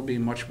they'll be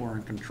much more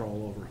in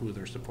control over who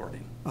they're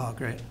supporting. Oh,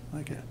 great,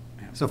 like it.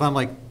 Yeah. So if I'm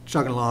like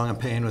chugging along and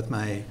paying with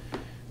my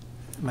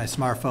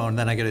smartphone,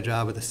 then I get a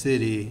job with the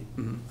city,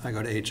 I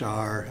go to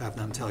HR, have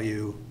them tell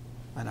you,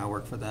 I now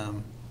work for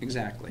them.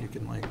 Exactly. You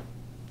can like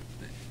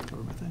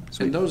cover my thing. And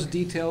Sweet. those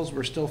details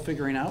we're still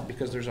figuring out,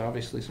 because there's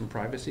obviously some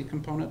privacy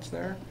components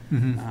there.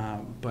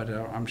 But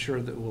I'm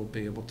sure that we'll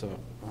be able to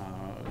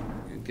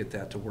get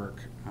that to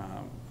work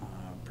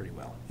pretty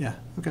well. Yeah,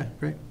 okay,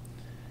 great.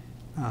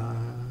 I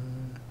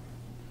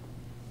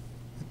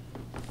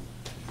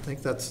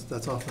think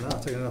that's all for now.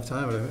 It's taken enough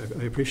time,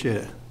 but I appreciate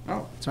it.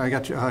 Oh. Sorry, I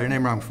got your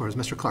name wrong before. It's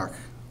Mr. Clark.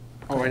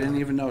 Oh, I didn't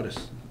even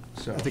notice.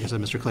 So I think I said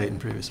Mr. Clayton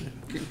previously.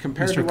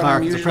 Compared to Mr. what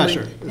Clark, I'm it's a usually,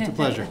 pleasure. It's a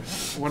pleasure.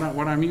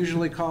 What I'm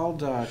usually called,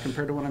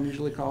 compared to what I'm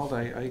usually called,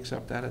 I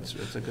accept that.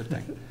 It's a good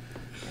thing.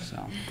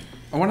 So,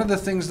 one of the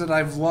things that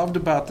I've loved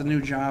about the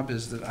new job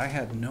is that I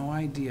had no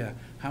idea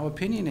how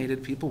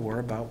opinionated people were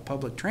about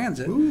public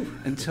transit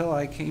until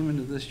I came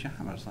into this job.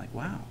 I was like,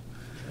 wow.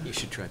 You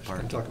should try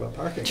parking. Talk about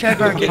parking. Try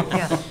parking,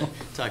 yeah.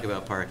 Talk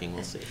about parking,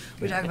 we'll see.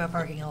 We talk about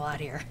parking a lot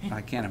here. I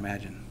can't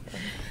imagine.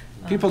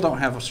 People don't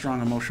have strong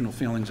emotional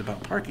feelings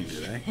about parking, do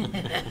they?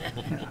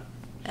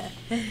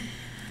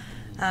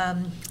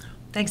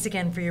 Thanks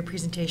again for your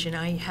presentation.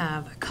 I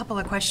have a couple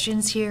of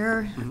questions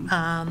here.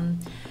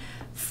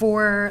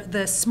 For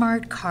the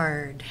smart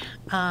card,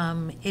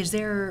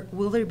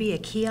 will there be a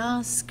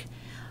kiosk,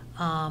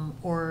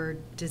 or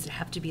does it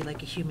have to be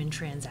like a human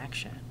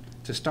transaction?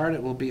 To start,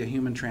 it will be a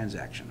human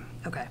transaction.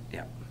 Okay.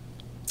 Yeah.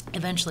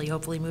 Eventually,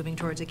 hopefully moving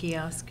towards a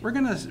kiosk? We're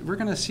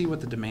gonna see what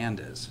the demand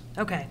is.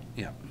 Okay.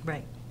 Yeah.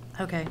 Right,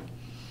 okay.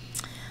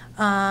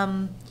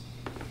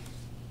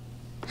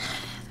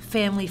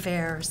 Family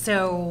fare.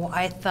 So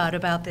I thought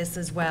about this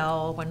as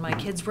well. When my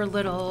kids were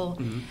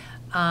little,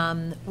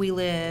 we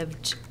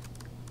lived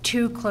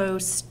too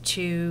close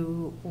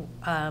to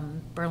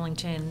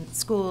Burlington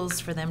schools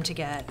for them to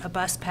get a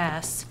bus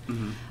pass,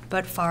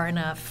 but far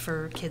enough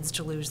for kids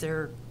to lose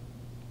their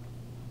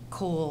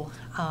cool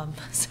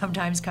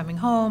sometimes coming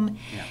home.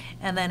 Yeah.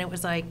 And then it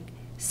was like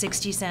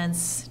 60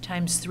 cents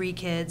times 3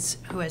 kids,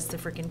 who has the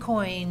frickin'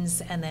 coins,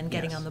 and then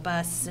getting Yes. on the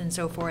bus and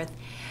so forth.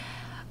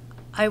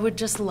 I would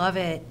just love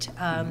it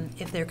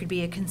if there could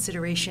be a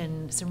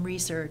consideration, some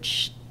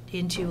research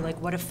into like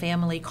what a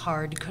family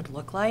card could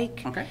look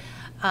like. Okay.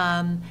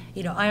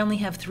 You know, I only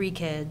have 3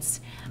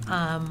 kids.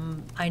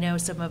 I know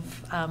some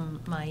of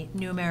my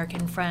New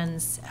American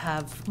friends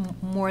have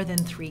more than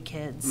 3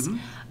 kids.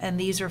 And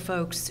these are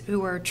folks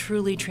who are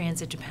truly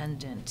transit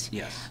dependent.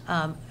 Yes.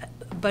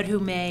 But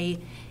who may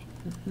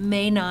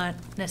not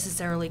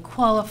necessarily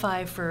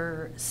qualify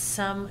for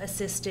some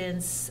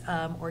assistance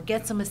or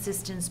get some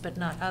assistance, but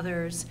not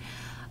others.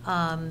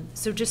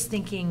 So just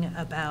thinking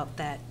about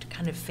that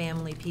kind of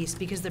family piece,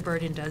 because the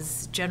burden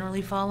does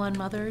generally fall on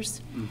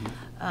mothers.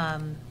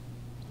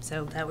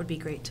 So that would be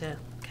great to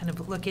kind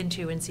of look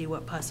into and see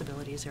what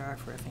possibilities there are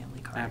for a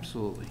family card.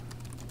 Absolutely.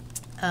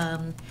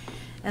 And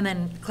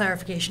then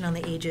clarification on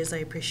the ages, I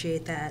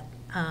appreciate that.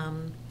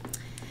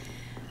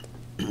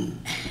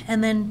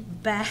 And then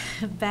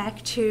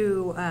back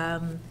to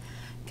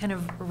kind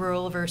of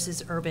rural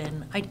versus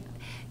urban.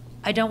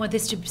 I don't want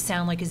this to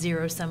sound like a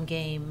zero-sum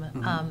game,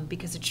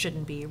 because it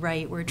shouldn't be,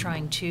 right? We're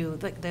trying to,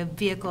 like, the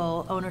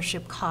vehicle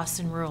ownership costs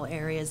in rural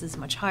areas is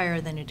much higher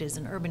than it is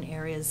in urban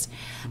areas.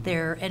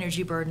 Their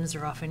energy burdens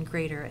are often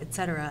greater, et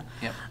cetera.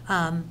 Yep.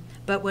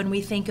 But when we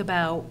think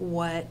about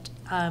what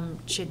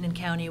Chittenden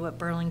County, what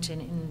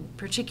Burlington in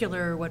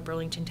particular, what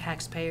Burlington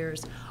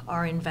taxpayers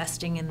are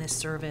investing in this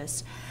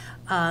service,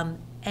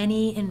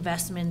 any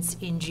investments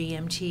in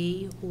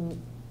GMT,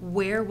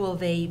 where will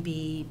they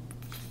be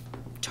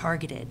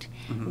targeted?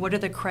 What are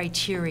the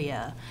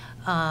criteria,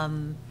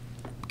 kind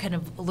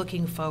of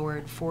looking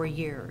forward 4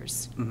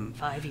 years,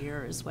 5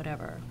 years,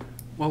 whatever?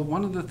 Well,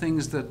 one of the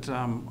things that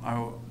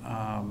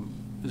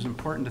is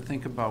important to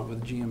think about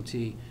with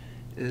GMT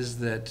is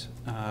that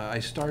I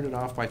started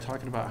off by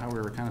talking about how we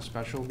were kind of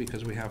special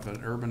because we have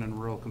an urban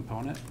and rural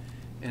component.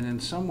 And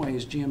in some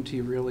ways,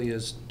 GMT really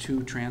is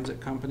 2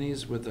 transit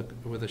companies with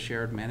a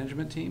shared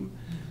management team,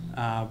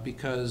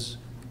 because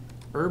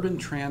urban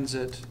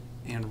transit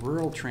and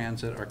rural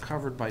transit are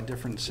covered by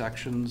different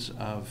sections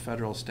of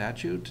federal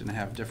statute and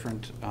have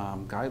different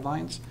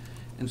guidelines.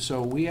 And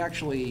so we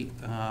actually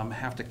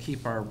have to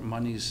keep our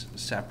monies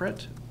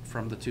separate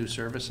from the two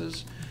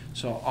services.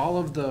 So all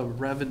of the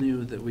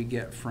revenue that we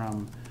get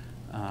from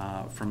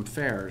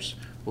fares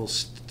will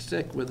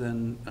stick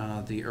within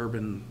the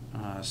urban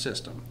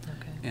system.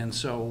 Okay. And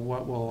so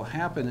what will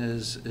happen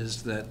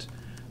is that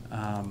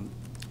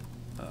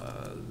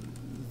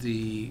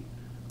the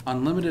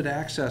unlimited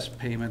access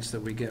payments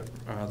that we get,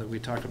 that we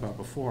talked about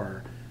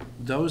before,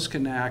 those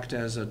can act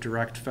as a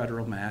direct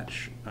federal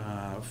match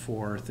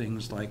for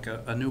things like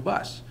a new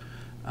bus.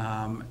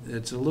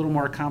 It's a little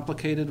more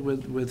complicated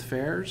with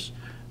fares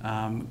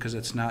because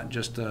it's not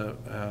just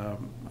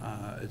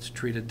it's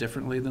treated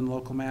differently than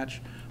local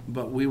match,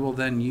 but we will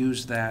then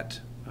use that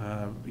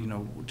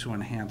to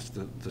enhance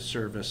the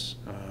service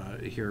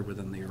here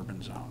within the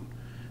urban zone.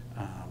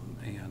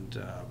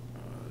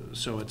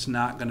 So it's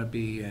not going to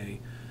be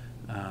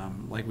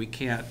like we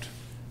can't,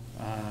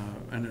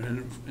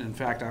 and in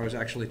fact, I was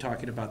actually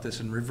talking about this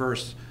in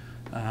reverse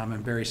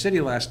in Berry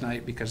City last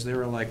night because they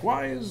were like,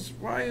 why is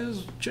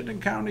Chittenden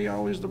County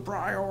always the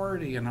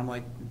priority? And I'm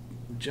like,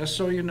 just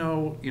so you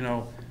know,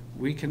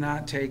 we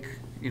cannot take,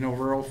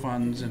 rural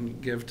funds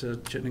and give to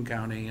Chittenden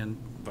County and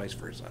vice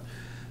versa.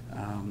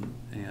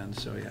 And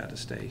so, yeah, to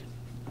stay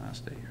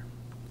here.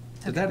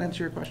 Did that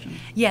answer your question?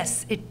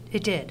 Yes,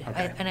 it did.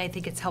 Okay. And I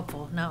think it's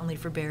helpful, not only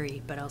for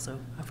Barry, but also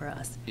for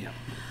us. Yeah.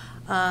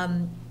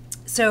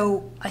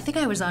 So I think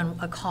I was on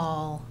a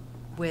call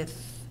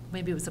with,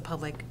 maybe it was a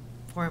public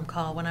forum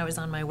call, when I was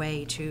on my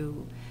way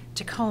to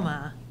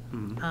Tacoma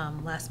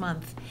last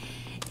month.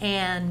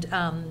 And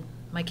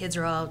my kids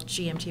are all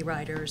GMT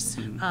riders.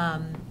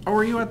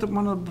 Were you at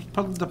one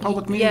of the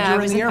public meetings yeah,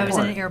 during the airport? I was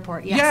in an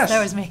airport. Yes, that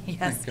was me.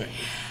 Yes. Okay.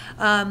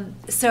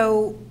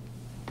 So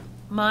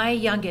my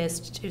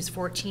youngest, who's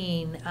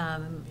 14,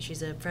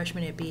 she's a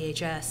freshman at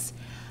BHS.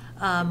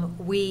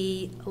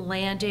 We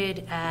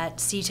landed at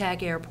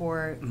SeaTac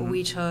Airport.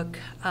 We took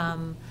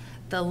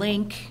the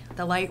Link,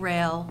 the light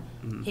rail,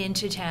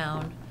 into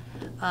town,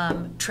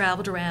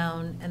 traveled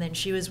around, and then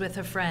she was with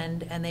a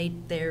friend, and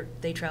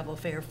they travel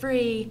fare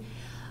free.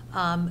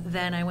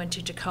 Then I went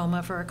to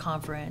Tacoma for a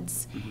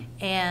conference,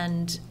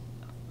 and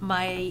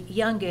my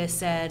youngest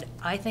said,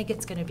 I think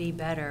it's going to be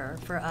better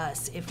for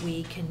us if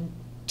we can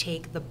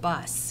take the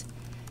bus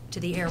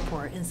to the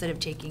airport instead of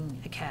taking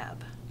a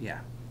cab. Yeah.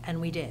 And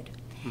we did.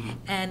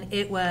 And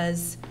it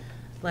was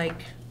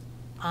like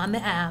on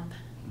the app,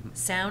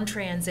 Sound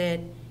Transit,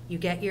 you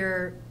get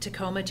your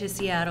Tacoma to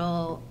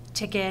Seattle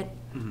ticket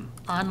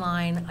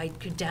online. I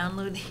could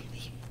download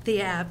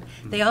the app.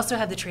 They also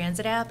have the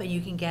transit app, and you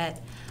can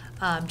get,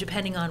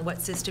 depending on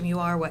what system you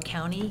are, what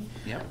county,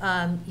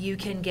 you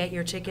can get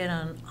your ticket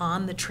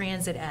on the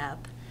transit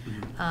app.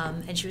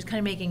 And she was kind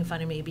of making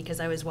fun of me because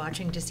I was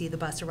watching to see the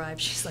bus arrive.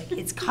 She's like,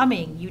 it's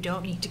coming. You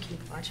don't need to keep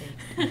watching.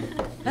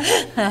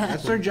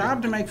 That's their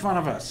job, to make fun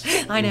of us.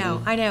 I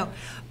know.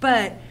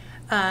 But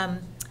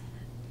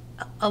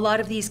a lot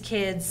of these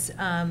kids,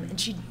 and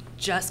she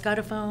just got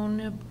a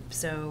phone,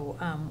 so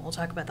we'll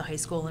talk about the high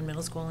school and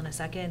middle school in a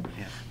second.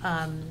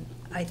 Yeah.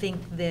 I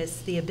think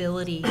the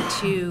ability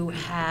to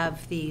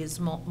have these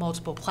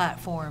multiple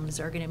platforms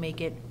are going to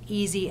make it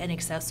easy and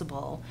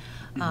accessible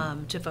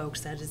to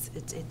folks. That is,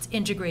 it's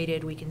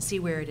integrated. We can see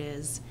where it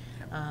is,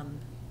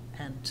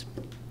 and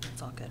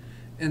it's all good.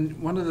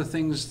 And one of the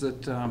things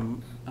that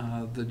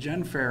the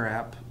GenFare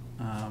app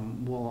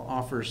will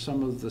offer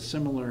some of the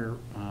similar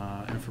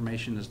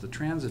information as the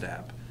transit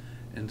app.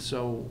 And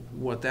so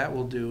what that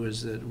will do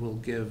is it will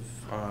give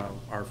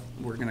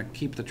we're going to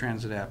keep the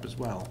transit app as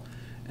well.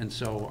 And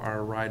so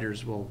our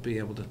riders will be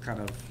able to kind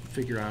of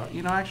figure out,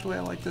 actually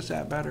I like this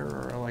app better,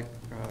 or I like,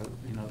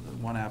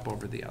 one app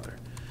over the other.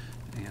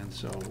 And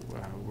so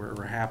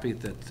we're happy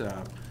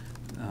that,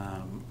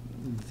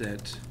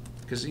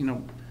 because,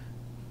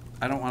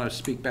 I don't want to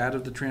speak bad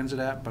of the transit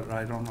app, but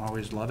I don't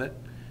always love it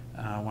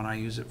when I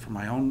use it for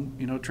my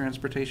own,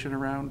 transportation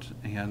around.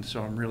 And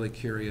so I'm really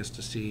curious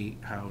to see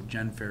how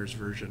GenFare's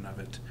version of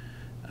it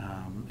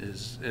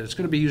is. It's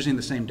going to be using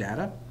the same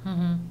data,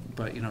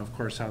 but of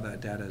course how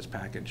that data is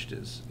packaged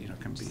is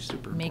can be super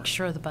important. Make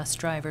sure the bus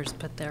drivers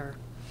put their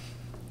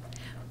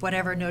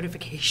whatever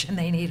notification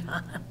they need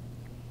on.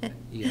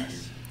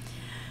 Yes.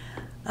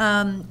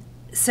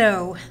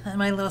 So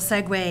my little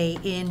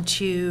segue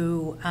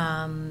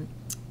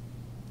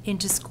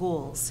into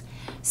schools.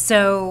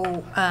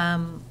 So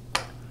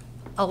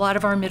a lot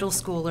of our middle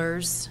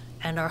schoolers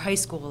and our high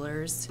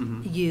schoolers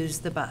use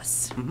the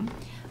bus.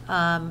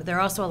 There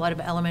are also a lot of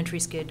elementary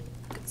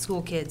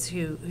school kids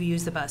who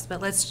use the bus.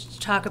 But let's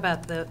talk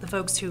about the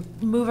folks who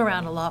move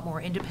around a lot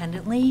more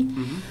independently.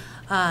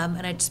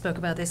 And I spoke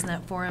about this in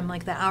that forum,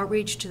 like the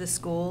outreach to the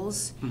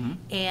schools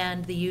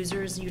and the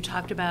users. You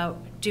talked about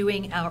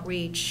doing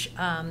outreach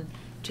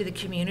to the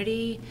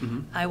community.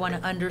 I want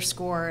to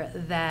underscore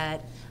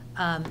that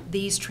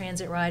these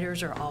transit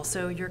riders are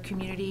also your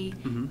community,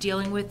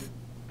 dealing with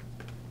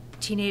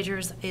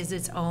teenagers is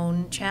its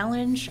own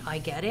challenge. I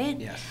get it.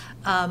 Yes.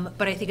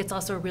 But I think it's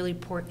also a really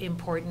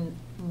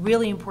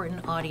really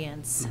important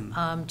audience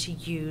to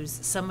use.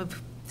 Some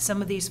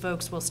of these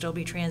folks will still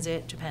be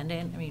transit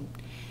dependent. I mean,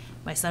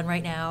 my son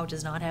right now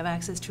does not have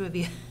access to a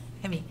vehicle.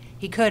 I mean,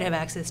 he could have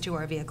access to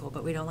our vehicle,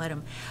 but we don't let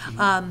him.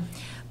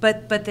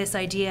 But this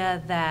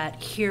idea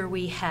that here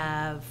we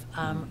have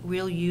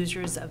real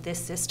users of this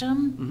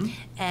system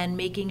and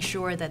making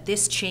sure that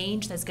this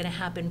change that's going to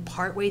happen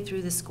partway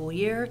through the school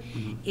year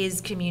is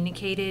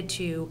communicated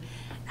to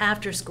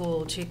after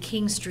school, to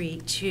King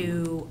Street,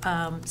 to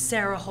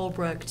Sarah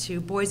Holbrook, to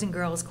Boys and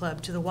Girls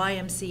Club, to the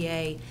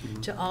YMCA,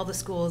 to all the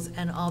schools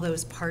and all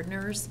those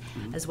partners,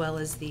 as well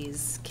as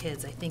these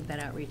kids. I think that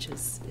outreach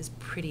is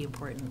pretty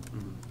important.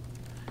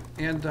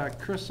 And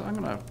Chris, I'm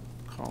going to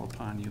call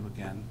upon you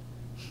again.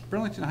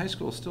 Burlington High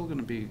School is still going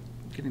to be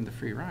getting the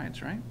free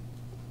rides, right?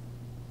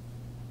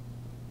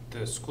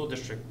 The school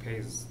district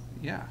pays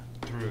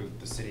through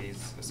the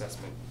city's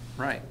assessment.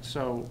 Right.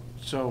 So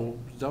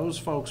those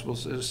folks will,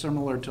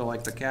 similar to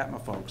like the Catma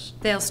folks.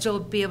 They'll still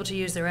be able to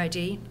use their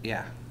ID?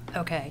 Yeah.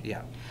 Okay.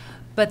 Yeah.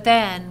 But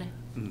then,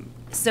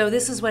 so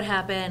this is what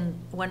happened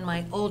when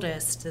my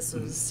oldest,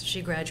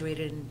 she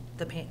graduated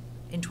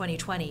in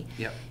 2020.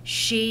 Yep.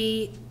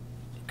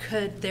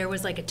 There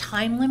was like a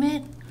time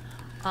limit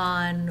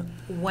on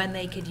when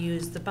they could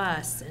use the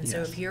bus. And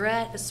so if you're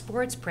at a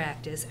sports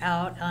practice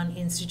out on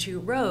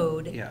Institute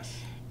Road,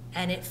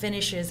 and it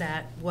finishes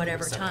at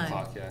whatever time. 7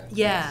 o'clock,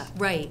 yeah,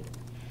 right.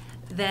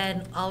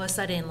 Then all of a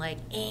sudden, like,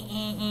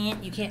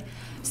 you can't.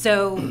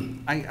 So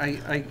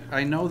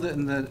I know that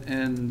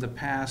in the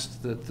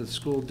past that the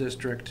school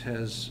district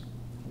has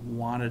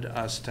wanted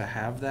us to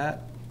have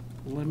that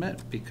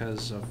limit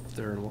because of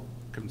their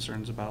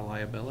concerns about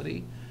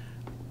liability.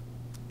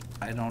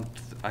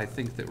 I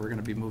think that we're going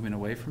to be moving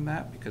away from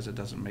that because it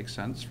doesn't make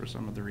sense for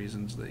some of the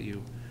reasons that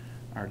you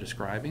are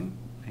describing.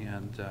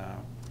 And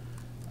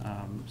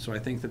so I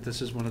think that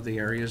this is one of the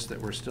areas that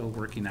we're still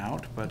working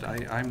out, but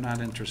I'm not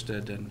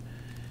interested in,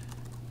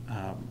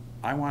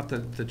 I want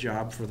the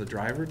job for the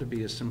driver to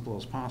be as simple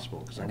as possible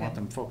because I want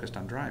them focused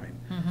on driving.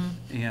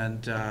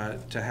 And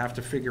to have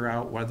to figure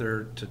out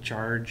whether to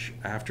charge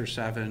after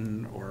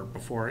 7 or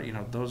before,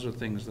 those are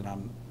things that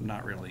I'm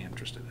not really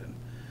interested in.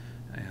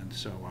 And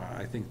so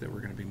I think that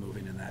we're going to be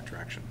moving in that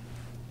direction.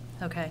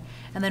 Okay,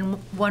 and then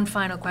one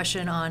final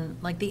question on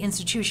like the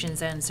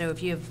institutions end. So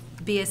if you have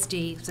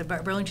BSD, so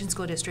Burlington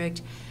School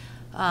District,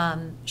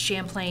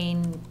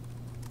 Champlain,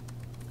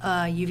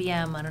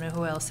 UVM, I don't know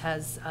who else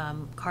has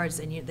cards,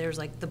 and there's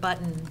like the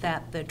button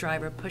that the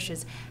driver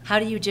pushes. How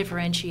do you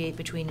differentiate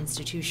between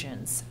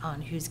institutions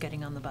on who's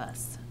getting on the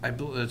bus? I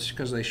believe it's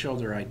because they show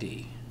their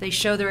ID. They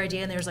show their ID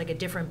and there's like a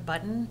different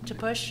button to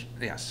push?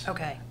 Yes.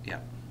 Okay. Yeah.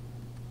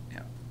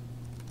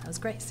 That was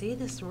great. See,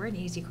 we're an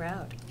easy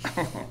crowd.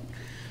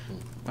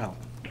 Well,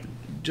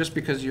 just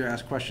because you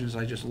ask questions,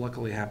 I just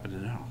luckily happen to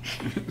know.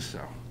 So,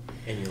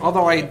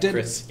 although I did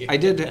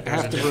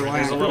have to rely on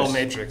There's a little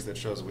matrix that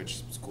shows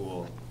which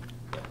school.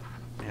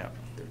 Yeah.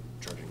 They're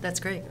charging. That's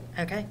great.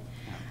 Okay.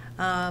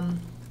 All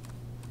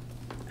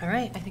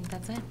right. I think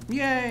that's it.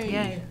 Yay!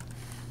 Yay.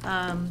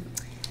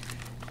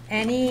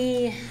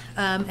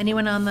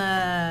 Anyone on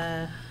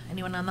the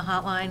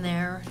hotline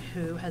there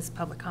who has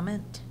public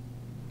comment?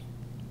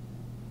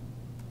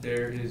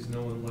 There is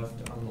no one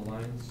left on the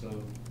line, so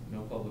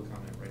no public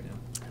comment right now.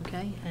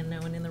 Okay, and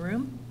no one in the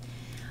room.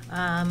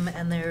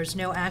 And there's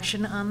no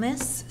action on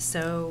this,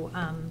 so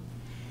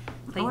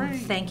Clayton,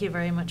 thank you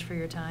very much for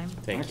your time.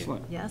 Thank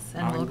Excellent. you. Yes,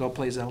 and we'll go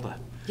play Zelda.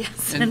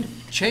 Yes. And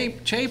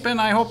Chapin,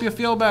 I hope you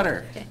feel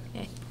better.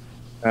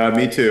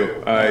 Me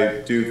too.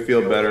 I do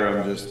feel better.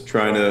 I'm just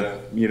trying to,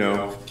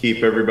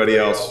 keep everybody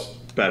else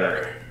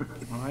better.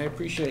 Well, I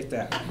appreciate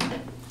that.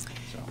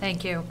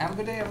 Thank you. Have a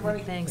good day,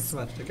 everybody. Thanks. so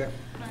much. Take care.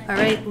 All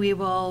right, we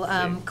will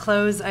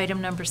close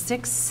item number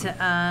 6.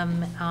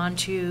 On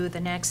to the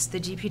next, the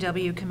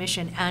DPW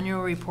Commission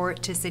Annual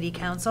Report to City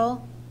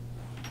Council.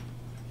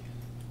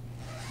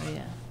 Oh,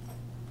 yeah.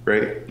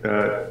 Great.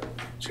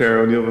 Chair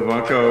O'Neill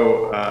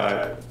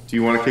Vivanco, do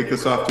you want to kick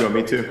this off? Do you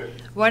want me to?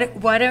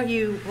 Why don't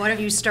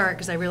you start,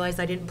 because I realized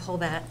I didn't pull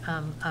that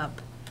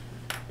up.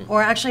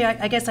 Or actually,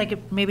 I guess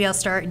maybe I'll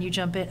start and you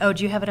jump in. Oh,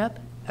 do you have it up?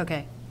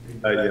 Okay.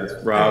 Yes,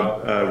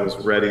 Rob was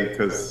ready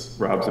because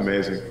Rob's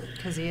amazing.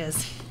 Because he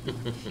is.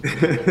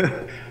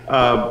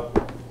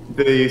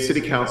 The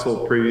city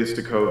council previous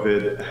to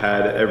COVID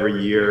had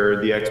every year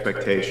the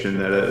expectation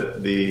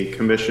that the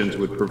commissions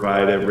would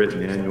provide a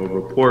written annual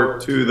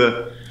report to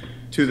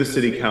the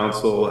city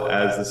council,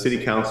 as the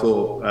city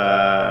council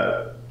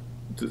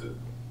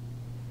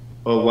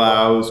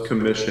allows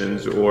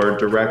commissions or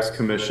directs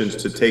commissions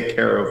to take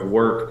care of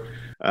work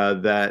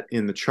that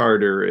in the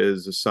charter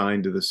is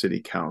assigned to the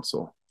city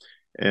council.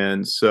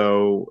 And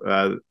so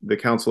the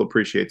council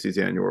appreciates these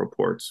annual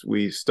reports.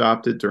 We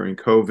stopped it during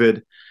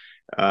COVID,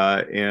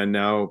 and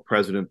now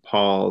President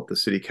Paul, the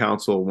city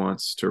council,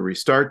 wants to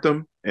restart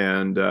them.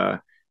 And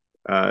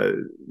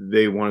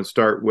they want to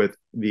start with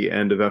the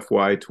end of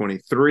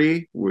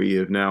FY23. We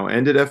have now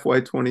ended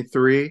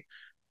FY23.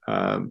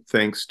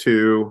 thanks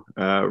to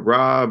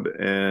Rob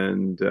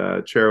and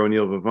Chair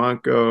O'Neill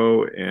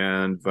Vivanco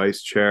and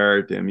Vice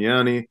Chair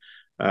Damiani,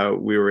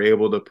 we were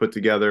able to put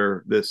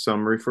together this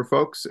summary for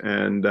folks.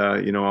 And,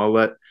 I'll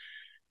let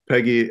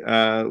Peggy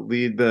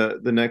lead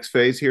the next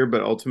phase here,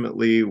 but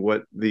ultimately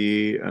what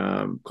the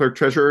Clerk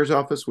Treasurer's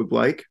Office would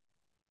like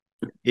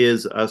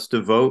is us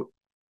to vote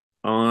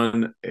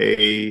on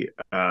a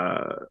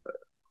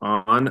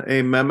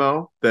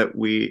memo that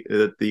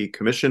the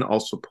commission all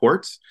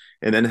supports,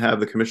 and then have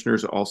the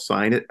commissioners all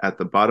sign it at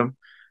the bottom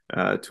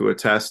to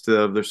attest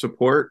of their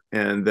support,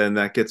 and then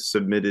that gets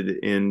submitted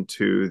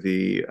into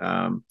the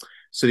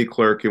city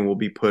clerk and will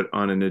be put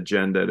on an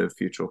agenda at a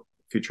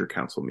future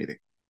council meeting.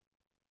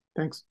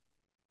 Thanks.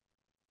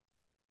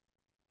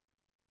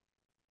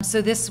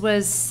 So this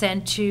was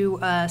sent to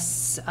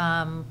us,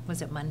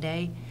 was it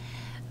Monday?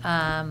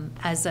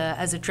 As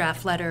a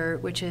draft letter,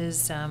 which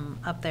is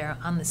up there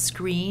on the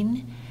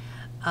screen.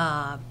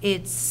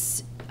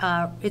 It's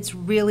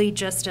really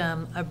just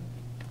a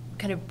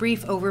kind of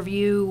brief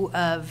overview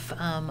of,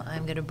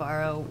 I'm going to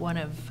borrow one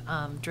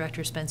of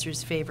Director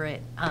Spencer's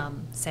favorite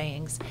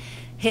sayings,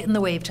 hitting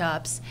the wave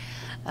tops,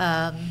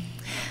 on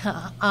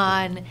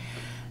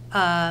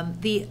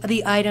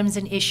the items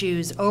and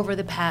issues over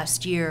the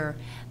past year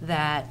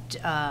that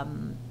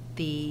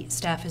the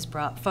staff has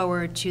brought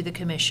forward to the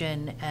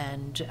commission,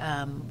 and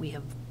we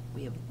have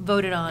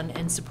voted on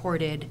and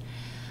supported.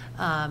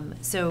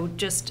 So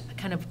just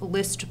kind of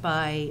list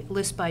by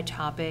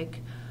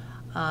topic,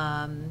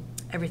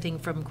 everything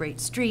from Great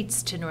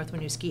Streets to North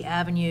Winooski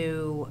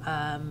Avenue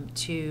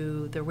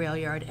to the Rail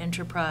Yard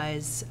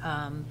Enterprise.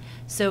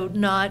 So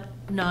not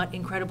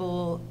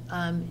incredible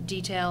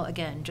detail.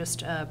 Again,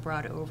 just a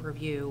broad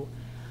overview,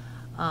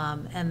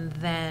 and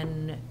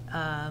then.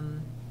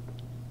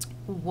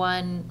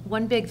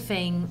 One big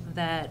thing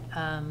that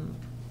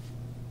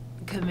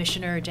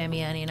Commissioner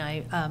Damiani and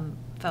I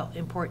felt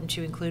important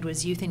to include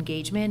was youth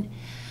engagement.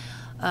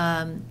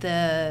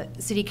 The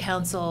City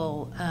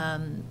Council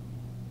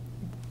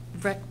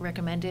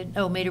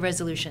made a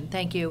resolution,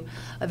 thank you,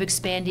 of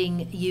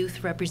expanding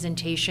youth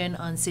representation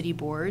on city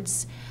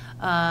boards.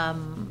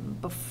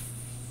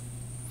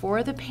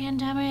 Before the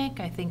pandemic,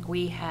 I think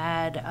we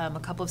had a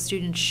couple of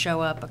students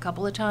show up a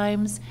couple of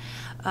times,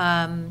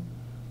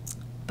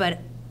 but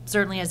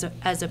certainly as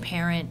a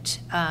parent,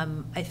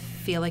 I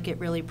feel like it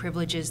really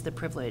privileges the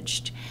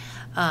privileged.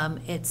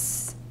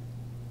 It's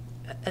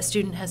a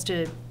student has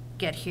to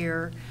get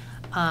here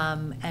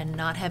and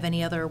not have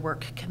any other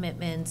work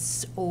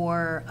commitments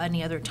or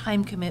any other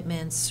time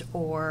commitments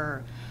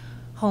or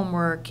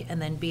homework,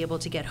 and then be able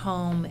to get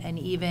home. And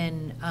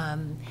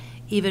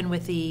even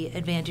with the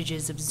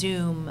advantages of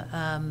Zoom,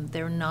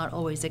 they're not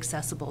always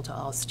accessible to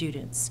all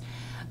students.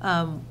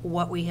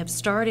 What we have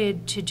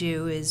started to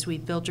do is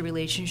we've built a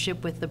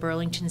relationship with the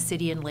Burlington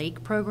City and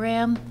Lake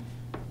program.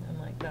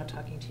 I'm like not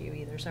talking to you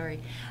either, sorry.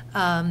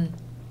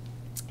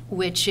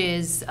 Which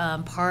is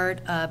part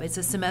of, it's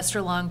a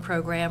semester-long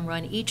program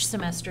run each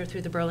semester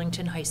through the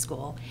Burlington High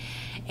School.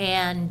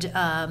 And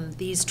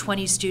these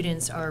 20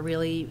 students are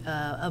really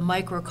a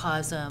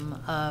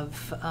microcosm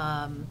of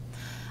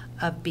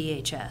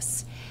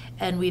BHS.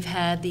 And we've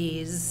had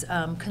these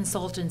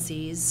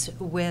consultancies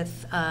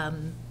with a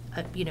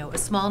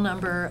small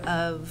number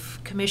of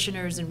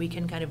commissioners, and we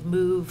can kind of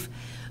move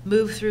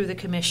through the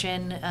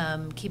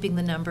commission, keeping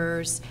the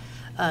numbers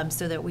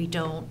so that we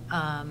don't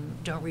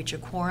reach a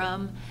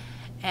quorum.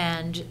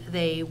 And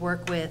they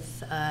work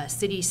with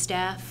city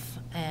staff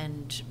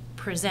and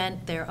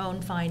present their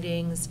own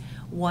findings.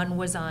 One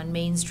was on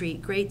Main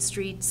Street, Great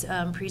Streets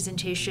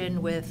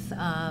presentation with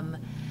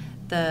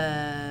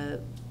the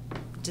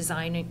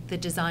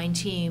design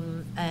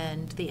team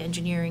and the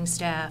engineering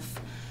staff.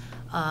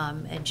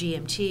 And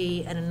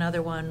GMT, and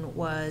another one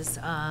was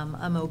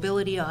a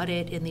mobility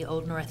audit in the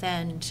Old North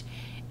End,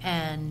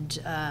 and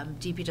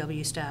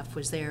DPW staff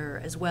was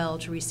there as well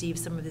to receive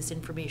some of this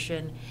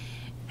information.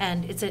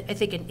 And it's, I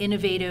think, an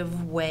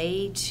innovative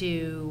way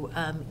to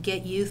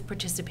get youth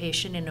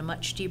participation in a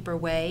much deeper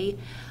way.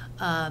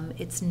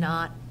 It's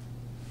not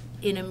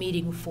in a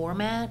meeting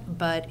format,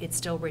 but it's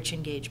still rich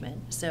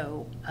engagement.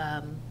 So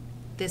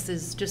this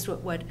is just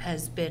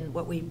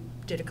what we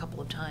did a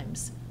couple of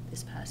times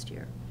this past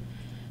year.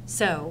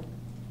 So,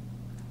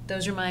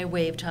 those are my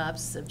wave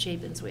tops of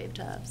Chapin's wave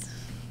tops.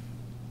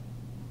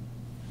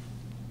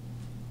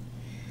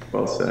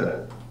 Well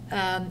said.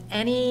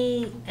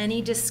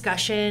 Any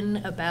discussion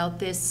about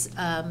this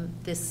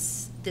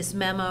this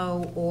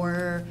memo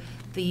or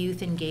the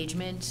youth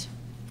engagement?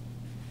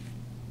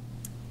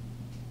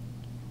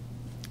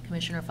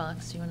 Commissioner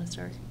Fox, do you want to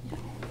start?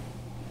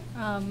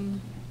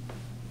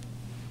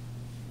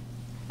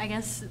 I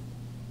guess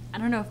I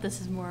don't know if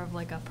this is more of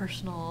like a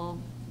personal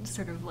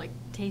sort of like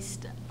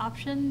taste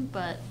option,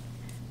 but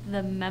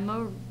the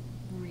memo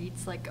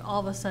reads like all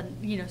of a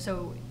sudden,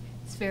 so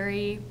it's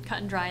very cut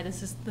and dry.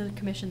 This is the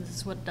commission, this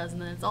is what it does,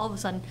 and then it's all of a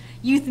sudden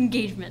youth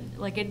engagement.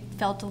 Like, it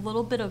felt a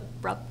little bit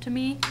abrupt to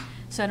me.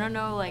 So I don't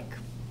know, like,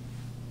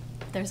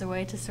 if there's a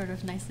way to sort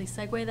of nicely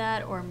segue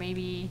that, or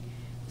maybe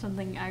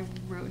something I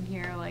wrote in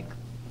here, like,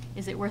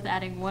 is it worth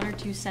adding 1 or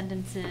 2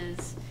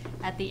 sentences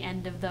at the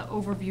end of the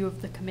overview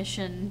of the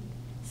commission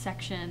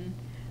section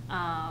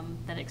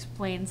that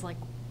explains like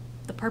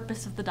the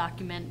purpose of the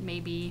document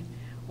maybe,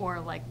 or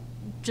like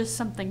just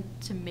something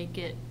to make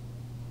it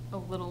a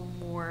little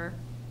more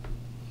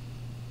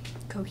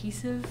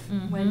cohesive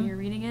when you're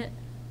reading it.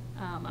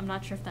 I'm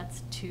not sure if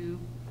that's too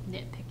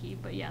nitpicky,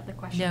 but yeah, the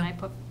question I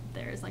put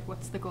there is like,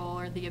 what's the goal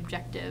or the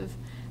objective?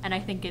 And I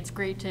think it's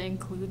great to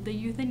include the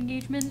youth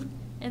engagement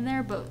in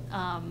there, but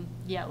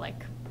yeah,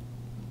 like,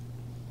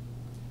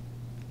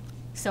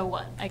 so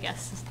what, I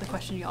guess, is the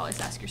question you always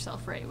ask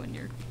yourself, right, when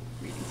you're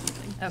reading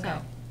something. Okay.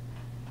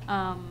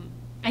 So,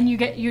 and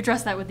you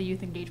address that with the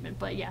youth engagement,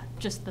 but yeah,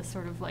 just the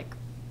sort of like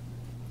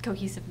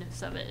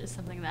cohesiveness of it is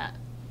something that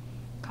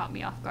caught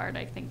me off guard,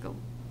 I think, a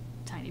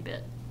tiny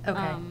bit.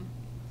 Okay.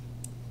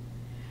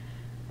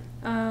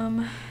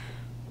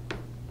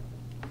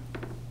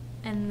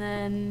 And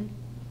then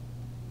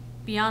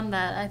beyond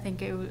that, I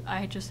think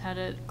I just had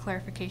a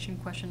clarification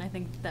question. I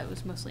think that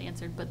was mostly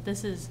answered, but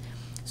this is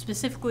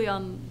specifically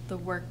on the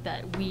work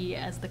that we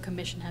as the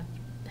commission has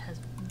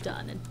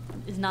done, and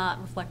is not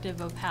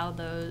reflective of how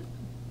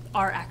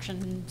our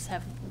actions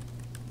have,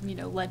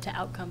 led to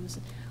outcomes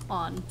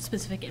on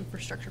specific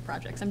infrastructure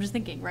projects. I'm just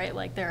thinking, right,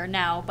 like there are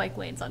now bike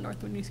lanes on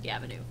North Winooski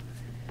Avenue,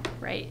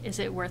 right? Is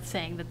it worth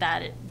saying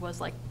that it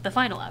was like the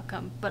final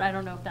outcome? But I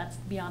don't know if that's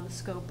beyond the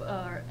scope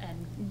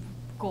and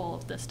goal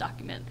of this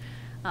document.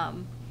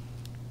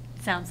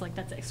 Sounds like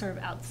that's sort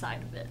of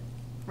outside of it,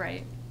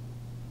 right?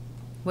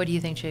 What do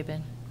you think,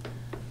 Chapin?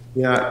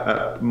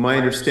 Yeah, my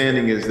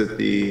understanding is that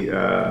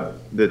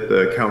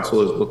the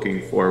council is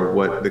looking for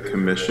what the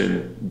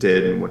commission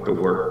did and what the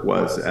work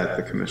was at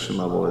the commission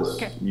level,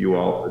 as you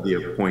all are the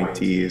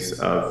appointees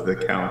of the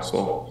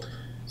council.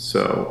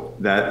 So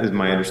that is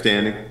my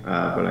understanding,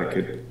 but I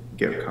could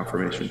get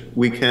confirmation.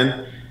 We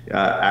can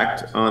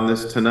act on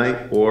this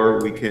tonight, or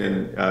we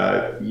can,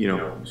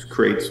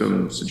 create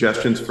some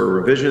suggestions for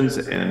revisions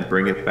and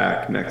bring it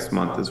back next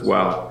month as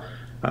well.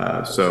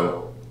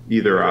 So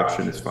either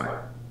option is fine.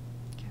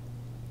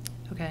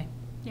 Okay.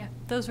 Yeah,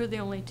 those were the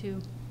only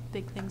 2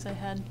 big things I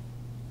had.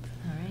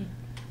 All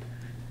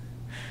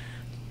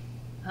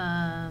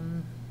right.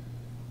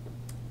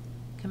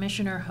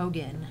 Commissioner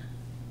Hogan.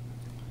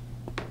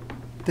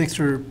 Thanks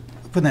for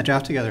putting that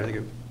draft together. I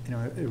think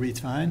it reads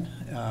fine.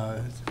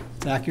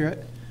 It's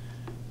accurate.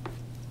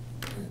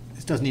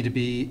 This does need to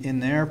be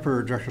in there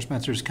per Director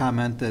Spencer's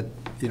comment that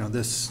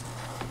this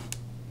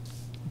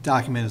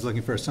document is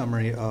looking for a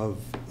summary of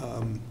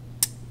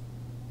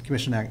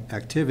commission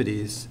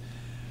activities,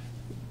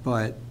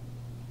 but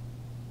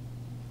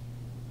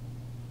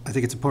I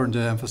think it's important to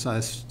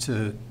emphasize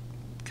to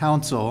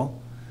council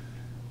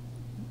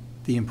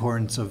the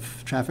importance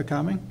of traffic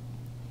calming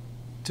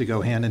to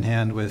go hand in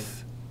hand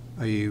with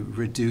a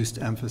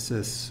reduced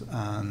emphasis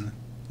on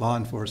law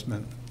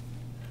enforcement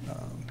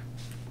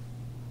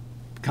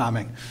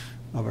calming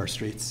of our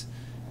streets,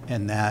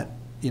 and that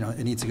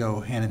it needs to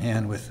go hand in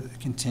hand with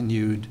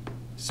continued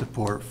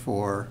support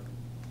for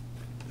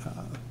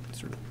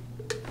sort of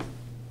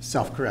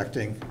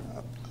self-correcting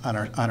on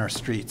our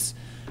streets.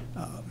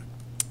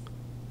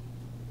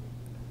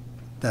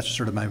 That's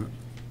sort of my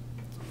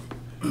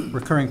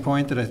recurring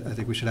point that I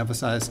think we should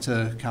emphasize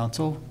to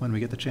council when we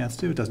get the chance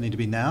to. It doesn't need to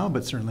be now,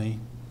 but certainly,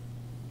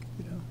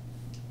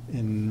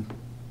 to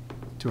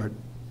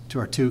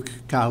our 2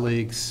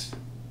 colleagues,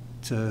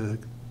 to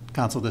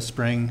council this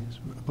spring,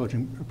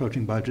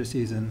 approaching budget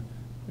season,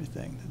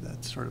 everything.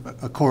 That's sort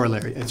of a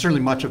corollary. And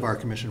certainly much of our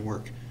commission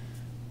work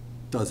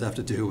does have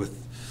to do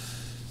with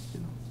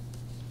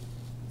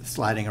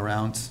sliding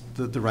around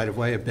the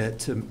right-of-way a bit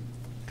to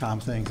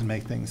calm things and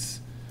make things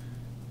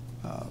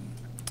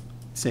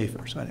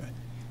safer. So anyway,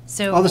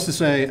 all this to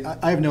say,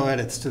 I have no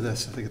edits to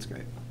this. I think it's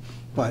great.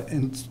 But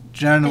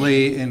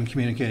generally in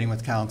communicating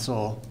with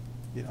council,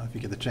 if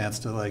you get the chance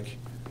to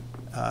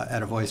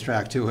add a voice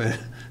track to it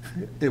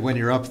when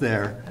you're up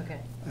there,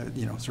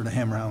 sort of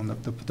hammer on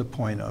the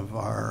point of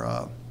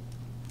our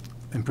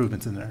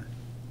improvements in their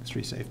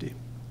street safety.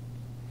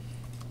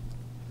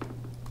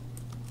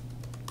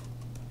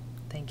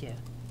 Thank you.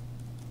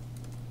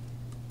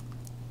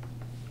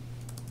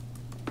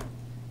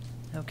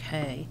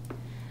 Okay.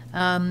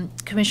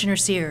 Commissioner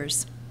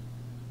Sears.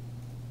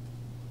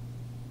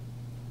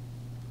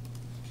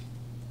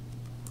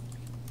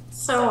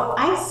 So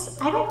I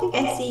don't think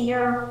I see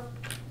your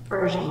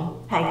version,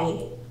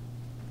 Peggy.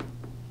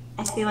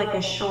 I see like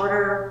a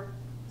shorter,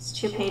 it's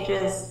 2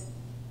 pages,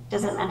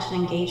 doesn't mention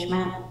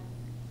engagement.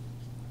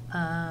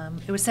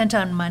 It was sent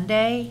on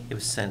Monday. It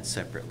was sent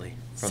separately.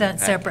 Sent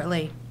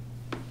separately.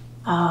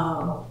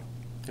 Oh,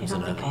 I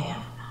don't think I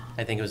have.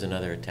 I think it was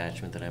another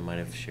attachment that I might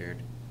have shared.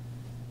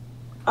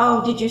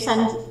 Oh, did you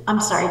send? I'm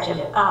sorry, Jim.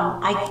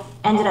 I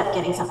ended up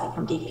getting something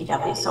from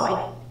DPW, so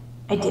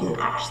I didn't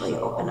actually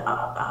open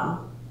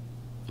up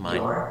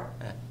mine.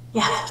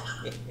 Yeah,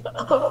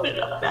 open it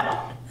up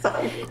now.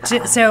 Sorry.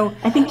 So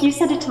I think you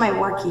sent it to my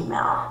work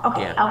email.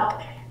 Okay, yeah. I'll look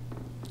there.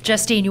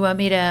 Justine, you want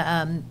me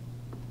to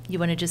You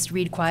want to just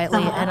read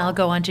quietly, and I'll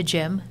go on to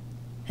Jim,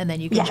 and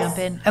then you can jump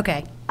in?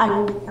 Okay. I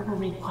will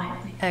read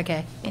quietly.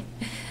 Okay.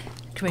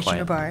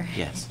 Commissioner Quiet. Barr.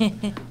 Yes,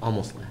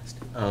 almost last.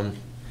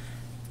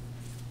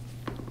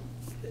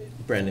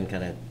 Brendan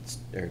kind of,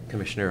 or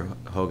Commissioner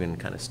Hogan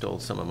kind of stole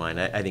some of mine.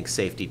 I think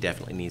safety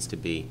definitely needs to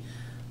be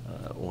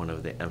one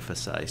of the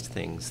emphasized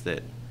things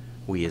that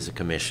we as a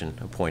commission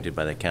appointed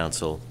by the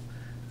council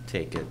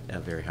take a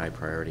very high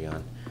priority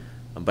on.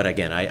 But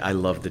again, I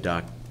love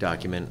the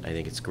document. I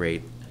think it's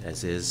great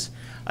as is.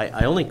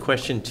 I only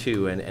question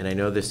too, and I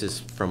know this is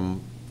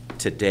from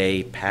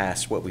today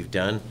past what we've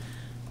done,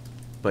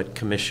 but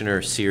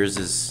Commissioner Sears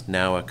is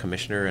now a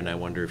commissioner, and I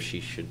wonder if she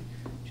should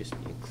just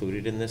be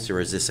included in this, or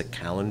is this a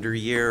calendar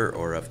year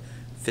or a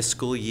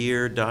fiscal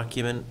year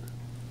document?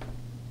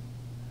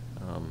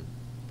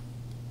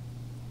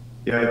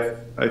 Yeah,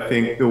 I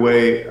think the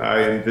way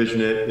I envision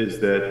it is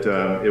that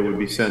it would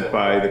be sent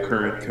by the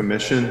current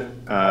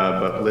commission,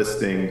 but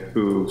listing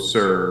who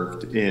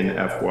served in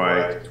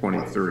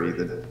FY23.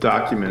 The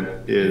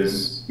document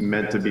is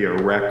meant to be a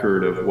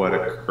record of what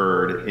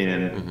occurred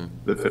in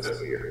the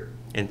fiscal year.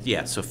 And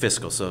yeah, so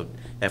fiscal, so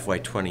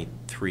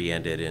FY23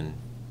 ended in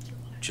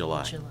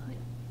July.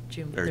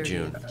 June Or 30th.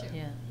 June.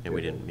 Yeah. And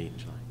we didn't meet in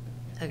July.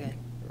 Okay.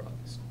 Or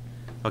August.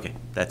 Okay,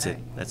 that's it.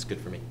 That's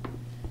good for me.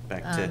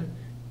 Back to.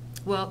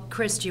 Well,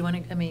 Chris, do you want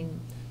to, do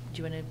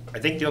you want to? I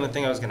think the only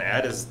thing I was going to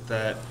add is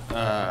that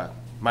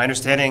my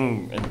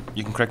understanding, and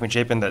you can correct me,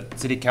 Chapin, that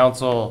City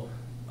Council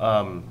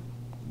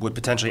would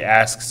potentially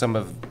ask some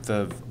of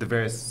the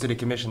various city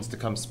commissions to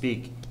come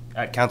speak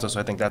at council. So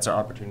I think that's our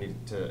opportunity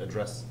to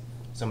address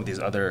some of these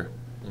other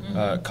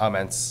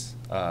comments.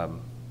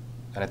 And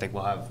I think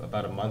we'll have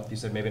about a month. You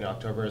said maybe in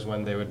October is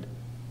when they would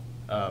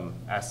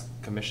ask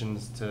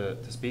commissions to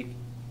speak?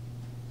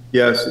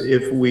 Yes,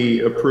 if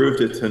we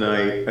approved it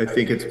tonight, I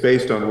think it's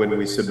based on when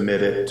we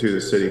submit it to the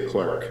city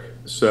clerk.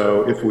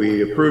 So if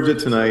we approved it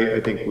tonight, I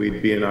think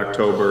we'd be in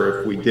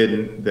October. If we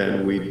didn't,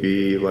 then we'd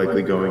be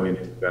likely going in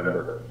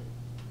November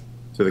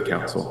to the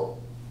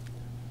council.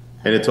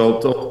 And it's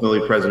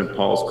ultimately President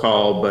Paul's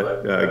call,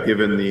 but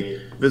given the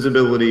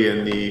visibility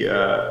and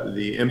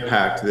the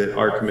impact that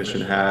our commission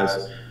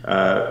has,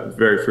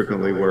 very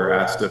frequently we're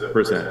asked to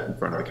present in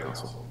front of the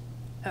council.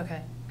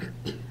 Okay.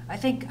 I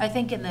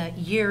think in the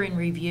year in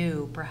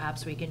review,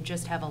 perhaps we can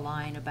just have a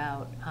line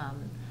about,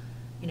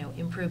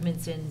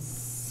 improvements in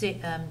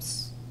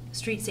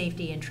street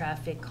safety and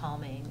traffic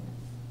calming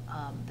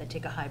that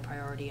take a high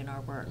priority in our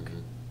work.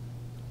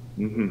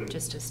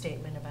 Just a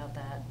statement about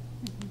that.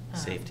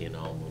 Safety in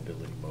all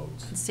mobility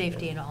modes.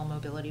 Safety in all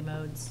mobility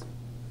modes.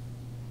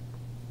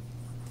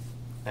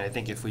 And I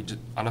think if we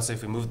honestly,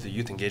 if we move the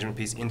youth engagement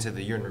piece into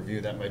the year in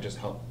review, that might just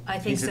help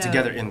piece it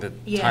together in the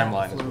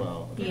timeline as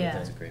well. Yeah.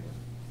 That's a great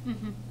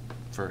one.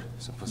 For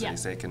simplicity's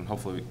sake, and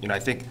hopefully, I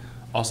think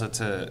also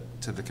to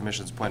the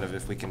commission's point of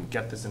if we can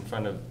get this in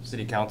front of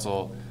city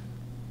council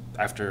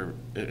after,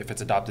 if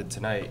it's adopted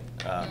tonight,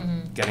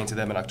 getting to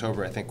them in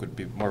October, I think would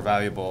be more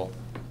valuable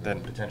than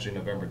potentially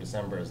November,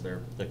 December as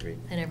they're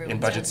in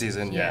budget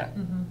season. Yeah.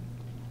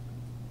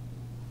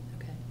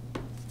 Okay.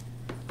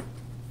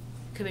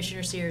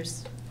 Commissioner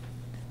Sears.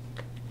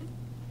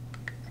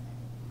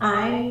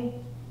 I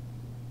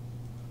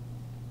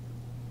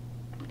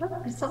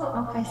still don't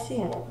know if I see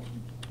it.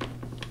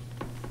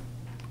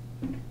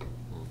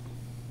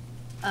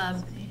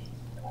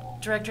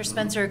 Director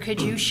Spencer, could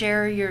you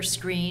share your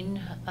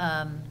screen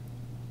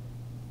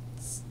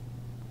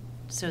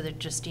so that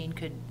Justine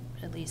could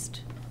at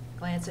least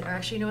glance at, or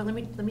actually, you know what,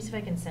 let me see if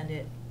I can resend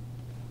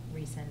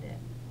it.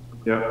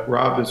 Yeah,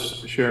 Rob is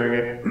sharing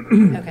it.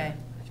 Okay.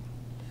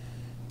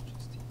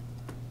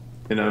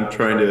 And I'm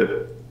trying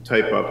to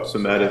type up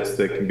some edits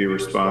that can be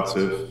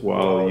responsive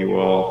while you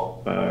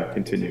all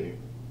continue.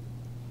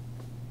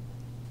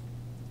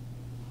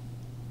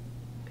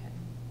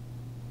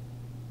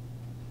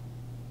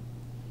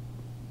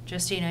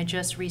 Justine, I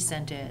just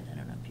resent it. I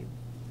don't know if you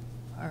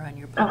are on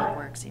your Public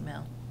Works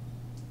email.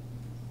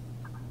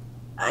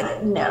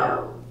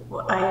 No,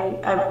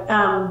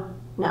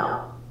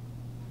 no,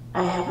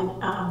 I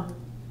haven't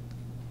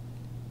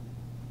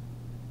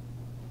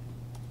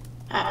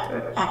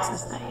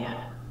accessed that yet.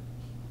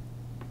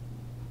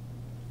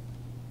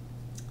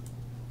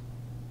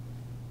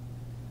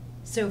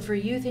 So for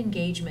youth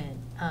engagement,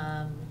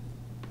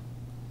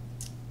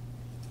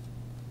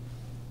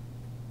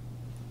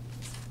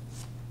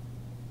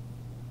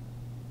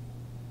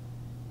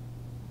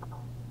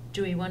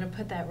 do we want to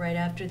put that right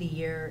after the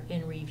year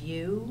in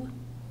review?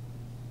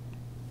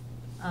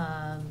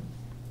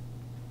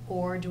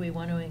 Or do we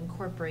want to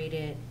incorporate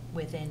it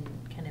within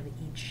kind of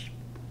each,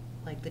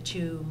 like the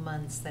 2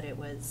 months that it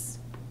was?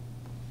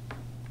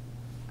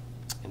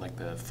 In like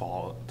the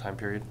fall time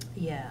period?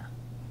 Yeah,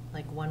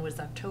 like one was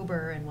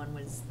October and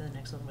the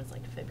next one was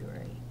like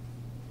February.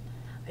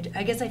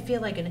 I guess I feel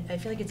like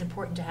it's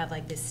important to have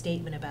like this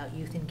statement about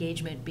youth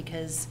engagement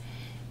because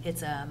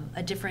it's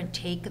a different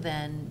take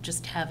than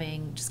just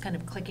kind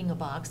of clicking a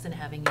box and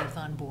having youth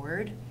on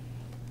board.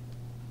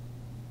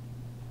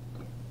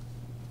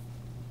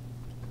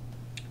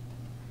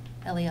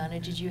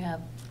 Eliana, did you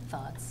have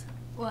thoughts?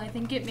 Well, I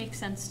think it makes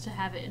sense to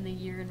have it in the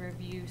year in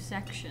review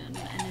section.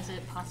 And is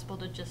it possible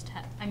to just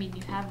have, I mean,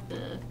 you have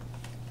the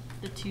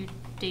two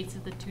dates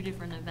of the two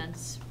different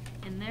events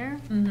in there.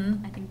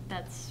 Mm-hmm. I think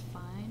that's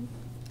fine.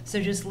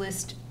 So just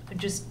list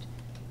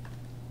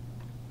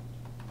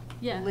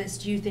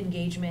youth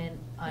engagement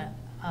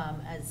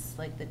as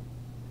like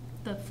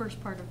the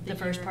first part of the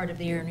first part of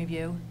the year in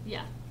review?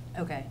 Yeah.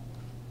 Okay.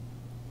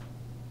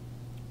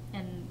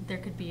 And there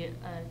could be a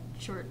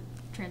short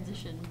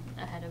transition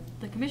ahead of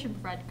the commission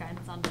provided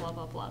guidance on blah,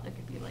 blah, blah. There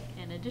could be like,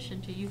 in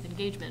addition to youth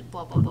engagement,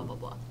 blah, blah, blah, blah,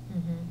 blah.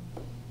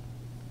 Mm-hmm.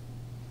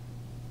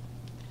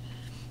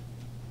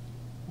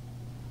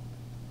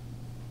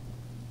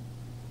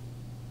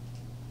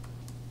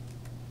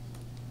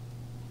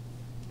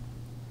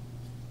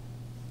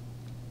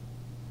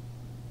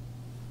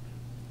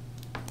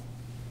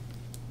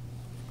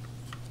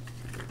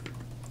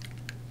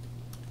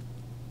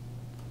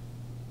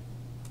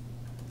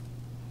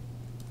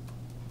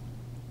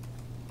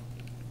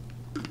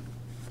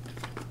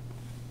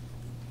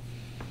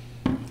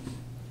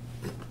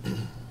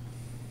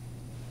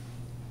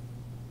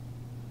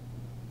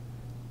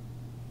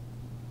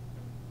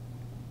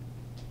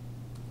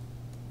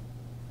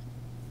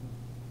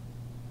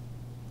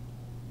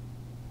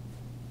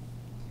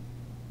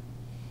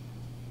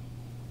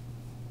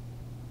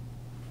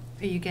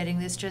 Are you getting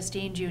this,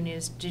 Justine? Do you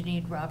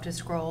need Rob to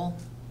scroll?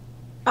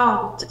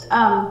 Oh,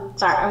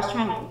 sorry, I was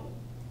trying to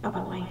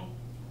open my,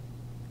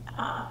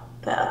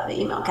 the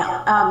email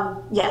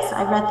account. Yes,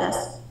 I read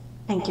this.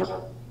 Thank you.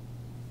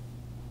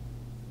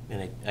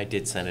 And I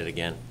did send it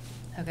again,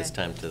 this Okay.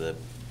 time to the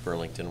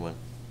Burlington one.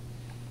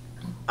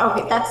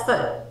 Okay, that's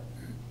the,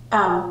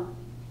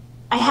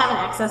 I haven't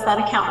accessed that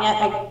account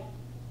yet.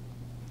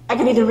 I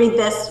could either read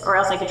this or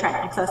else I could try to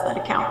access that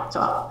account.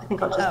 So I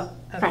think I'll just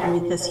try okay.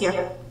 and read this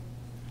here.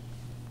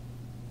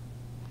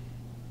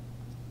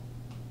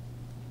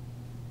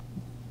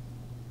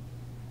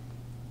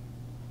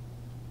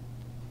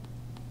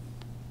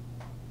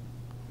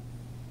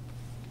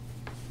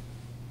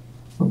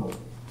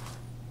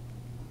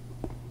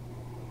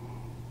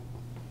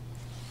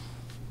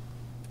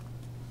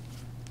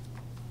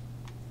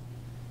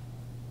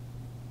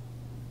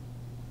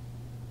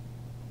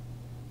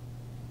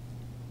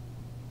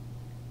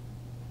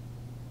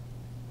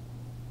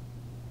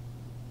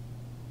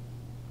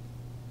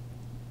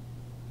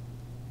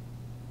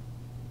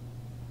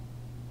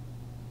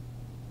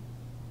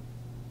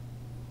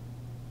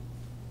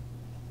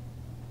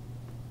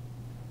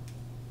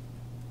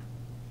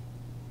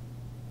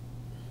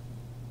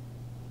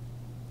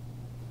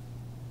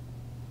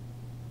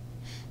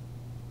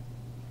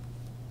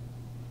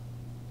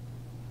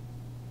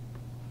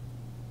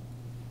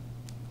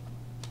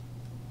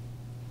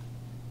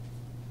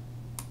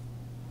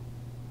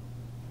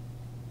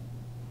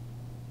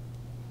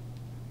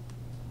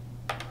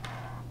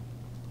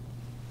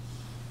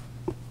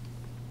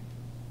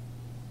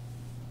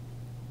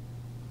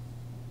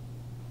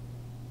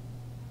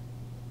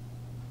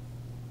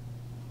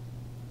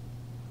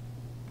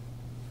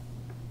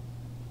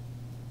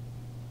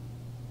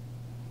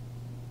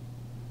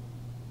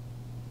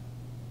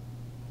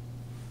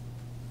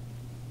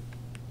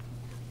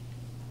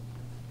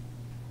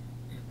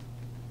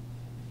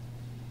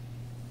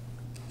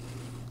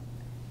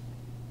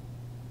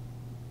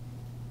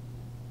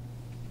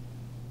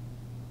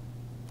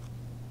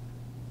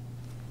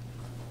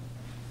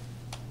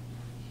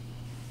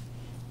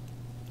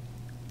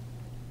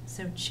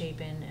 So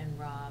Chapin and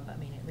Rob, I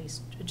mean, at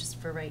least just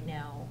for right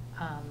now,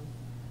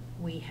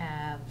 we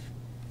have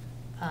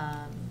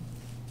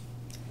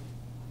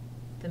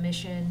the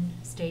mission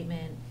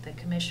statement, the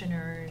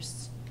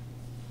commissioners,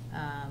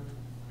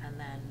 and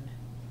then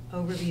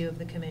overview of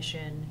the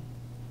commission,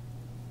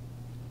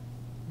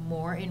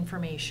 more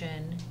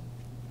information,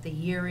 the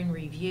year in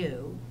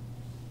review,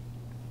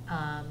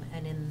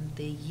 and in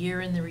the year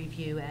in the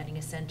review, adding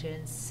a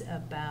sentence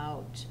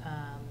about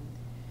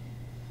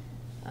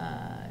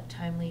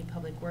timely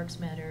public works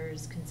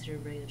matters,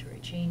 considered regulatory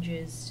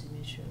changes,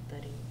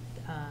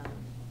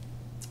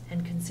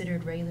 and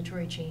considered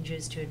regulatory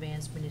changes to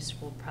advance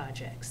municipal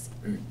projects.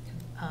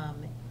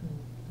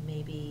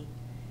 Maybe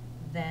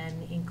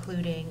then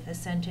including a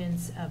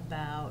sentence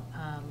about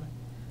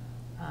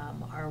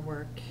our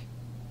work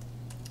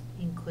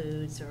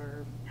includes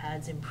or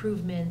adds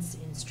improvements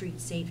in street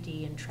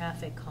safety and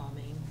traffic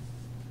calming,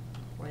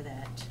 or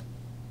that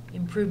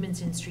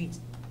improvements in street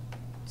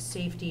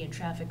safety and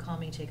traffic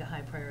calming take a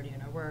high priority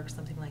in our work,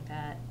 something like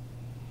that.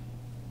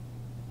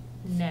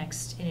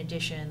 Next, in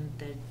addition,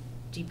 the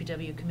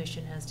DPW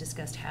Commission has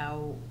discussed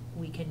how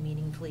we can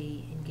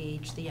meaningfully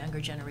engage the younger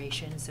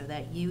generation, so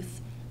that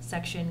youth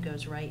section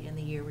goes right in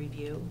the year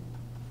review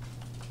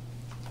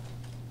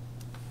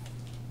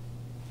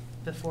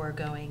before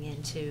going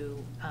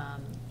into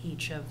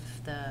each of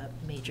the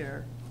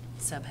major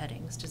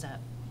subheadings. Does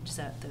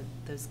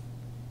those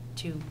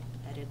two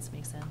edits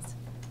make sense?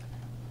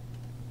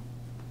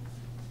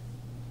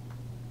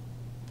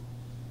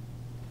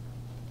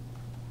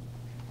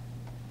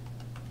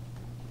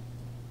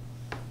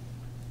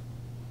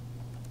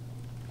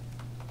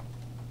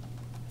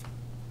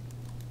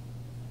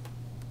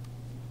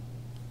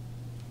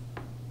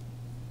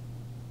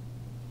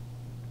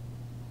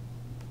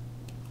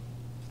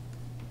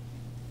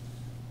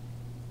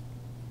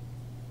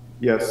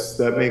 Yes,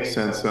 that makes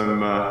sense.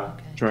 I'm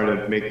Okay. trying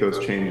to make those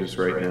changes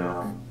right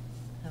now.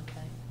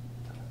 Okay.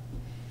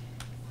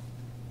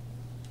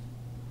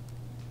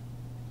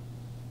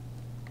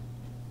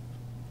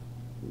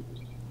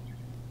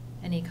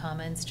 Any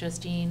comments,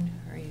 Justine?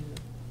 Are you?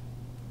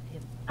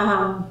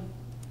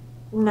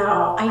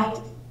 No, I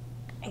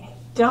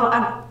don't,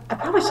 I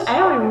probably, I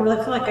don't even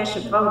really feel like I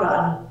should vote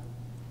on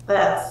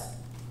this.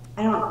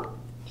 I don't,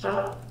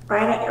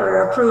 right,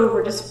 or approve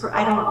or disapprove,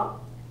 I don't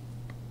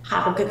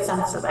have a good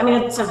sense of, I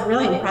mean, it's a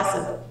really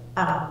impressive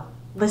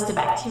list of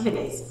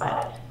activities,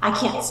 but I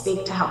can't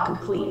speak to how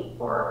complete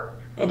or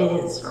it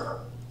is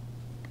or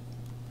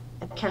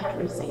a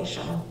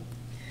characterization.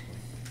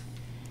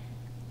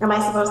 Am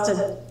I supposed to,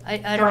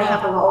 do I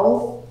have a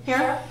role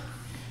here?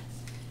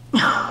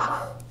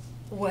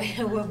 What,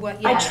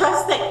 yeah. I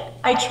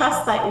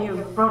trust that you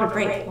wrote a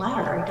great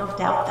letter. I don't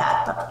doubt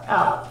that, but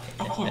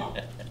I can't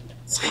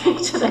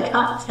speak to the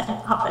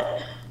content of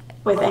it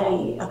with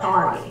any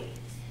authority.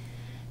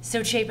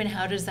 So Chapin,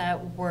 how does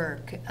that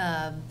work?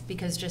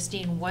 Because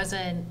Justine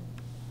wasn't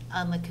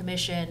on the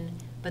commission,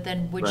 but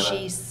then would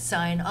she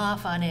sign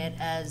off on it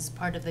as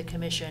part of the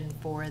commission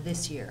for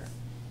this year?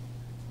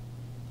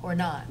 Or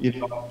not? You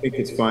know, I think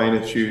it's fine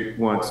if she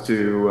wants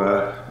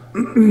to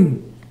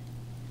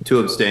to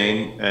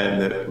abstain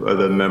and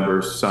the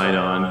members sign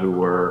on who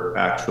were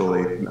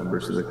actually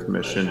members of the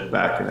commission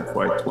back in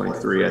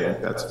FY23. I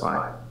think that's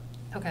fine.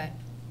 Okay.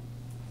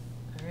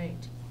 All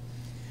right.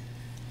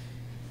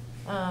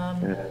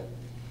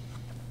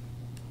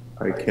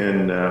 I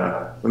can,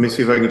 let me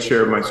see if I can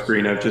share my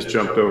screen. I've just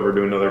jumped over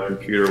to another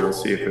computer. We'll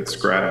see if it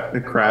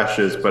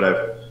crashes, but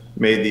I've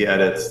made the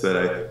edits that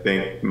I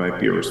think might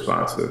be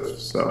responsive.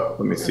 So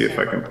let me see if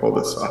I can pull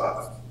this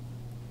off.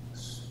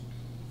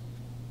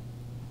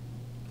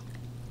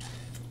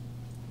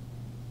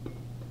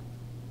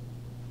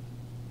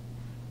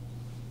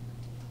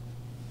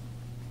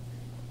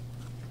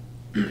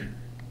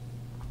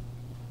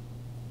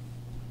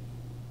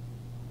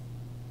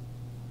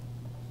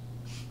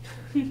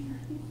 Oh,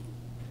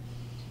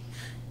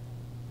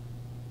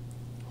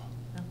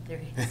 there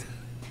he is.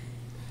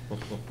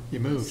 You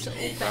moved.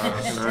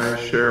 Can I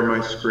share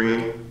my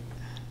screen?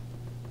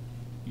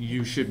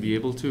 You should be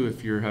able to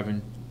if you're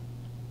having,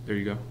 there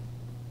you go.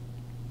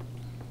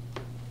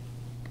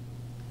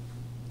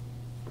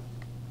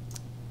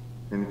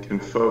 And can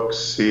folks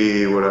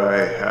see what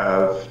I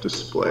have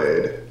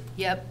displayed?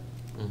 Yep.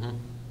 Mm-hmm.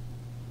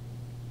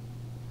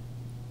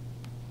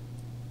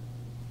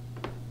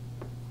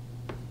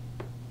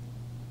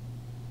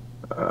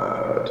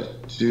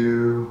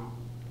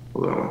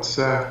 Hold on one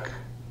sec.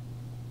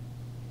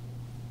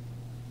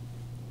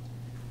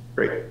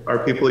 Great. Are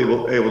people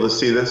able to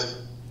see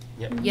this?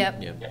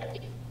 Yep.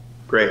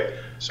 Great.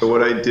 So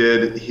what I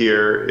did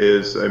here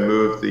is I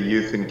moved the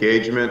youth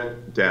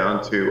engagement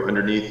down to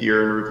underneath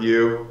year in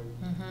review.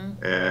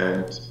 Mm-hmm.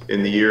 And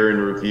in the year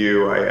in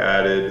review, I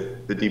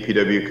added the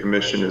DPW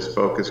Commission is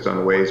focused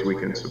on ways we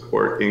can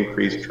support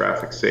increased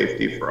traffic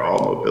safety for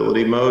all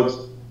mobility modes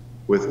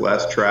with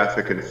less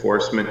traffic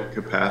enforcement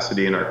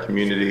capacity in our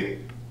community.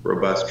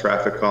 Robust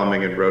traffic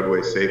calming and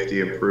roadway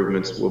safety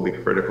improvements will be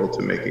critical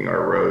to making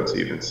our roads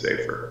even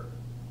safer.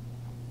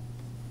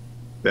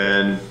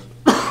 Then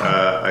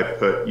I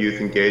put youth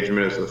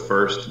engagement as the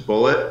first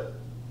bullet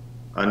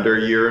under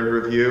year in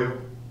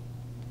review.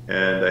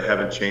 And I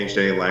haven't changed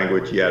any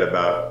language yet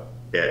about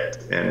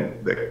it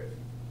and the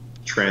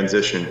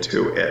transition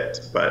to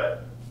it,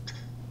 but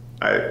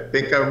I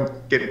think I'm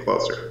getting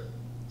closer.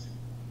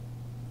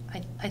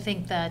 I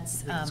think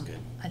that's good.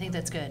 I think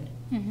that's good.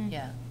 Mm-hmm.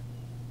 Yeah.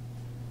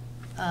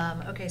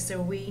 Okay,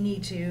 so we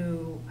need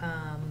to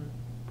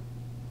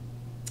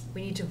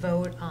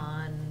vote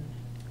on,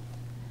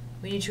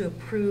 we need to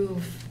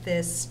approve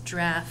this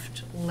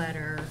draft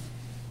letter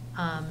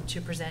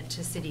to present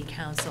to City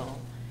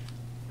Council.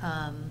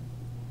 Can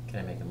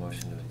I make a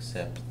motion to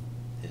accept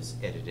this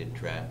edited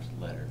draft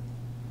letter?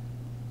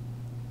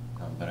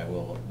 But I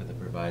will, with the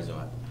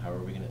proviso, how are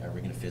we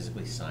gonna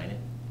physically sign it?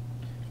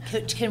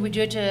 Can we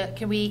do it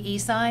can we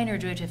e-sign or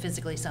do it to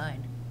physically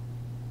sign?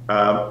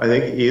 I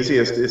think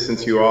easiest is,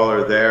 since you all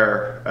are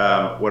there,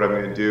 what I'm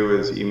going to do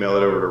is email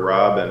it over to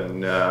Rob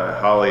and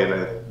Holly, and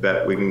I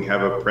bet we can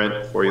have a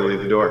print before you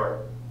leave the door.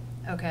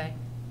 Okay.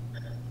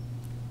 All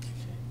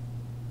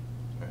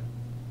right.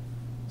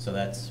 So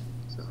that's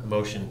a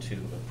motion to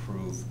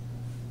approve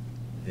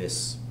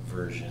this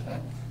version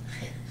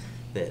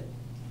that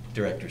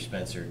Director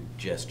Spencer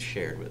just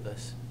shared with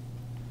us.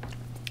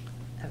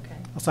 Okay.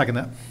 I'll second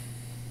that.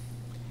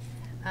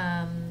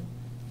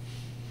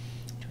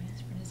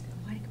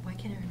 Why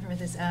can't I remember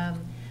this?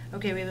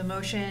 Okay, we have a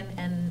motion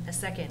and a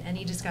second.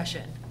 Any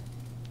discussion?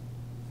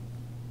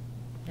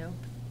 Nope.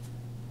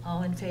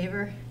 All in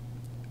favor?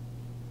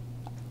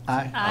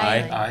 Aye.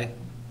 Aye.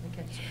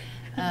 Okay.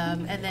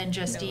 And then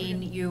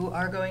Justine, you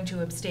are going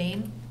to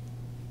abstain?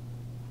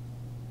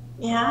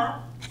 Yeah.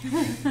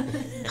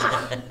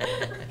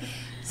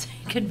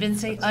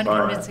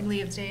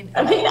 Unconvincingly abstain?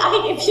 I mean,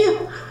 if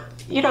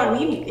you don't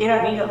need to,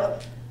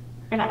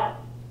 you're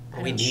not,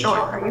 We need sure,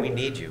 you. are you? We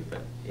need you,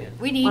 but Yeah.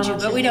 We need you,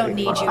 but we don't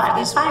need you for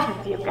this one. 5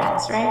 of you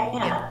guys,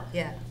 right?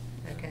 Yeah,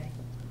 okay.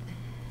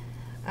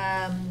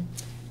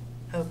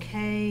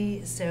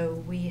 Okay,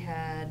 so we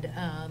had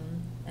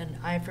an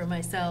aye for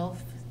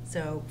myself,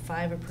 so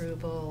 5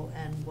 approval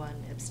and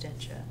 1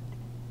 abstention.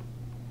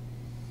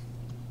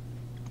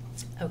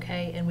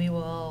 Okay, and we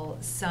will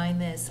sign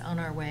this on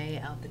our way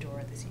out the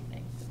door this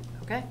evening,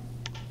 okay?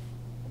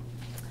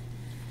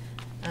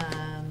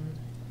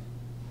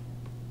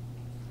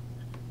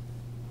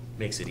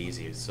 Makes it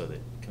easier so that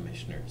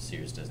Commissioner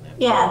Sears doesn't have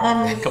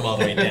Yeah, to come all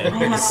the way down I here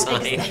to have to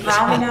sign. fix the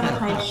driving down the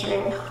Pine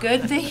Street.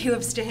 Good thing you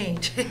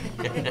abstained.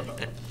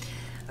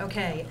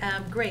 Okay,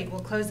 great, we'll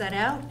close that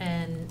out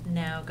and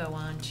now go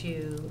on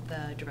to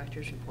the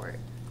director's report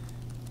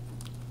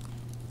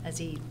as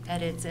he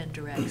edits and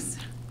directs.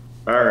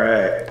 All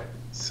right,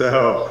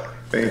 so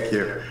thank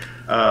you.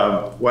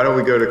 Why don't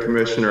we go to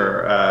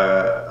Commissioner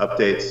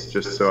updates,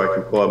 just so I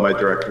can pull up my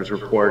director's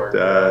report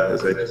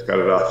as I just got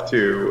it off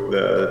to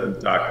the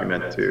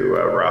document to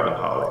Robin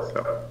Holly.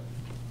 So,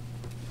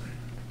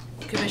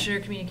 Commissioner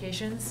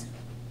Communications?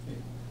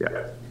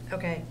 yeah.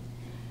 Okay.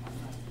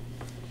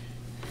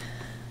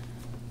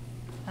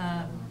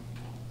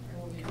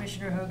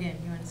 Commissioner Hogan,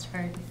 you want to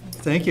start?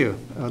 Thank you.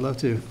 I would love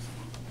to.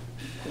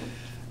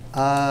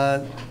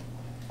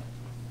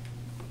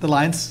 The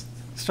lines,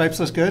 stripes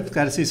looks good.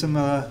 Got to see some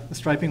the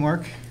striping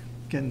work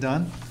getting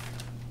done.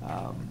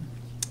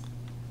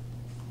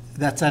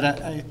 That said,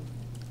 I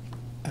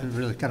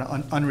really kind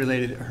of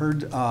unrelated,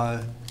 heard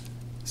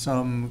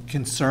some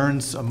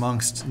concerns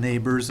amongst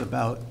neighbors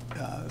about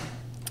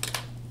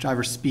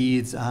driver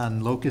speeds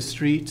on Locust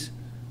Street.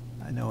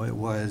 I know it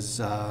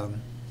was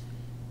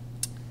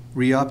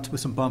re-upped with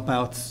some bump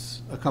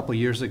outs a couple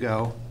years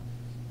ago,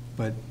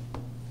 but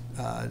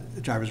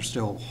the drivers are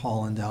still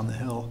hauling down the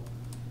hill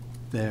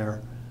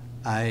there.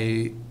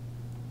 I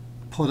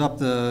pulled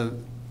up I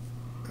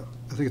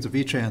think it's a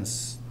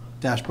VTrans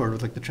dashboard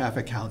with like the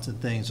traffic counts and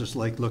things, just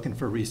like looking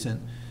for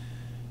recent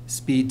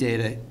speed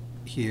data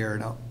here,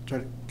 and I'll try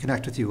to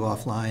connect with you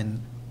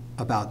offline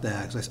about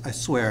that, because I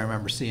swear I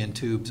remember seeing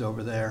tubes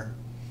over there,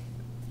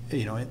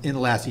 you know, in the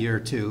last year or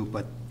two,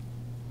 but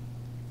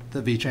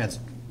the VTrans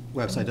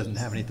website doesn't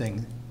have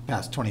anything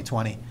past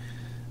 2020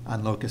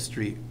 on Locust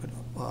Street, but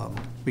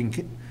we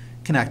can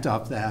connect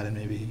off that and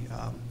maybe,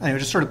 anyway,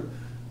 just sort of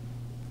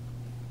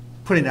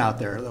putting it out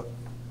there.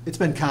 It's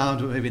been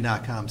calmed, but maybe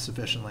not calmed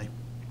sufficiently.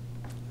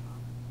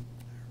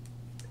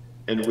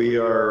 And we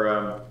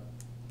are,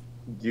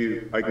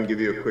 I can give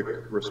you a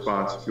quick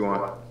response if you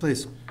want.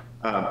 Please.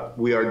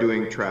 We are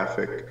doing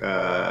traffic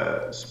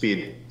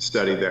speed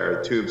study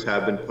there. Tubes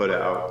have been put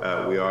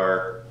out. We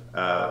are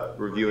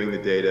reviewing the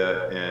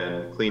data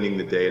and cleaning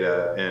the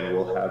data, and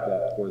we'll have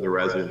that for the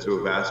residents who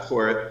have asked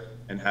for it,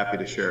 and happy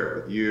to share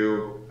it with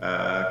you,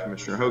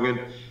 Commissioner Hogan.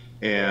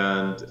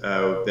 And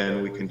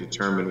then we can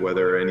determine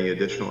whether any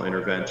additional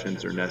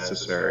interventions are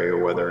necessary, or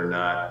whether or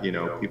not, you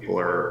know, people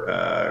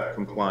are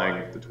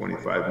complying with the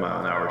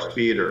 25-mile-an-hour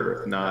speed,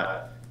 or if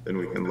not, then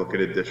we can look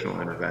at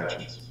additional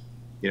interventions.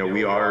 You know,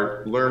 we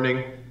are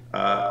learning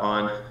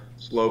on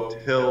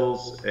sloped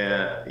hills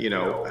and, you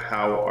know,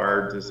 how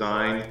our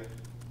design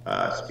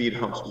speed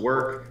humps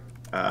work,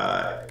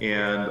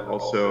 and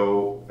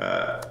also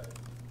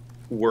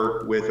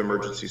work with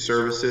emergency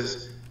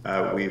services.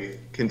 We've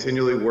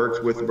continually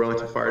worked with the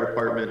Burlington Fire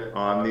Department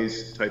on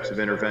these types of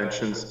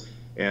interventions,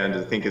 and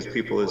I think as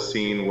people have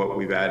seen what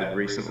we've added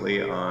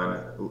recently on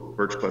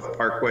Birchcliff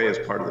Parkway as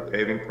part of the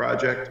paving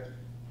project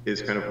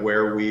is kind of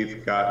where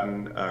we've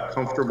gotten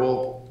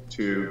comfortable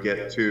to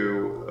get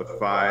to a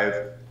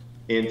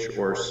 5-inch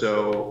or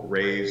so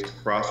raised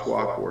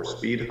crosswalk or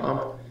speed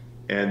hump,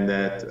 and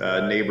that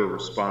neighbor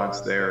response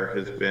there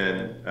has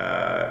been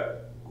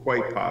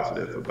quite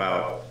positive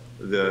about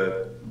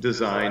the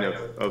design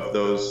of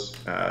those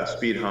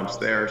speed humps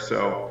there.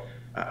 So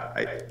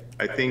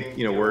I think,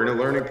 you know, we're in a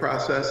learning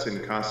process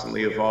and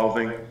constantly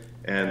evolving,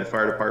 and the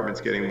fire department's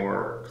getting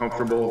more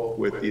comfortable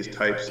with these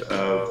types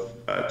of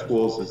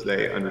tools as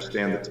they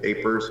understand the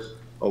tapers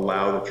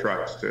allow the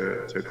trucks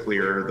to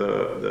clear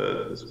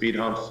the speed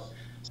humps.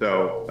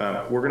 So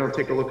we're going to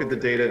take a look at the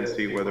data and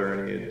see whether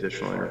any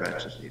additional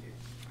interventions needed.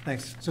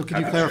 Thanks. So could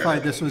you clarify,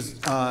 this was,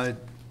 did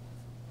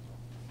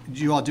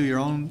you all do your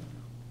own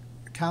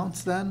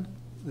counts then?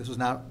 This was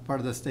not part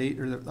of the state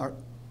or the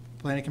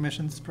planning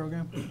commission's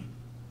program?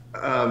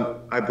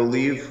 I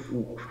believe,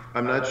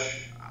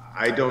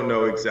 I don't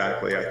know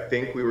exactly. I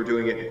think we were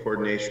doing it in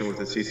coordination with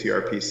the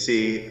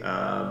CCRPC,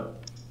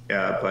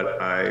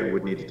 but I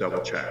would need to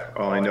double check.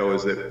 All I know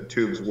is that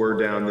tubes were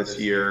down this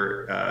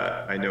year.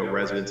 I know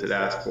residents had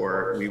asked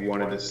for it. We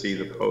wanted to see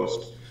the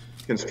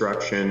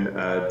post-construction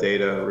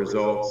data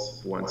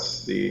results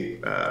once the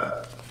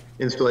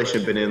installation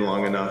had been in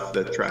long enough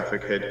that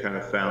traffic had kind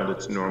of found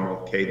its normal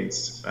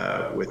cadence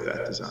with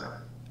that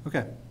design.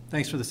 Okay,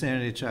 thanks for the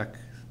sanity check.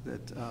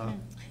 That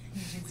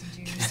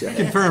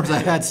confirms I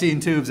had seen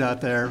tubes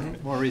out there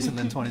more recent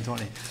than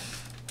 2020.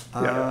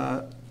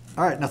 All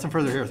right, nothing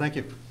further here. Thank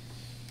you.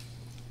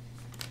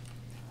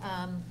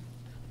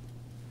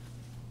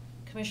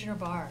 Commissioner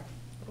Barr.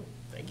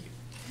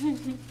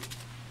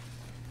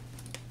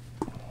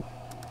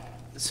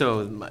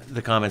 So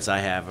the comments I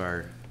have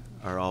are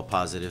all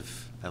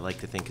positive. I like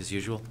to think as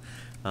usual.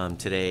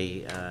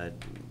 Today,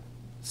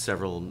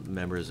 several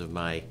members of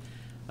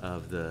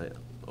the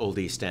Old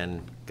East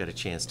End got a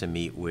chance to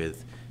meet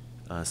with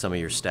some of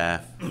your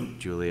staff,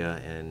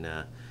 Julia and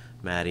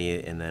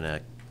Maddie, and then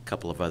a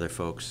couple of other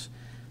folks,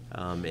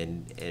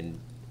 and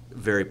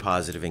very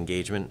positive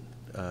engagement.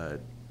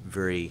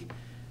 Very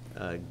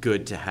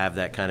good to have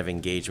that kind of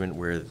engagement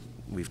where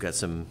we've got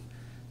some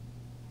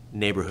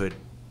neighborhood,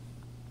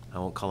 I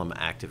won't call them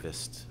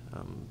activists,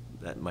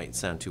 that might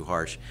sound too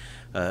harsh,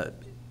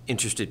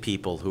 interested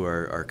people who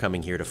are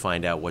coming here to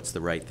find out what's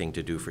the right thing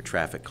to do for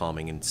traffic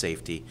calming and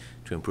safety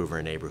to improve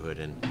our neighborhood.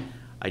 And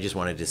I just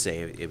wanted to say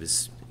it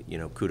was,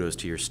 kudos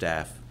to your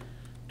staff,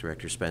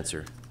 Director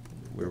Spencer.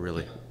 We're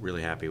really,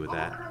 really happy with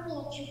that.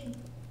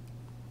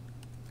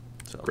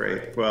 So.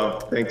 Great. Well,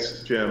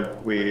 thanks, Jim.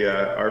 We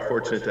are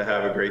fortunate to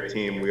have a great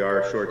team. We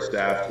are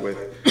short-staffed with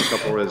a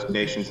couple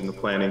resignations in the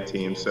planning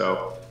team,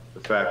 so the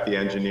fact the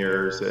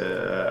engineers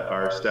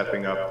are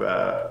stepping up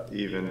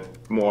even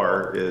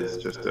more is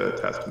just a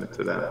testament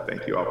to them.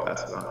 Thank you. I'll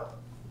pass it on.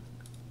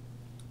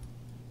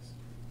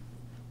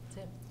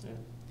 That's it.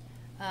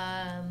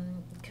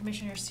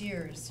 Commissioner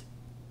Sears.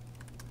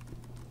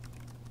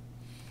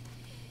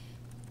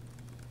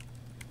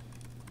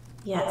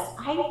 Yes,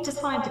 I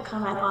just wanted to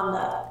comment on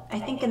I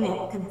think in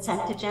the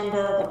consent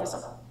agenda, there was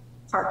a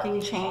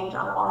parking change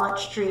on Walnut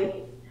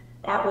Street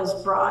that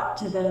was brought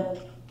to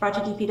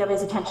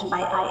DPW's attention by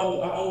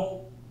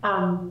IAA.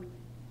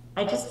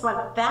 I just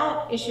want,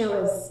 that issue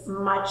is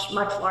much,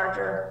 much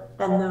larger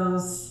than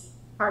those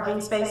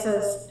parking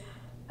spaces.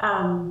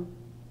 And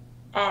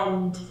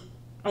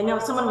I know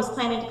someone was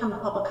planning to come to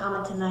public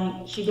comment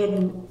tonight. She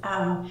didn't,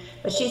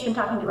 but she's been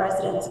talking to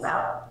residents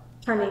about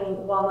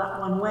turning Walnut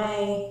one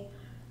way,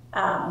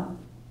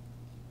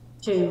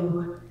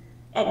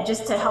 and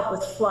just to help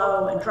with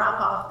flow and drop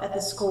off at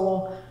the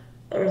school.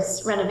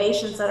 There's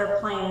renovations that are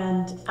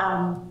planned,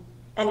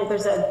 and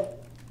there's a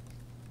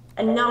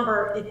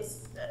number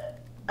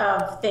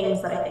of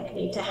things that I think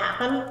need to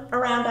happen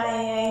around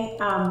IAA,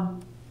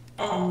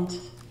 and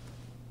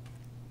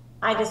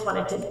I just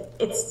wanted to,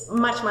 it's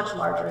much, much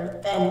larger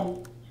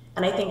than,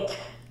 and I think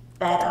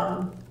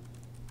that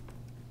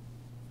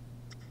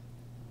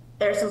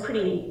there's some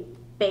pretty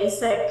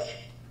basic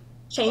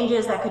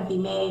changes that could be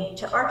made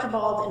to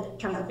Archibald in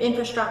terms of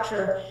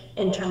infrastructure,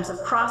 in terms of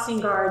crossing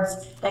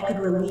guards that could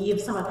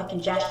relieve some of the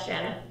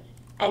congestion.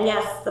 And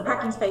yes, the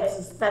parking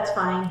spaces, that's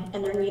fine,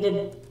 and they're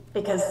needed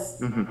because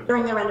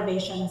during the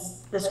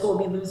renovations, the school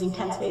will be losing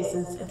 10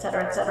 spaces, et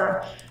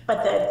cetera, but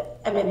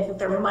I think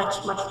there are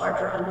much, much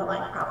larger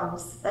underlying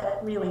problems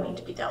that really need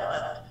to be dealt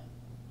with.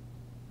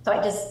 So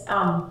I just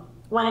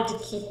wanted to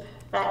keep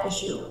that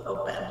issue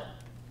open.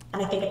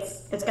 And I think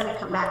it's gonna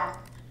come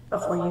back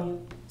before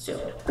you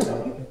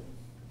soon.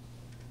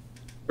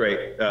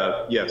 Great.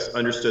 Yes,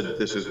 understood that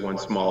this is one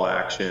small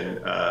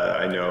action.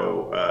 I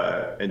know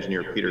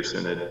Engineer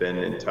Peterson had been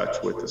in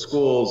touch with the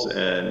schools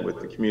and with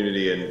the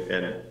community,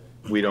 and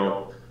we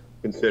don't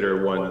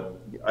consider one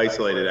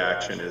isolated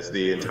action as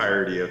the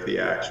entirety of the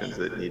actions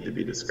that need to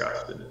be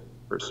discussed and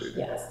pursued.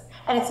 Yes,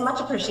 and it's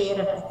much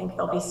appreciated. I think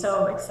they'll be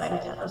so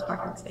excited to have those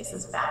parking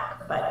spaces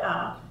back,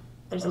 but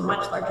there's a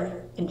much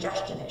larger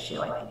congestion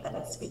issue, I think, that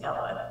needs to be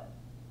dealt with.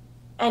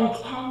 And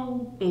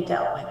can be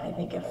dealt with, I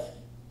think,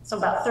 so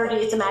about 30,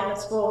 it's a magnet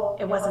school.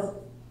 It wasn't,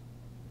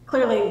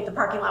 clearly the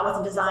parking lot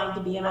wasn't designed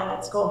to be a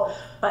magnet school,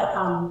 but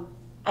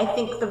I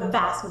think the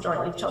vast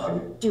majority of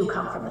children do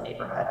come from the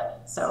neighborhood.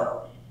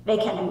 So they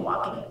can be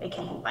walking, they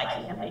can be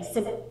biking, and they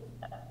simply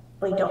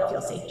don't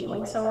feel safe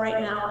doing so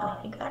right now. And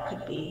I think that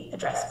could be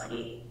addressed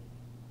pretty,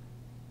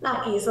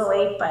 not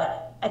easily,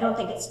 but I don't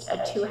think it's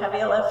too heavy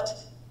a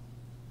lift.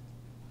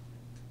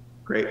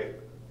 Great.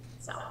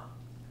 So.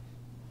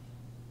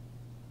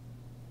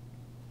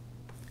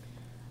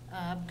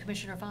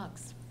 Commissioner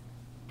Fox.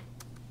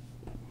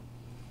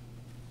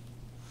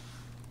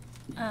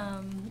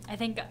 I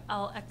think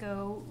I'll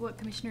echo what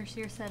Commissioner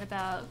Sears said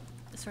about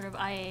sort of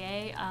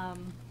IAA. I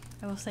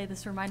will say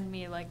this reminded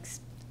me, I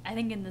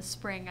think in the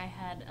spring I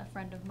had a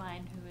friend of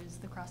mine who is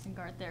the crossing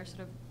guard there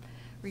sort of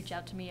reach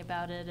out to me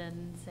about it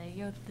and say,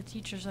 the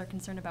teachers are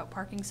concerned about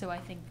parking. So I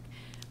think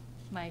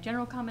my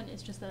general comment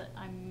is just that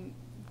I'm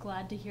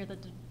glad to hear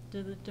that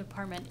the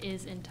department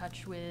is in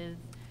touch with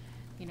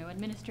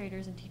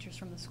administrators and teachers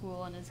from the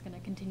school and is going to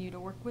continue to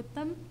work with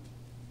them.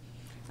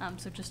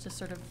 So just to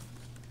sort of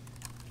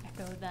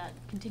echo that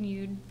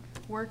continued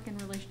work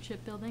and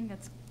relationship building,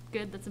 that's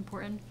good, that's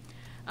important.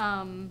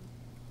 Another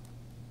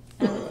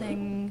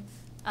thing,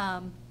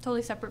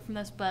 totally separate from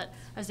this, but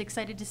I was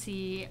excited to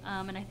see,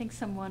 and I think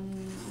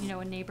someone,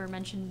 a neighbor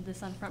mentioned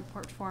this on Front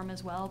Porch Forum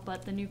as well,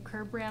 but the new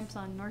curb ramps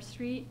on North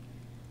Street,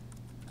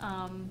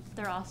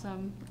 they're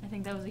awesome. I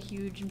think that was a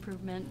huge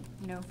improvement,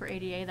 for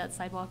ADA. That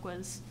sidewalk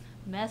was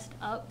messed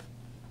up,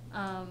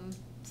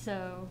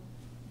 so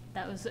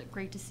that was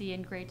great to see,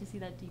 and great to see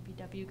that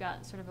DPW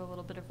got sort of a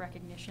little bit of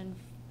recognition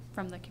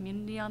from the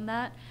community on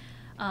that.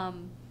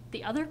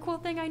 the other cool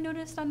thing I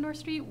noticed on North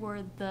Street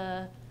were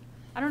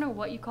I don't know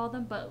what you call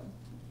them, but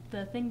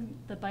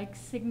the bike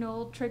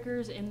signal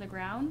triggers in the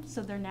ground.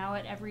 So they're now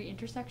at every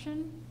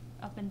intersection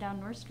up and down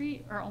North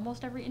Street, or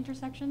almost every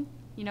intersection,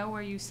 you know,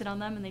 where you sit on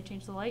them and they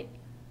change the light.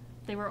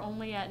 They were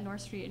only at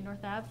North Street and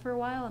North Ave for a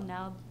while, and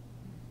now,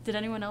 did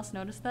anyone else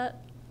notice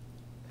that?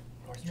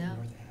 North Street, No. North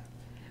Ave.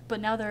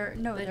 But now they're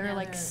now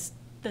like they're-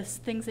 the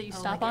things that you Oh,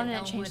 stop like on at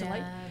and it changes the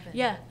Elmwood light. Ave and-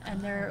 Yeah,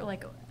 and they're Oh.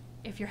 like,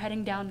 if you're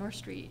heading down North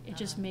Street, it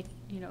just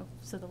Oh.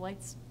 so the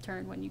lights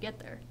turn when you get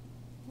there,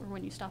 or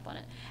when you stop on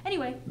it.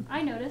 Anyway,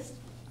 I noticed.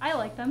 I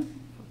like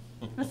them.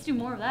 Let's do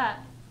more of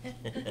that.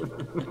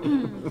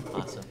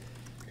 Awesome.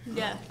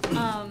 Yeah.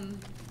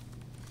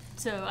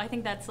 So I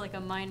think that's like a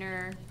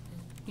minor,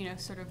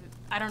 sort of,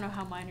 I don't know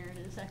how minor it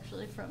is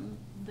actually from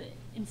the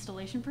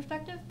installation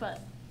perspective,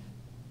 but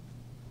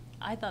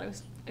I thought it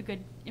was a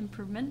good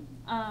improvement.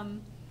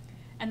 And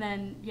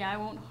then, I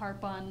won't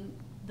harp on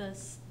the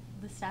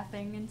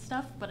staffing and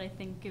stuff, but I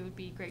think it would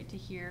be great to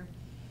hear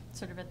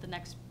sort of at the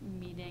next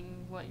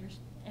meeting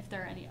if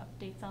there are any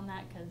updates on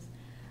that, because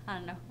I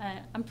don't know,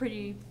 I'm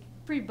pretty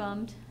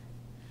bummed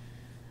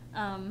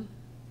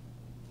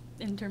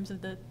in terms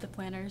of the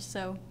planners.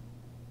 So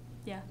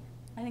I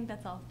think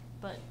that's all,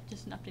 but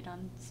just an update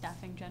on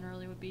staffing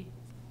generally would be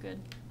good,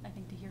 I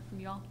think, to hear from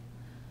you all.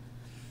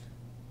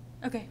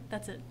 Okay,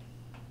 that's it.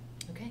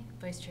 Okay,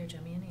 Vice Chair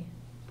Damiani.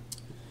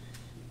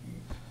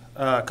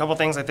 A couple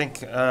things, I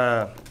think.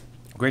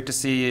 Great to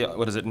see,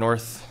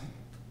 North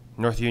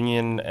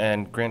Union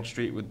and Grant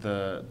Street with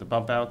the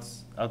bump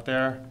outs out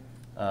there.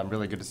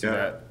 Really good to see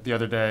that the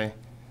other day.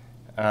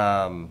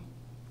 I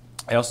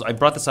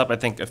brought this up, I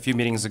think, a few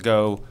meetings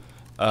ago,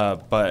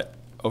 but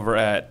over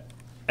at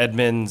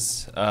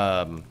Edmonds,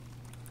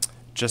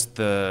 just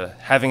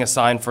having a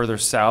sign further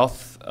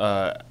south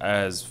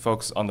as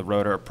folks on the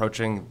road are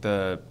approaching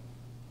the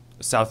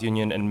South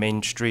Union and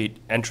Main Street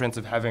entrance,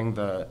 of having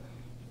the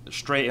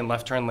straight and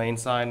left turn lane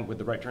sign with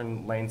the right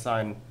turn lane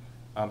sign,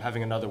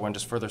 having another one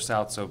just further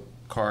south so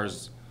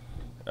cars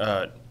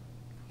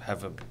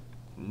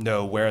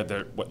know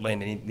what lane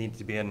they need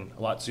to be in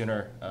a lot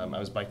sooner. I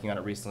was biking on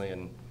it recently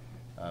and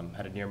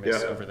had a near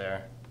miss over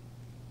there.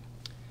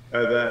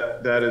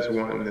 That is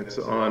one that's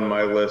on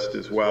my list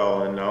as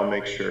well, and I'll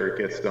make sure it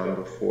gets done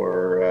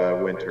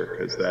before winter,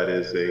 because that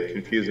is a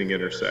confusing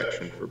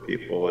intersection for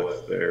people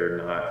if they're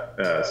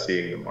not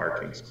seeing the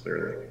markings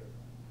clearly.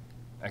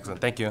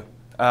 Excellent, thank you.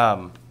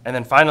 And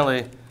then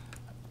finally,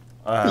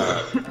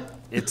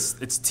 it's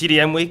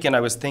TDM week, and I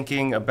was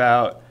thinking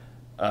about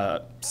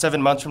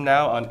 7 months from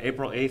now, on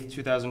April 8th,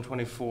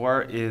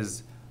 2024,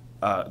 is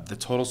the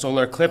total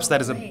solar eclipse.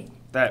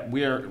 That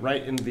we are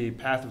right in the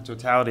path of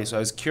totality. So I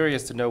was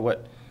curious to know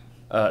what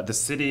the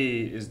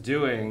city is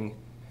doing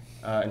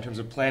in terms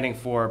of planning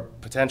for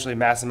potentially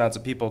mass amounts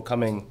of people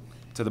coming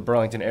to the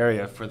Burlington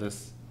area for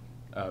this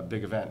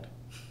big event.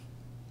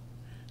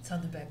 It's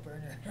on the back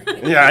burner.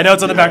 Yeah, I know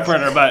it's on the back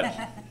burner, but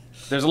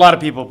there's a lot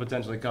of people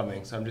potentially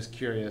coming. So I'm just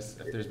curious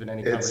if there's been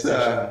any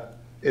conversation.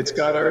 It's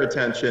got our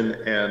attention,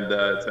 and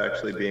it's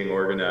actually being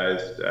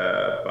organized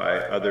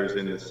by others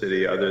in the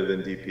city other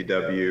than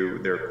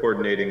DPW. They're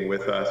coordinating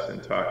with us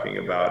and talking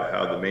about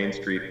how the Main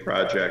Street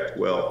project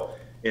will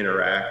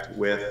interact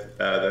with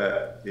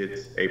that.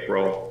 It's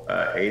April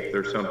 8th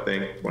or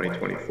something,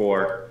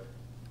 2024.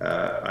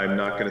 I'm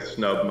not going to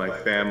snub my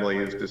family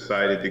who's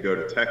decided to go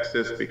to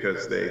Texas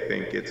because they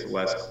think it's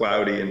less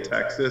cloudy in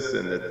Texas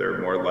and that they're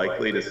more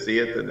likely to see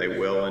it than they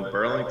will in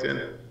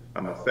Burlington.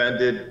 I'm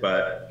offended,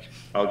 but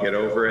I'll get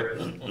over it.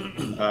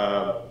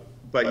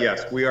 But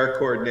yes, we are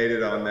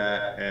coordinated on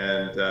that,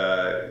 and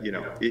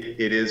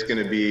it is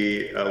going to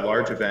be a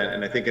large event,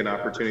 and I think an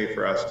opportunity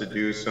for us to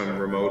do some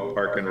remote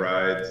park and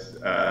rides,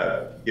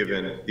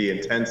 given the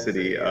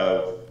intensity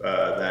of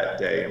that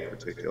day in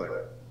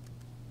particular.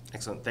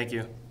 Excellent, thank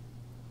you.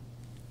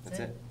 That's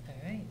it. All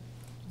right.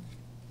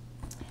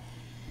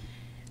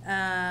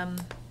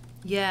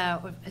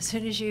 As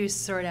soon as you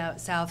sort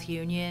out South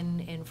Union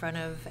in front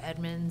of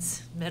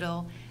Edmonds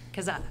Middle,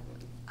 because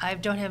I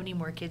don't have any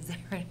more kids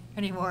there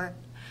anymore.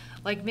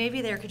 Like,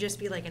 maybe there could just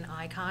be like an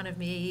icon of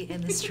me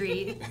in the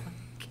street.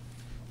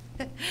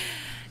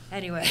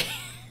 Anyway.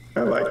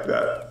 I like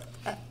that.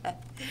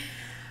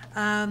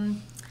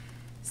 I'm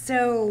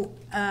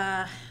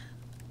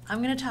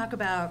going to talk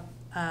about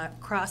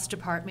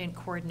cross-department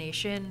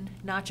coordination,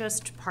 not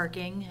just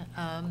parking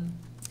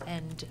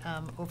and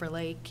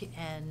overlake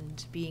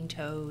and being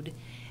towed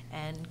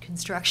and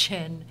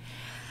construction.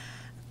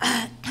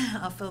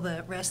 I'll fill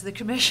the rest of the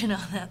commission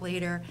on that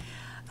later.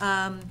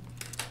 But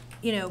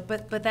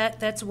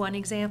that's one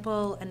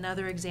example.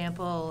 Another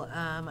example,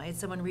 I had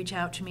someone reach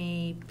out to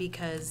me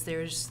because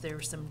there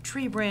were some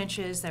tree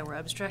branches that were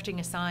obstructing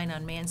a sign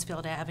on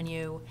Mansfield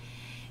Avenue,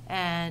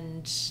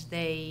 and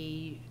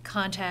they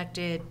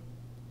contacted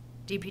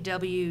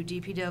DPW.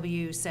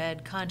 DPW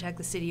said, contact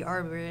the city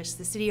arborist.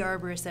 The city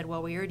arborist said,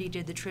 well, we already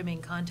did the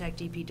trimming, contact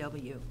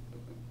DPW.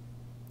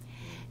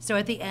 So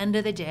at the end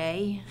of the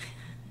day,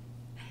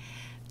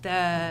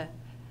 there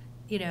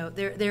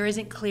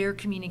isn't clear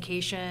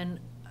communication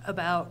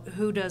about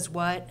who does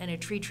what, and a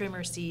tree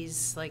trimmer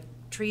sees like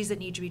trees that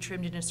need to be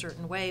trimmed in a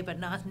certain way, but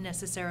not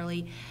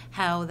necessarily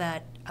how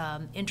that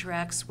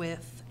interacts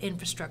with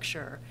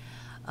infrastructure.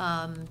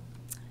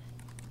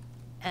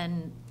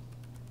 And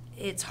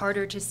it's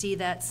harder to see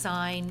that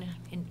sign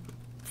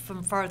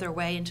from farther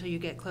away until you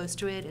get close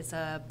to it. It's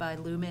by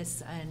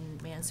Loomis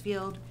and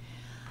Mansfield.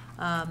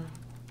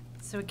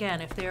 So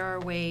again, if there are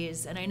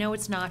ways, and I know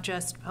it's not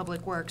just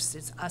Public Works,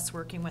 it's us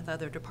working with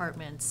other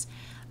departments,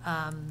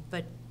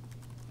 but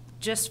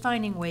just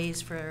finding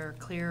ways for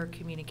clearer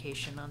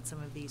communication on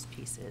some of these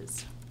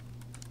pieces.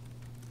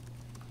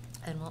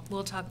 And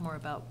we'll talk more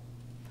about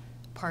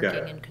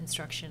parking and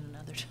construction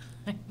another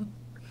time.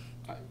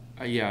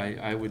 Yeah,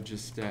 I would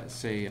just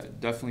say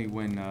definitely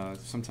when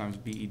sometimes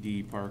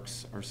BED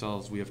parks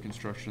ourselves, we have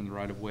construction in the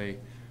right of way.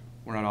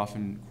 We're not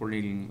often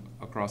coordinating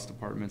across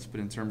departments, but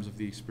in terms of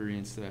the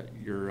experience that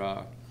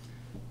your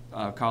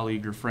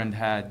colleague or friend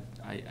had,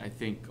 I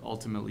think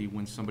ultimately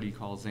when somebody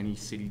calls any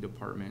city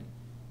department,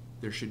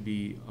 there should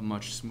be a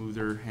much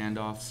smoother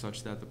handoff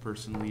such that the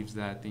person leaves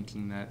that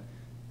thinking that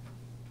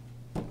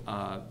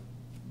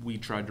we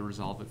tried to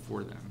resolve it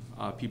for them.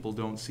 People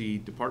don't see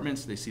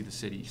departments, they see the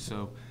city.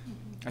 So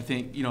I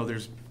think, you know,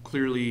 there's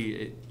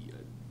clearly,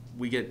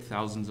 we get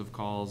thousands of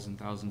calls and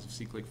thousands of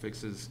C-click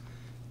fixes.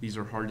 These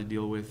are hard to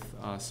deal with.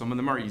 Some of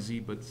them are easy,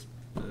 but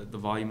the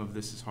volume of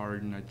this is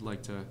hard, and I'd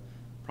like to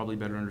probably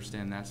better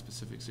understand that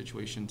specific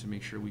situation to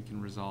make sure we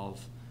can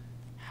resolve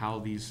how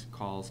these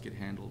calls get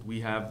handled. We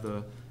have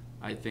the,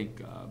 I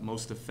think,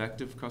 most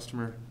effective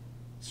customer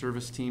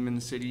service team in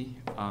the city.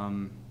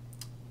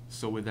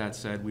 So with that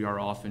said, we are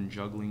often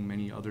juggling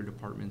many other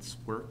departments'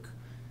 work,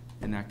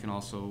 and that can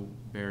also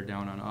bear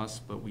down on us,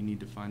 but we need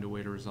to find a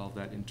way to resolve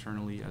that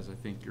internally, as I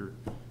think your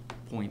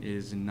point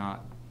is, and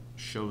not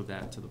show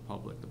that to the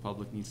public. The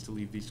public needs to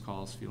leave these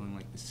calls feeling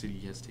like the city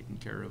has taken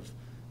care of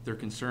their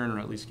concern, or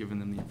at least given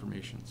them the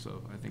information.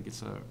 So I think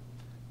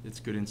it's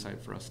good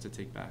insight for us to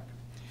take back.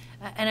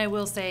 And I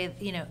will say,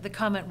 you know, the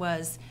comment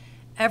was,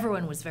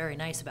 everyone was very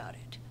nice about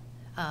it.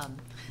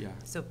 Yeah.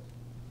 So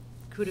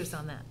kudos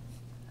on that.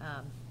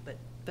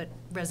 But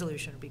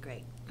resolution would be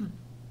great.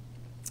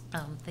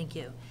 Thank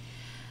you.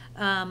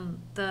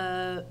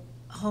 The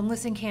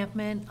homeless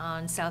encampment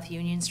on South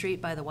Union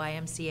Street by the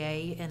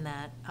YMCA, in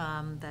that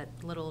that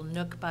little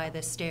nook by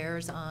the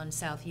stairs on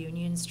South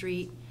Union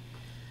Street,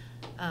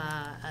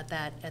 at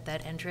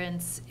that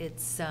entrance,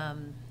 it's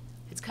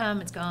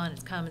come, it's gone,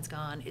 it's come, it's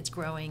gone. It's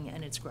growing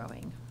and it's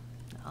growing.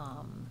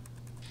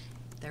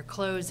 There are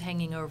clothes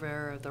hanging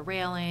over the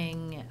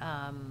railing.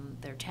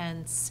 There are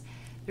tents.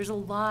 There's a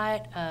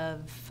lot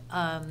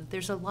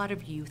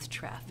of youth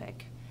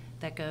traffic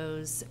that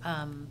goes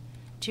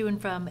to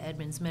and from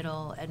Edmonds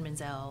Middle, Edmonds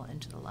L,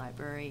 and to the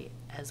library,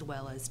 as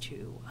well as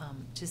to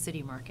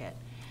City Market.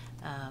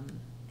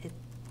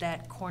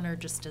 That corner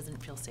just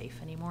doesn't feel safe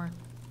anymore.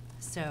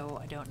 So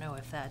I don't know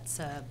if that's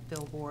a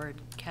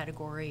billboard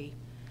category,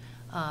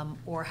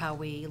 or how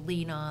we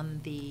lean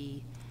on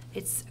the,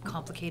 it's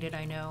complicated,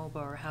 I know,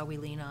 or how we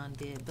lean on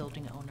the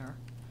building owner.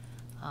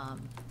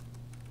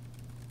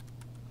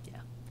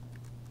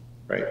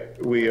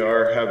 Right. We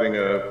are having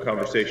a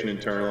conversation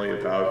internally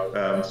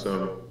about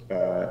some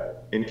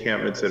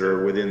encampments that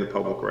are within the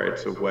public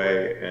rights of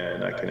way,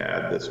 and I can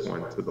add this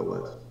one to the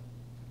list.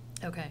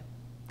 Okay,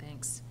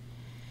 thanks.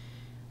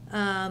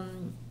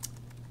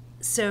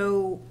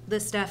 So the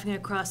staffing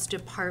across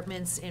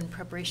departments in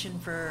preparation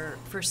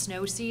for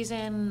snow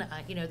season,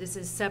 you know, this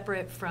is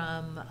separate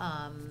from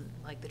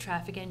like the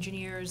traffic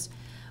engineers,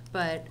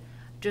 but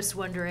just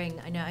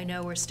wondering, I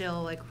know we're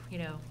still like, you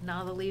know, not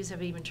all the leaves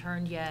have even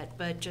turned yet,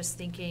 but just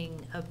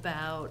thinking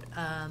about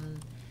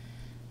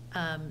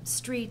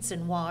streets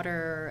and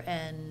water,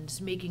 and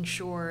making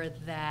sure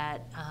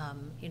that,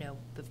 you know,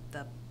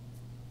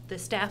 the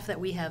staff that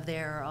we have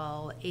there are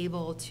all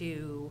able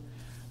to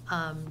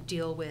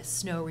deal with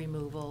snow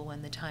removal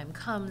when the time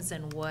comes,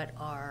 and what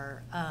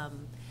our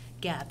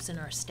gaps in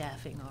our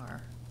staffing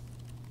are.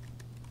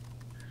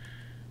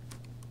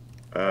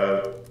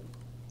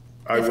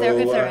 I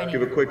will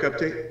give a quick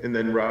update, and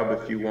then Rob,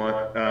 if you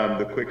want.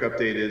 The quick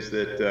update is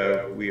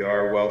that we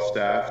are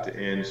well-staffed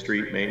in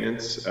street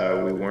maintenance.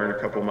 We weren't a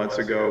couple months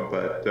ago,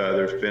 but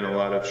there's been a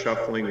lot of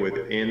shuffling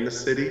within the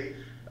city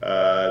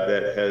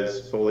that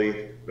has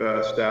fully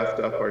staffed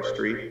up our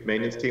street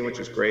maintenance team, which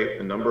is great.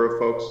 A number of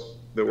folks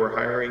that we're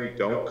hiring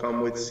don't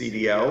come with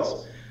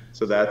CDLs,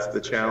 so that's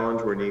the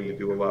challenge. We're needing to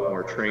do a lot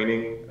more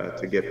training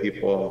to get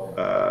people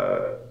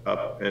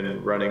up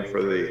and running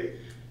for the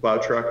plow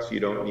trucks.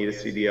 You don't need a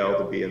CDL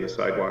to be in the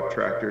sidewalk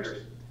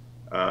tractors.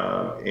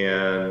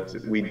 And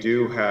we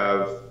do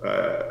have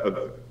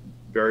a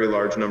very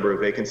large number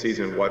of vacancies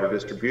in water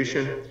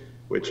distribution,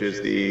 which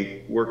is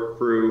the work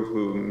crew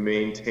who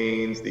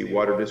maintains the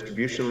water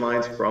distribution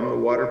lines from the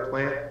water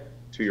plant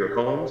to your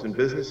homes and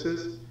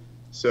businesses.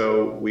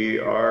 So we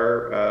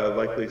are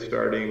likely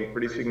starting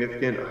pretty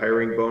significant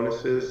hiring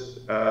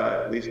bonuses,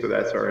 at least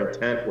that's our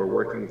intent. We're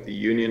working with the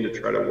union to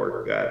try to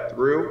work that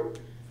through.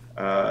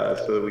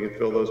 So that we can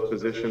fill those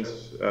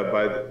positions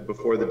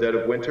before the dead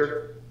of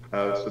winter.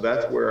 So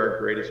that's where our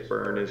greatest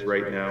burn is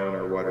right now in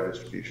our water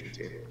distribution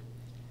team.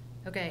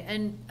 Okay,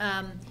 and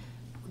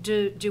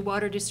do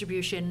water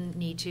distribution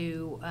need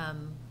to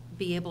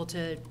be able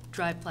to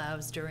drive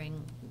plows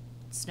during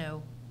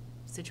snow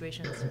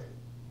situations?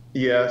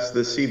 Yes,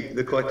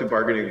 the collective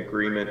bargaining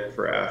agreement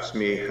for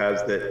AFSCME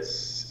has that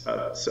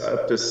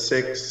up to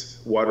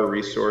 6 water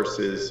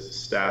resources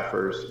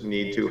staffers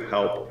need to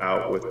help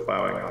out with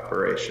plowing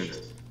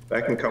operations.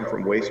 That can come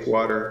from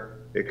wastewater,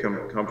 it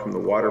can come from the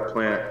water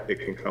plant,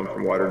 it can come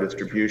from water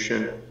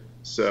distribution.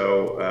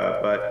 So,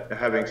 but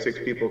having 6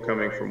 people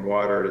coming from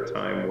water at a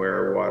time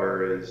where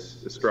water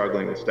is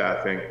struggling with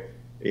staffing,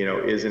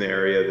 is an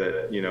area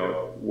that,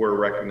 we're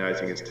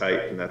recognizing is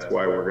tight, and that's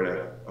why we're going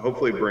to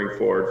hopefully bring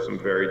forward some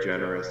very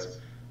generous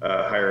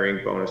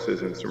hiring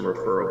bonuses and some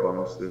referral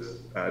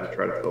bonuses to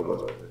try to fill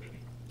those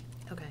positions.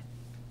 Okay,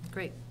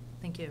 great,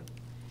 thank you.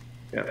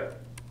 Yeah.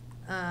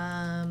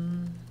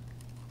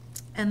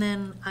 And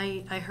then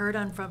I heard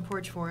on Front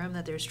Porch Forum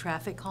that there's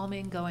traffic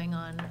calming going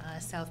on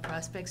South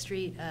Prospect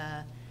Street.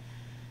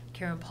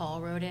 Karen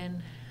Paul wrote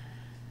in.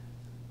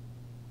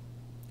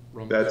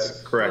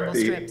 That's correct.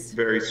 The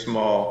very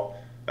small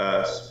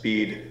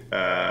speed,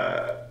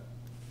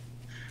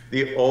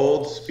 the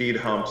old speed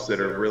humps that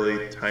are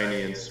really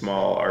tiny and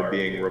small are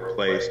being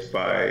replaced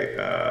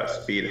by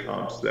speed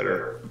humps that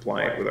are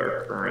compliant with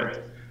our current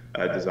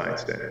design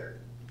standard.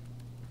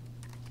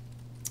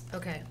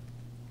 Okay,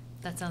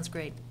 that sounds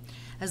great.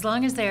 As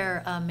long as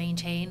they're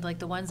maintained, like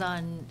the ones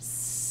on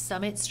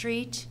Summit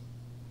Street,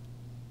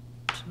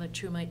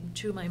 two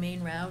of my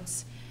main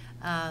routes,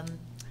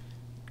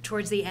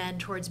 towards the end,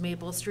 towards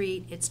Maple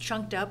Street, it's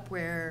chunked up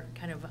where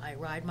kind of I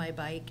ride my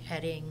bike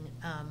heading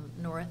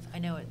north. I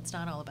know it's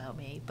not all about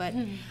me, but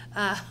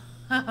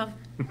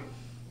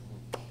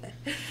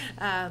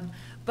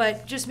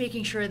but just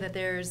making sure that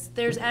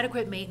there's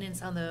adequate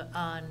maintenance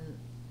on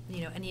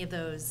any of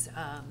those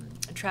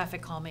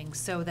traffic calming,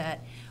 so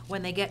that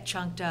when they get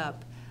chunked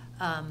up,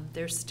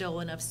 there's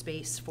still enough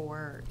space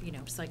for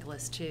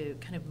cyclists to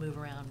kind of move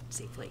around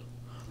safely.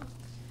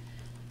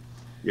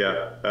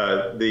 Yeah,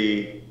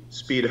 the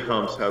speed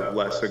humps have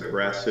less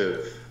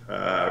aggressive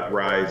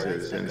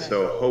rises, and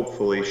so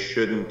hopefully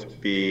shouldn't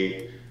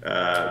be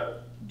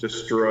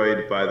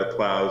destroyed by the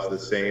plows the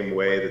same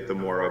way that the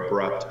more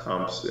abrupt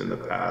humps in the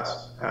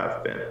past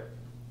have been.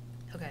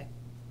 Okay,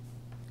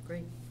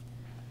 great.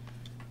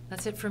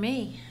 That's it for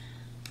me.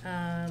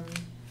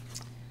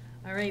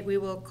 All right, we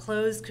will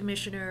close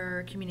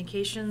Commissioner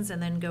Communications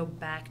and then go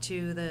back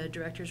to the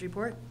Director's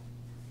Report.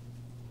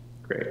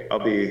 Great. I'll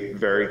be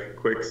very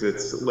quick because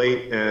it's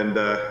late and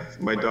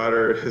my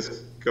daughter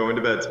is going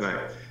to bed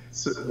tonight,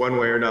 so one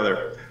way or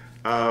another.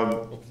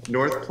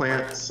 North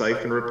Plant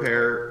siphon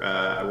repair,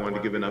 I wanted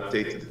to give an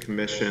update to the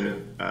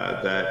Commission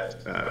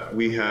that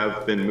we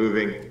have been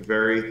moving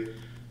very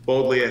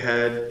boldly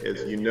ahead.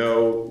 As you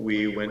know,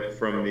 we went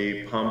from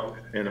the pump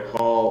and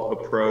haul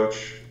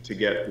approach to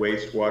get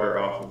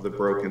wastewater off of the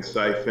broken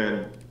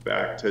siphon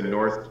back to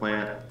North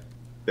Plant.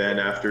 Then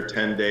after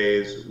 10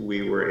 days,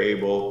 we were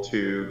able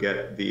to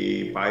get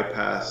the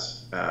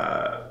bypass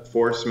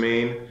force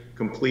main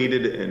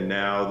completed, and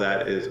now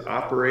that is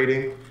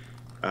operating.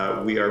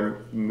 We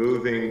are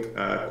moving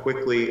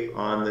quickly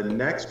on the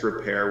next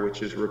repair,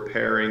 which is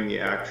repairing the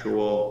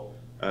actual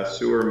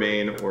sewer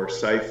main or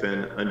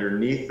siphon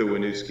underneath the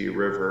Winooski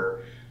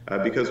River,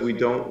 because we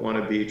don't want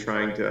to be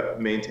trying to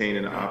maintain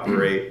and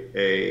operate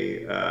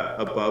a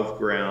above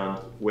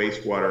ground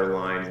wastewater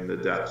line in the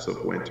depths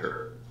of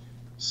winter.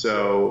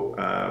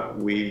 So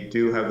we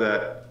do have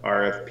that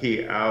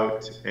RFP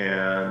out,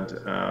 and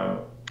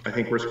I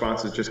think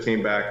responses just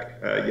came back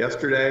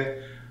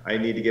yesterday. I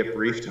need to get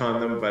briefed on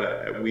them,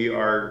 but we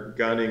are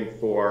gunning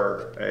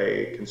for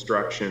a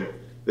construction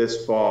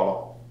this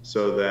fall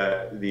so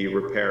that the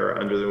repair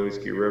under the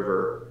Winooski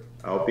River,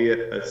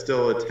 albeit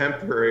still a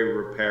temporary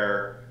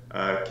repair,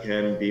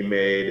 can be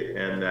made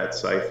and that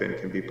siphon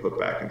can be put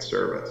back in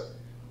service.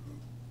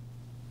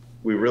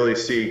 We really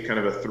see kind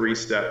of a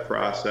 3-step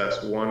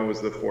process. One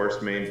was the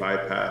force main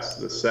bypass.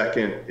 The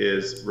second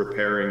is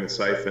repairing the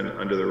siphon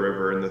under the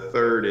river. And the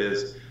third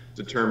is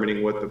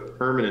determining what the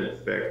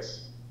permanent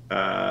fix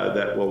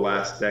that will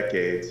last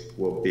decades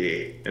will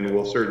be. And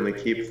we'll certainly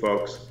keep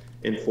folks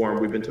informed.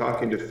 We've been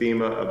talking to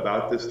FEMA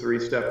about this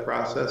 3-step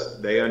process.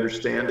 They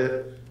understand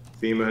it.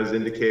 FEMA has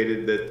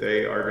indicated that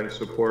they are going to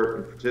support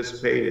and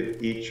participate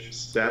in each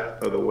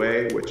step of the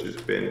way, which has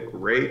been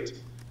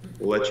great.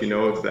 We'll let you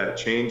know if that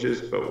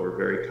changes, but we're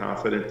very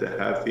confident to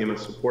have FEMA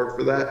support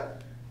for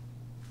that.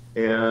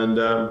 And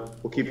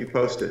we'll keep you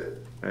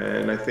posted.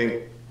 And I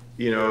think,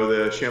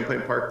 the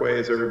Champlain Parkway,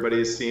 as everybody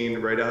has seen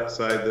right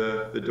outside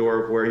the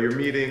door of where you're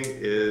meeting,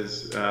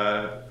 is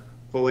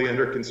fully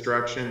under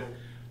construction.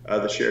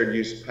 The shared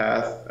use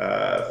path,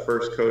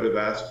 first coat of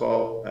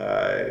asphalt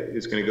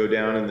is going to go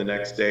down in the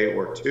next day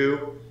or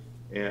two.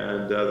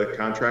 And the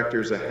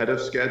contractor's ahead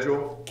of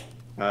schedule.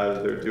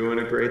 They're doing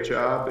a great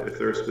job. If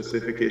there are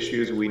specific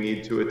issues we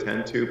need to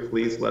attend to,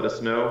 please let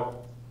us know.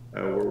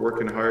 We're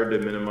working hard to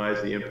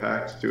minimize the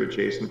impacts to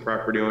adjacent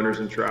property owners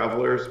and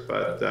travelers,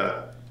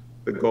 but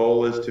The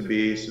goal is to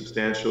be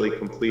substantially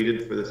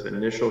completed for this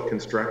initial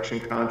construction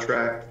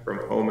contract from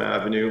Home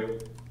Avenue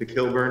to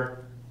Kilburn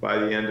by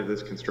the end of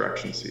this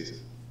construction season.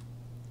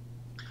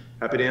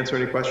 Happy to answer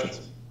any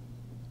questions.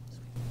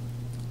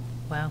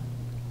 Wow.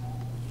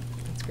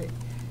 That's great.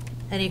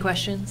 Any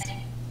questions?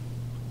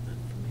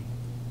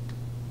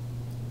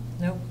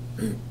 Nope.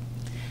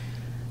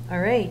 All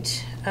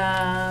right.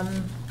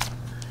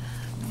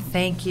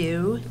 Thank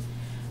you.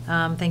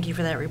 Thank you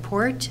for that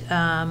report.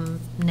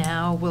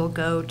 Now we'll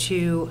go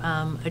to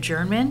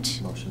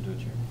adjournment. Motion to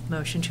adjourn.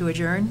 Motion to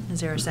adjourn.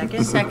 Is there a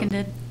second?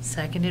 Seconded.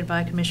 Seconded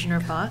by Commissioner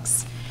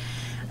Fox.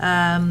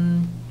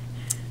 Any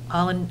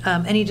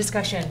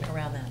discussion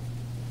around that?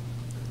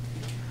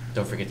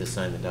 Don't forget to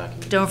sign the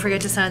document. Don't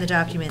forget to sign the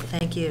document.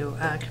 Thank you,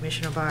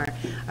 Commissioner Barr.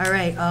 All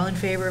right, all in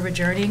favor of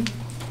adjourning?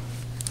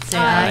 Say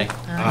aye.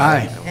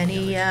 Aye.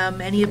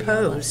 Any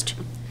opposed?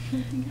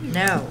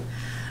 No.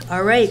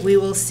 All right, we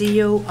will see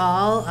you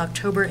all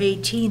October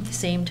 18th,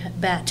 same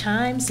bat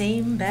time,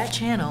 same bat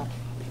channel.